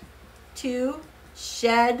fun to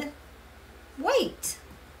shed weight.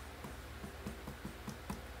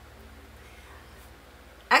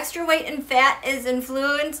 Extra weight and fat is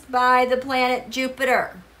influenced by the planet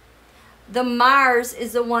Jupiter. The Mars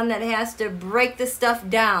is the one that has to break the stuff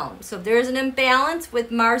down. So if there's an imbalance with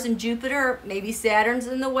Mars and Jupiter, maybe Saturn's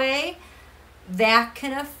in the way, that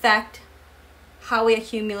can affect how we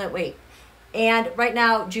accumulate weight. And right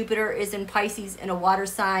now, Jupiter is in Pisces, in a water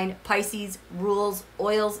sign. Pisces rules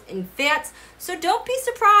oils and fats. So don't be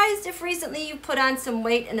surprised if recently you put on some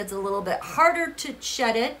weight and it's a little bit harder to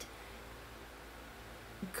shed it.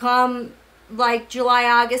 Come like July,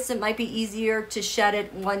 August, it might be easier to shed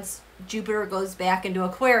it once Jupiter goes back into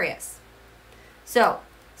Aquarius. So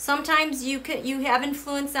sometimes you have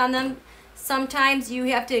influence on them. Sometimes you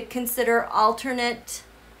have to consider alternate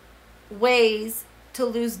ways to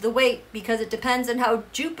lose the weight because it depends on how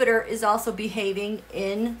Jupiter is also behaving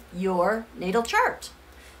in your natal chart.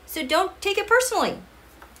 So don't take it personally.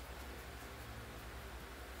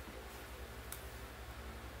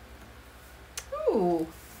 Ooh.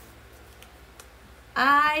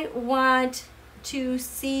 I want to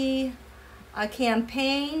see a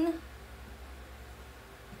campaign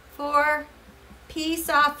for peace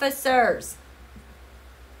officers,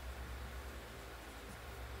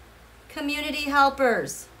 community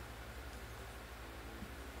helpers,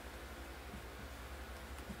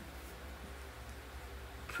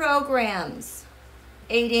 programs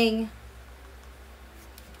aiding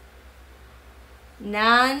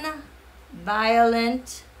non-violent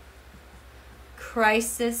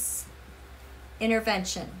crisis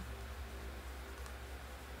intervention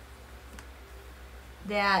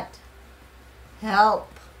that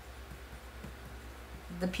help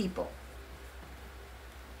the people.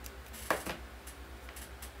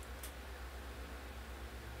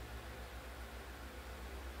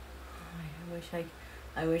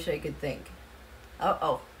 I wish I could think.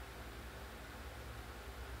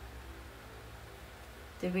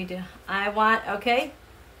 Did we do? I want, okay.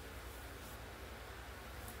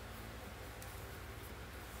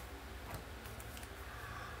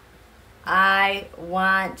 I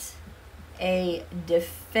want a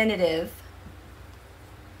definitive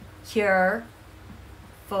cure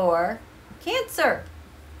for cancer.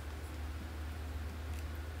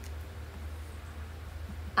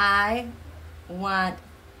 I want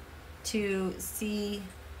to see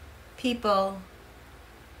people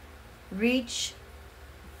reach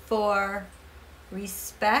for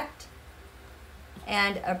respect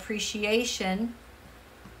and appreciation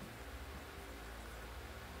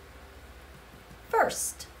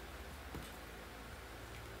first.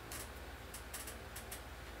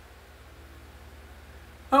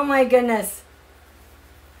 Oh my goodness.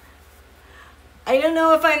 I don't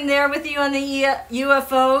know if I'm there with you on the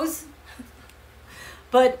UFOs,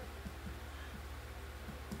 but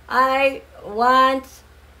I want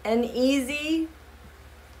an easy,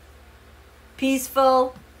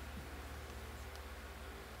 peaceful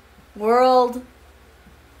world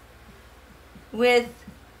with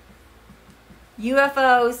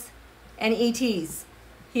UFOs and ETs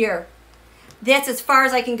here. That's as far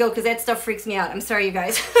as I can go because that stuff freaks me out. I'm sorry, you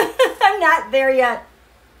guys. I'm not there yet.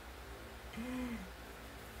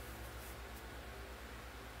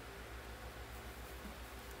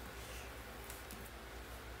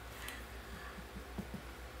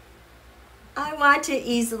 I want to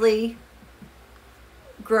easily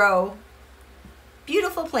grow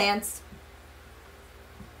beautiful plants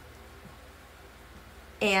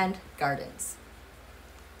and gardens.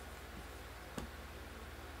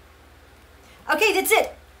 Okay, that's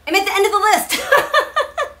it. I'm at the end of the list.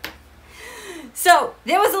 So,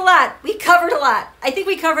 there was a lot. We covered a lot. I think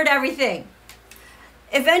we covered everything.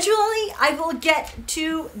 Eventually, I will get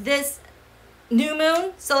to this new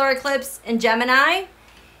moon, solar eclipse in Gemini.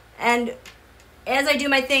 And as I do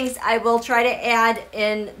my things, I will try to add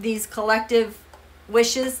in these collective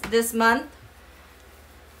wishes this month.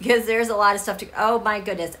 Because there's a lot of stuff to... Oh my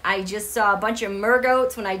goodness. I just saw a bunch of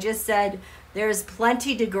Mer-Goats when I just said there's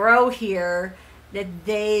plenty to grow here. That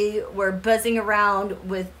they were buzzing around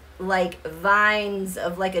with like vines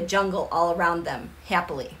of like a jungle all around them.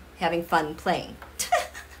 Happily. Having fun playing.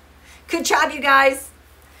 Good job, you guys.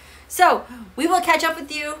 So, we will catch up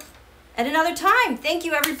with you at another time. Thank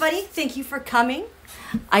you, everybody. Thank you for coming.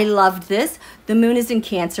 I loved this. The moon is in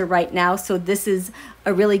Cancer right now, so this is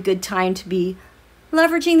a really good time to be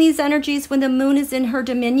leveraging these energies when the moon is in her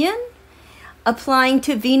dominion, applying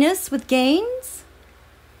to Venus with gains.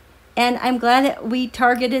 And I'm glad that we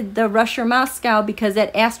targeted the Russia-Moscow because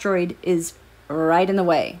that asteroid is right in the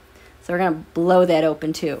way. So we're going to blow that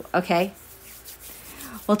open too, okay?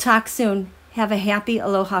 We'll talk soon. Have a happy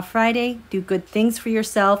Aloha Friday. Do good things for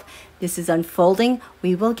yourself. This is unfolding.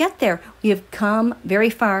 We will get there. We have come very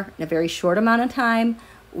far in a very short amount of time.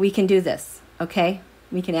 We can do this, okay?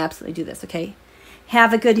 We can absolutely do this, okay?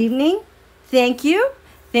 Have a good evening. Thank you.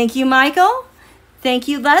 Thank you, Michael. Thank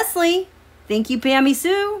you, Leslie. Thank you, Pammy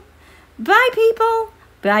Sue. Bye, people.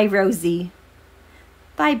 Bye, Rosie.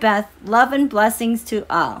 Bye, Beth. Love and blessings to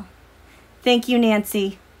all. Thank you,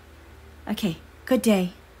 Nancy. Okay, good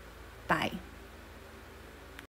day. Bye.